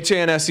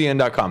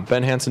 HANSEN.com,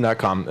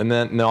 benhansen.com, and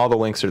then all the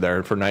links are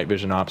there for Night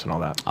Vision Ops and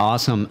all that.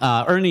 Awesome,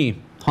 Ernie,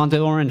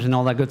 Haunted Orange, and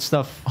all that good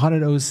stuff.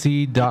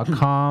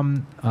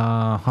 HauntedOC.com,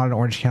 Haunted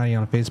Orange County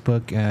on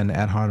Facebook, and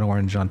at Haunted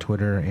Orange on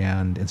Twitter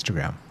and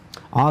Instagram.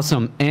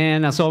 Awesome.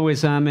 And as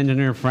always, I'm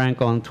Engineer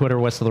Frank on Twitter,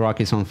 West of the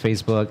Rockies on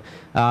Facebook.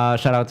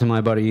 Shout out to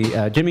my buddy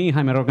Jimmy,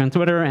 Jaime Roca on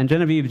Twitter, and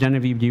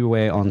Genevieve Due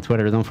on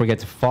Twitter. Don't forget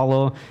to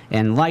follow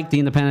and like the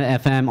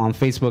Independent FM on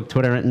Facebook,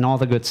 Twitter, and all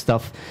the good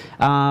stuff.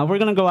 We're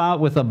going to go out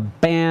with a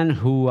band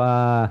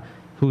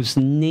whose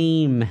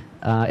name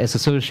is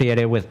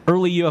associated with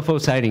early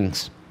UFO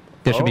sightings.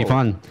 This should be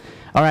fun.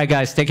 All right,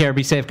 guys, take care.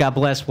 Be safe. God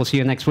bless. We'll see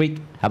you next week.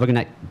 Have a good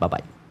night.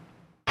 Bye-bye.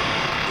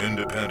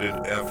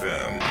 Independent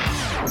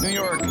FM. New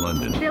York,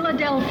 London,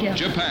 Philadelphia.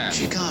 Japan,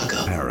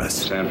 Chicago. Paris.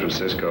 San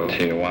Francisco,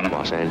 Tijuana,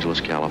 Los Angeles,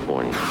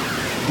 California.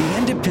 The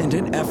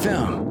Independent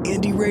FM,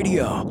 Indie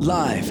Radio,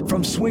 live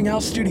from Swing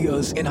Out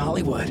Studios in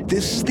Hollywood.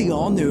 This is the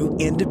all-new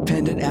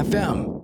Independent FM.